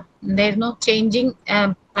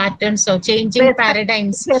പാറ്റേൺസോ changing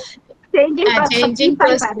paradigms,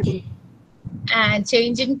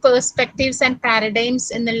 changing perspectives and paradigms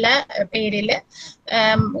എന്നുള്ള പേരില്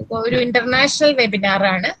ഒരു ഇന്റർനാഷണൽ വെബിനാർ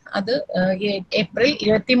ആണ്. അത് ഏപ്രിൽ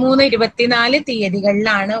 23, 24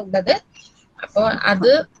 തീയതികളിലാണ് ഉള്ളത്. അപ്പൊ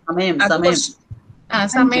അത്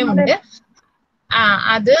സമയമുണ്ട്.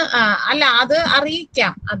 അത് അത്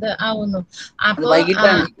അറിയിക്കാം, അത് ആവുന്നു. അപ്പൊ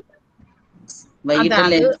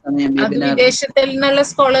അത് വിദേശത്തിൽ നിന്നുള്ള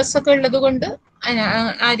സ്കോളേഴ്സ് ഒക്കെ ഉള്ളത് കൊണ്ട്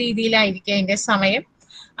ആ രീതിയിലായിരിക്കും അതിന്റെ സമയം.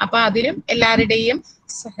 അപ്പൊ അതിലും എല്ലാവരുടെയും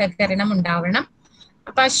സഹകരണം ഉണ്ടാവണം.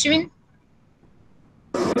 അപ്പൊ അശ്വിൻ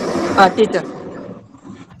ടീച്ചർ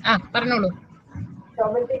പറഞ്ഞോളൂ.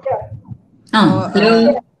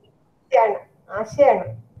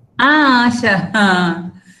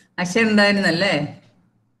 ആശ ഉണ്ടായിരുന്നല്ലേ?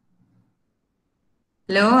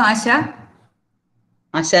 ഹലോ ആശ.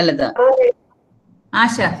 ആശാലത.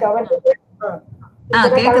 ആശ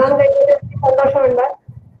സന്തോഷമുണ്ട്.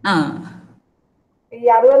 ഈ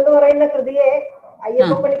അറിവെന്ന് പറയുന്ന കൃതിയെ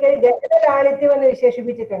അയ്യപ്പപ്പണിക്കർ ദഹനലാളിത്യം എന്ന്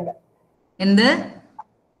വിശേഷിപ്പിച്ചിട്ടുണ്ട്. എന്ത്?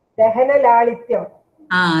 ദഹനലാളിത്യം.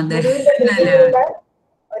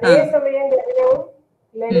 ഒരേ സമയം ഗഹനവും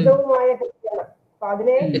ലളിതവുമായ കൃതിയാണ്. അപ്പൊ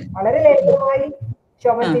അതിനെ വളരെ ലളിതമായി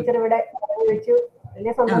ശോഭൻ ടീച്ചർ ഇവിടെ വെച്ചു.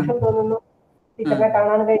 വലിയ സന്തോഷം തോന്നുന്നു ടീച്ചറിനെ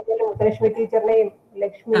കാണാൻ കഴിഞ്ഞാലും, മുത്തുലക്ഷ്മി ടീച്ചറിനെയും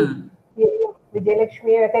ലക്ഷ്മിയെയും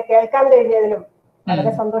വിജയലക്ഷ്മിയെയും ഒക്കെ കേൾക്കാൻ കഴിഞ്ഞതിലും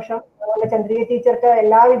വളരെ സന്തോഷം. അതുപോലെ ചന്ദ്രിക ടീച്ചർക്ക്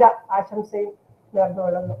എല്ലാവിധ ആശംസയും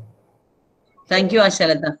നേർന്നുകൊള്ളുന്നു. Thank you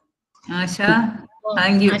Ashalatha.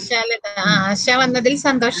 ആശ വന്നതിൽ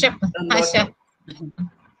സന്തോഷം. ആശ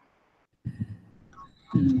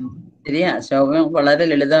ശരിയാ, ശോഭ വളരെ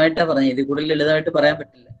ലളിതമായിട്ടാ പറഞ്ഞു. ഇതിൽ കൂടുതൽ ലളിതമായിട്ട് പറയാൻ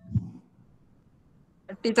പറ്റില്ല.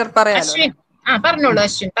 ടീച്ചർ പറയാലോ? പറഞ്ഞോളൂ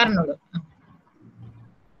അശ്വിൻ, പറഞ്ഞോളൂ.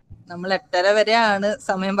 നമ്മൾ 8:30 വരെയാണ്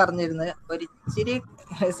സമയം പറഞ്ഞിരുന്നത്. ഒരിച്ചിരി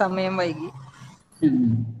സമയം വൈകി.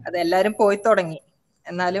 അതെല്ലാരും പോയി തുടങ്ങി.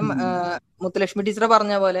 എന്നാലും മുത്തുലക്ഷ്മി ടീച്ചർ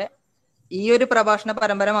പറഞ്ഞ പോലെ ഈ ഒരു പ്രഭാഷണ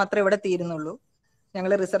പരമ്പര മാത്രമേ ഇവിടെ തീരുന്നുള്ളൂ.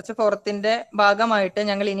 ഞങ്ങൾ റിസർച്ച് ഫോറത്തിന്റെ ഭാഗമായിട്ട്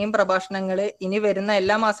ഞങ്ങൾ ഇനിയും പ്രഭാഷണങ്ങൾ ഇനി വരുന്ന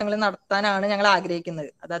എല്ലാ മാസങ്ങളും നടത്താനാണ് ഞങ്ങൾ ആഗ്രഹിക്കുന്നത്.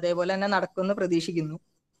 അത് അതേപോലെ തന്നെ നടക്കുമെന്ന് പ്രതീക്ഷിക്കുന്നു.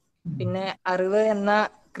 പിന്നെ അറിവ് എന്ന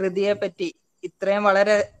കൃതിയെ പറ്റി ഇത്രയും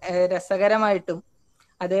വളരെ രസകരമായിട്ടും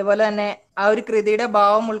അതേപോലെ തന്നെ ആ ഒരു കൃതിയുടെ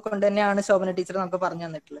ഭാവം ഉൾക്കൊണ്ട് തന്നെയാണ് ശോഭന ടീച്ചർ നമുക്ക് പറഞ്ഞു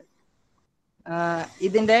തന്നിട്ടുള്ളത്.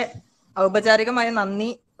 ഇതിന്റെ ഔപചാരികമായ നന്ദി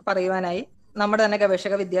പറയുവാനായി നമ്മുടെ തന്നെ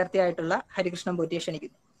ഗവേഷക വിദ്യാർത്ഥിയായിട്ടുള്ള ഹരികൃഷ്ണൻ പോറ്റിയെ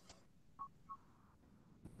ക്ഷണിക്കുന്നു.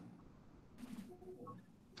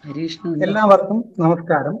 എല്ലാവർക്കും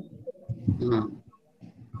നമസ്കാരം.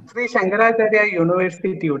 ശ്രീ ശങ്കരാചാര്യ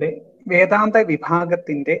യൂണിവേഴ്സിറ്റിയുടെ വേദാന്ത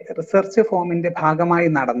വിഭാഗത്തിന്റെ റിസർച്ച് ഫോമിന്റെ ഭാഗമായി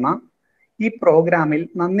നടന്ന ഈ പ്രോഗ്രാമിൽ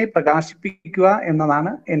നന്ദി പ്രകാശിപ്പിക്കുക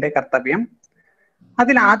എന്നതാണ് എൻ്റെ കർത്തവ്യം.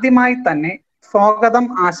 അതിൽ ആദ്യമായി തന്നെ സ്വാഗതം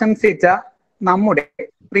ആശംസിച്ച നമ്മുടെ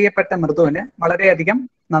പ്രിയപ്പെട്ട മൃദുവിന് വളരെയധികം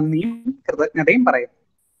നന്ദിയും കൃതജ്ഞതയും പറയും.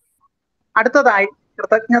 അടുത്തതായി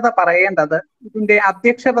കൃതജ്ഞത പറയേണ്ടത് ഇതിന്റെ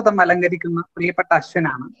അധ്യക്ഷപദം അലങ്കരിക്കുന്ന പ്രിയപ്പെട്ട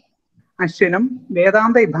അശ്വിനാണ്. അശ്വിനും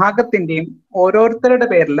വേദാന്ത വിഭാഗത്തിന്റെയും ഓരോരുത്തരുടെ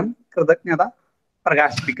പേരിലും കൃതജ്ഞത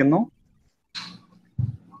പ്രകാശിപ്പിക്കുന്നു.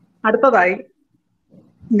 അടുത്തതായി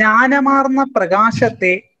ജ്ഞാനമാർന്ന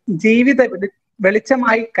പ്രകാശത്തെ ജീവിത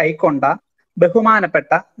വെളിച്ചമായി കൈക്കൊണ്ട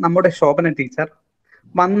ബഹുമാനപ്പെട്ട നമ്മുടെ ശോഭന ടീച്ചർ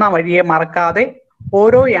വന്ന വഴിയെ മറക്കാതെ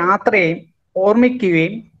ഓരോ യാത്രയെയും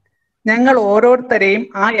ഓർമ്മിക്കുകയും ഞങ്ങൾ ഓരോരുത്തരെയും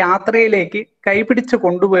ആ യാത്രയിലേക്ക് കൈപിടിച്ചു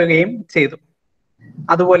കൊണ്ടുപോവുകയും ചെയ്തു.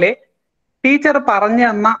 അതുപോലെ ടീച്ചർ പറഞ്ഞു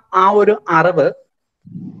തന്ന ആ ഒരു അറിവ്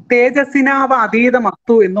തേജസ്സിനാവ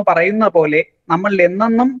അതീതമസ്തു എന്ന് പറയുന്ന പോലെ നമ്മൾ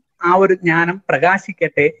എന്നെന്നും ആ ഒരു ജ്ഞാനം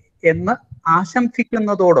പ്രകാശിക്കട്ടെ എന്ന്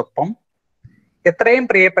ആശംസിക്കുന്നതോടൊപ്പം എത്രയും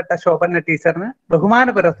പ്രിയപ്പെട്ട ശോഭന ടീച്ചറിന് ബഹുമാന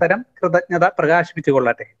പുരസ്സരം കൃതജ്ഞത പ്രകാശിപ്പിച്ചു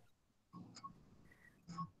കൊള്ളട്ടെ.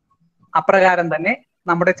 അപ്രകാരം തന്നെ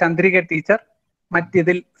നമ്മുടെ ചന്ദ്രിക ടീച്ചർ,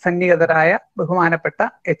 മറ്റിതിൽ സന്നിഹിതരായ ബഹുമാനപ്പെട്ട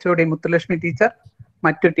HOD മുത്തുലക്ഷ്മി ടീച്ചർ,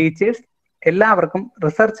 മറ്റു ടീച്ചേഴ്സ് എല്ലാവർക്കും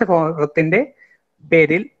റിസർച്ച് ഫോറത്തിന്റെ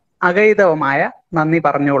പേരിൽ അഗൈതവമായ നന്ദി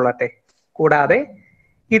പറഞ്ഞുകൊള്ളട്ടെ. കൂടാതെ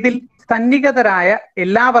ഇതിൽ സന്നിഹിതരായ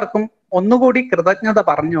എല്ലാവർക്കും ഒന്നുകൂടി കൃതജ്ഞത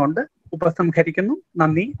പറഞ്ഞുകൊണ്ട് ഉപസംഹരിക്കുന്നു.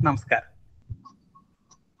 നന്ദി, നമസ്കാരം.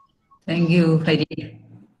 Thank you Hari.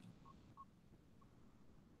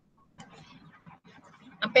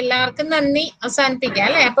 അപ്പൊ എല്ലാവർക്കും നന്ദി, അവസാനിപ്പിക്കാം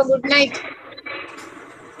അല്ലെ? അപ്പൊ good night.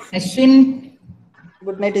 Ashwin,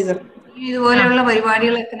 good night teacher. ഇതുപോലെയുള്ള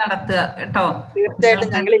പരിപാടികളൊക്കെ നടത്തുക കേട്ടോ. തീർച്ചയായിട്ടും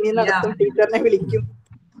ഞങ്ങൾ ഇനി നടത്തും, ടീച്ചറിനെ വിളിക്കും.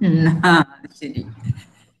 ശരി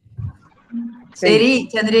ശരി.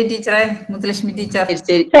 ചന്ദ്ര ടീച്ചറെ, മുത്തുലക്ഷ്മി ടീച്ചർ,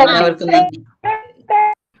 എല്ലാവർക്കും നന്ദി.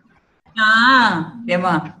 രമ,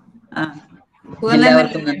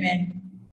 എല്ലാവർക്കും നന്ദി.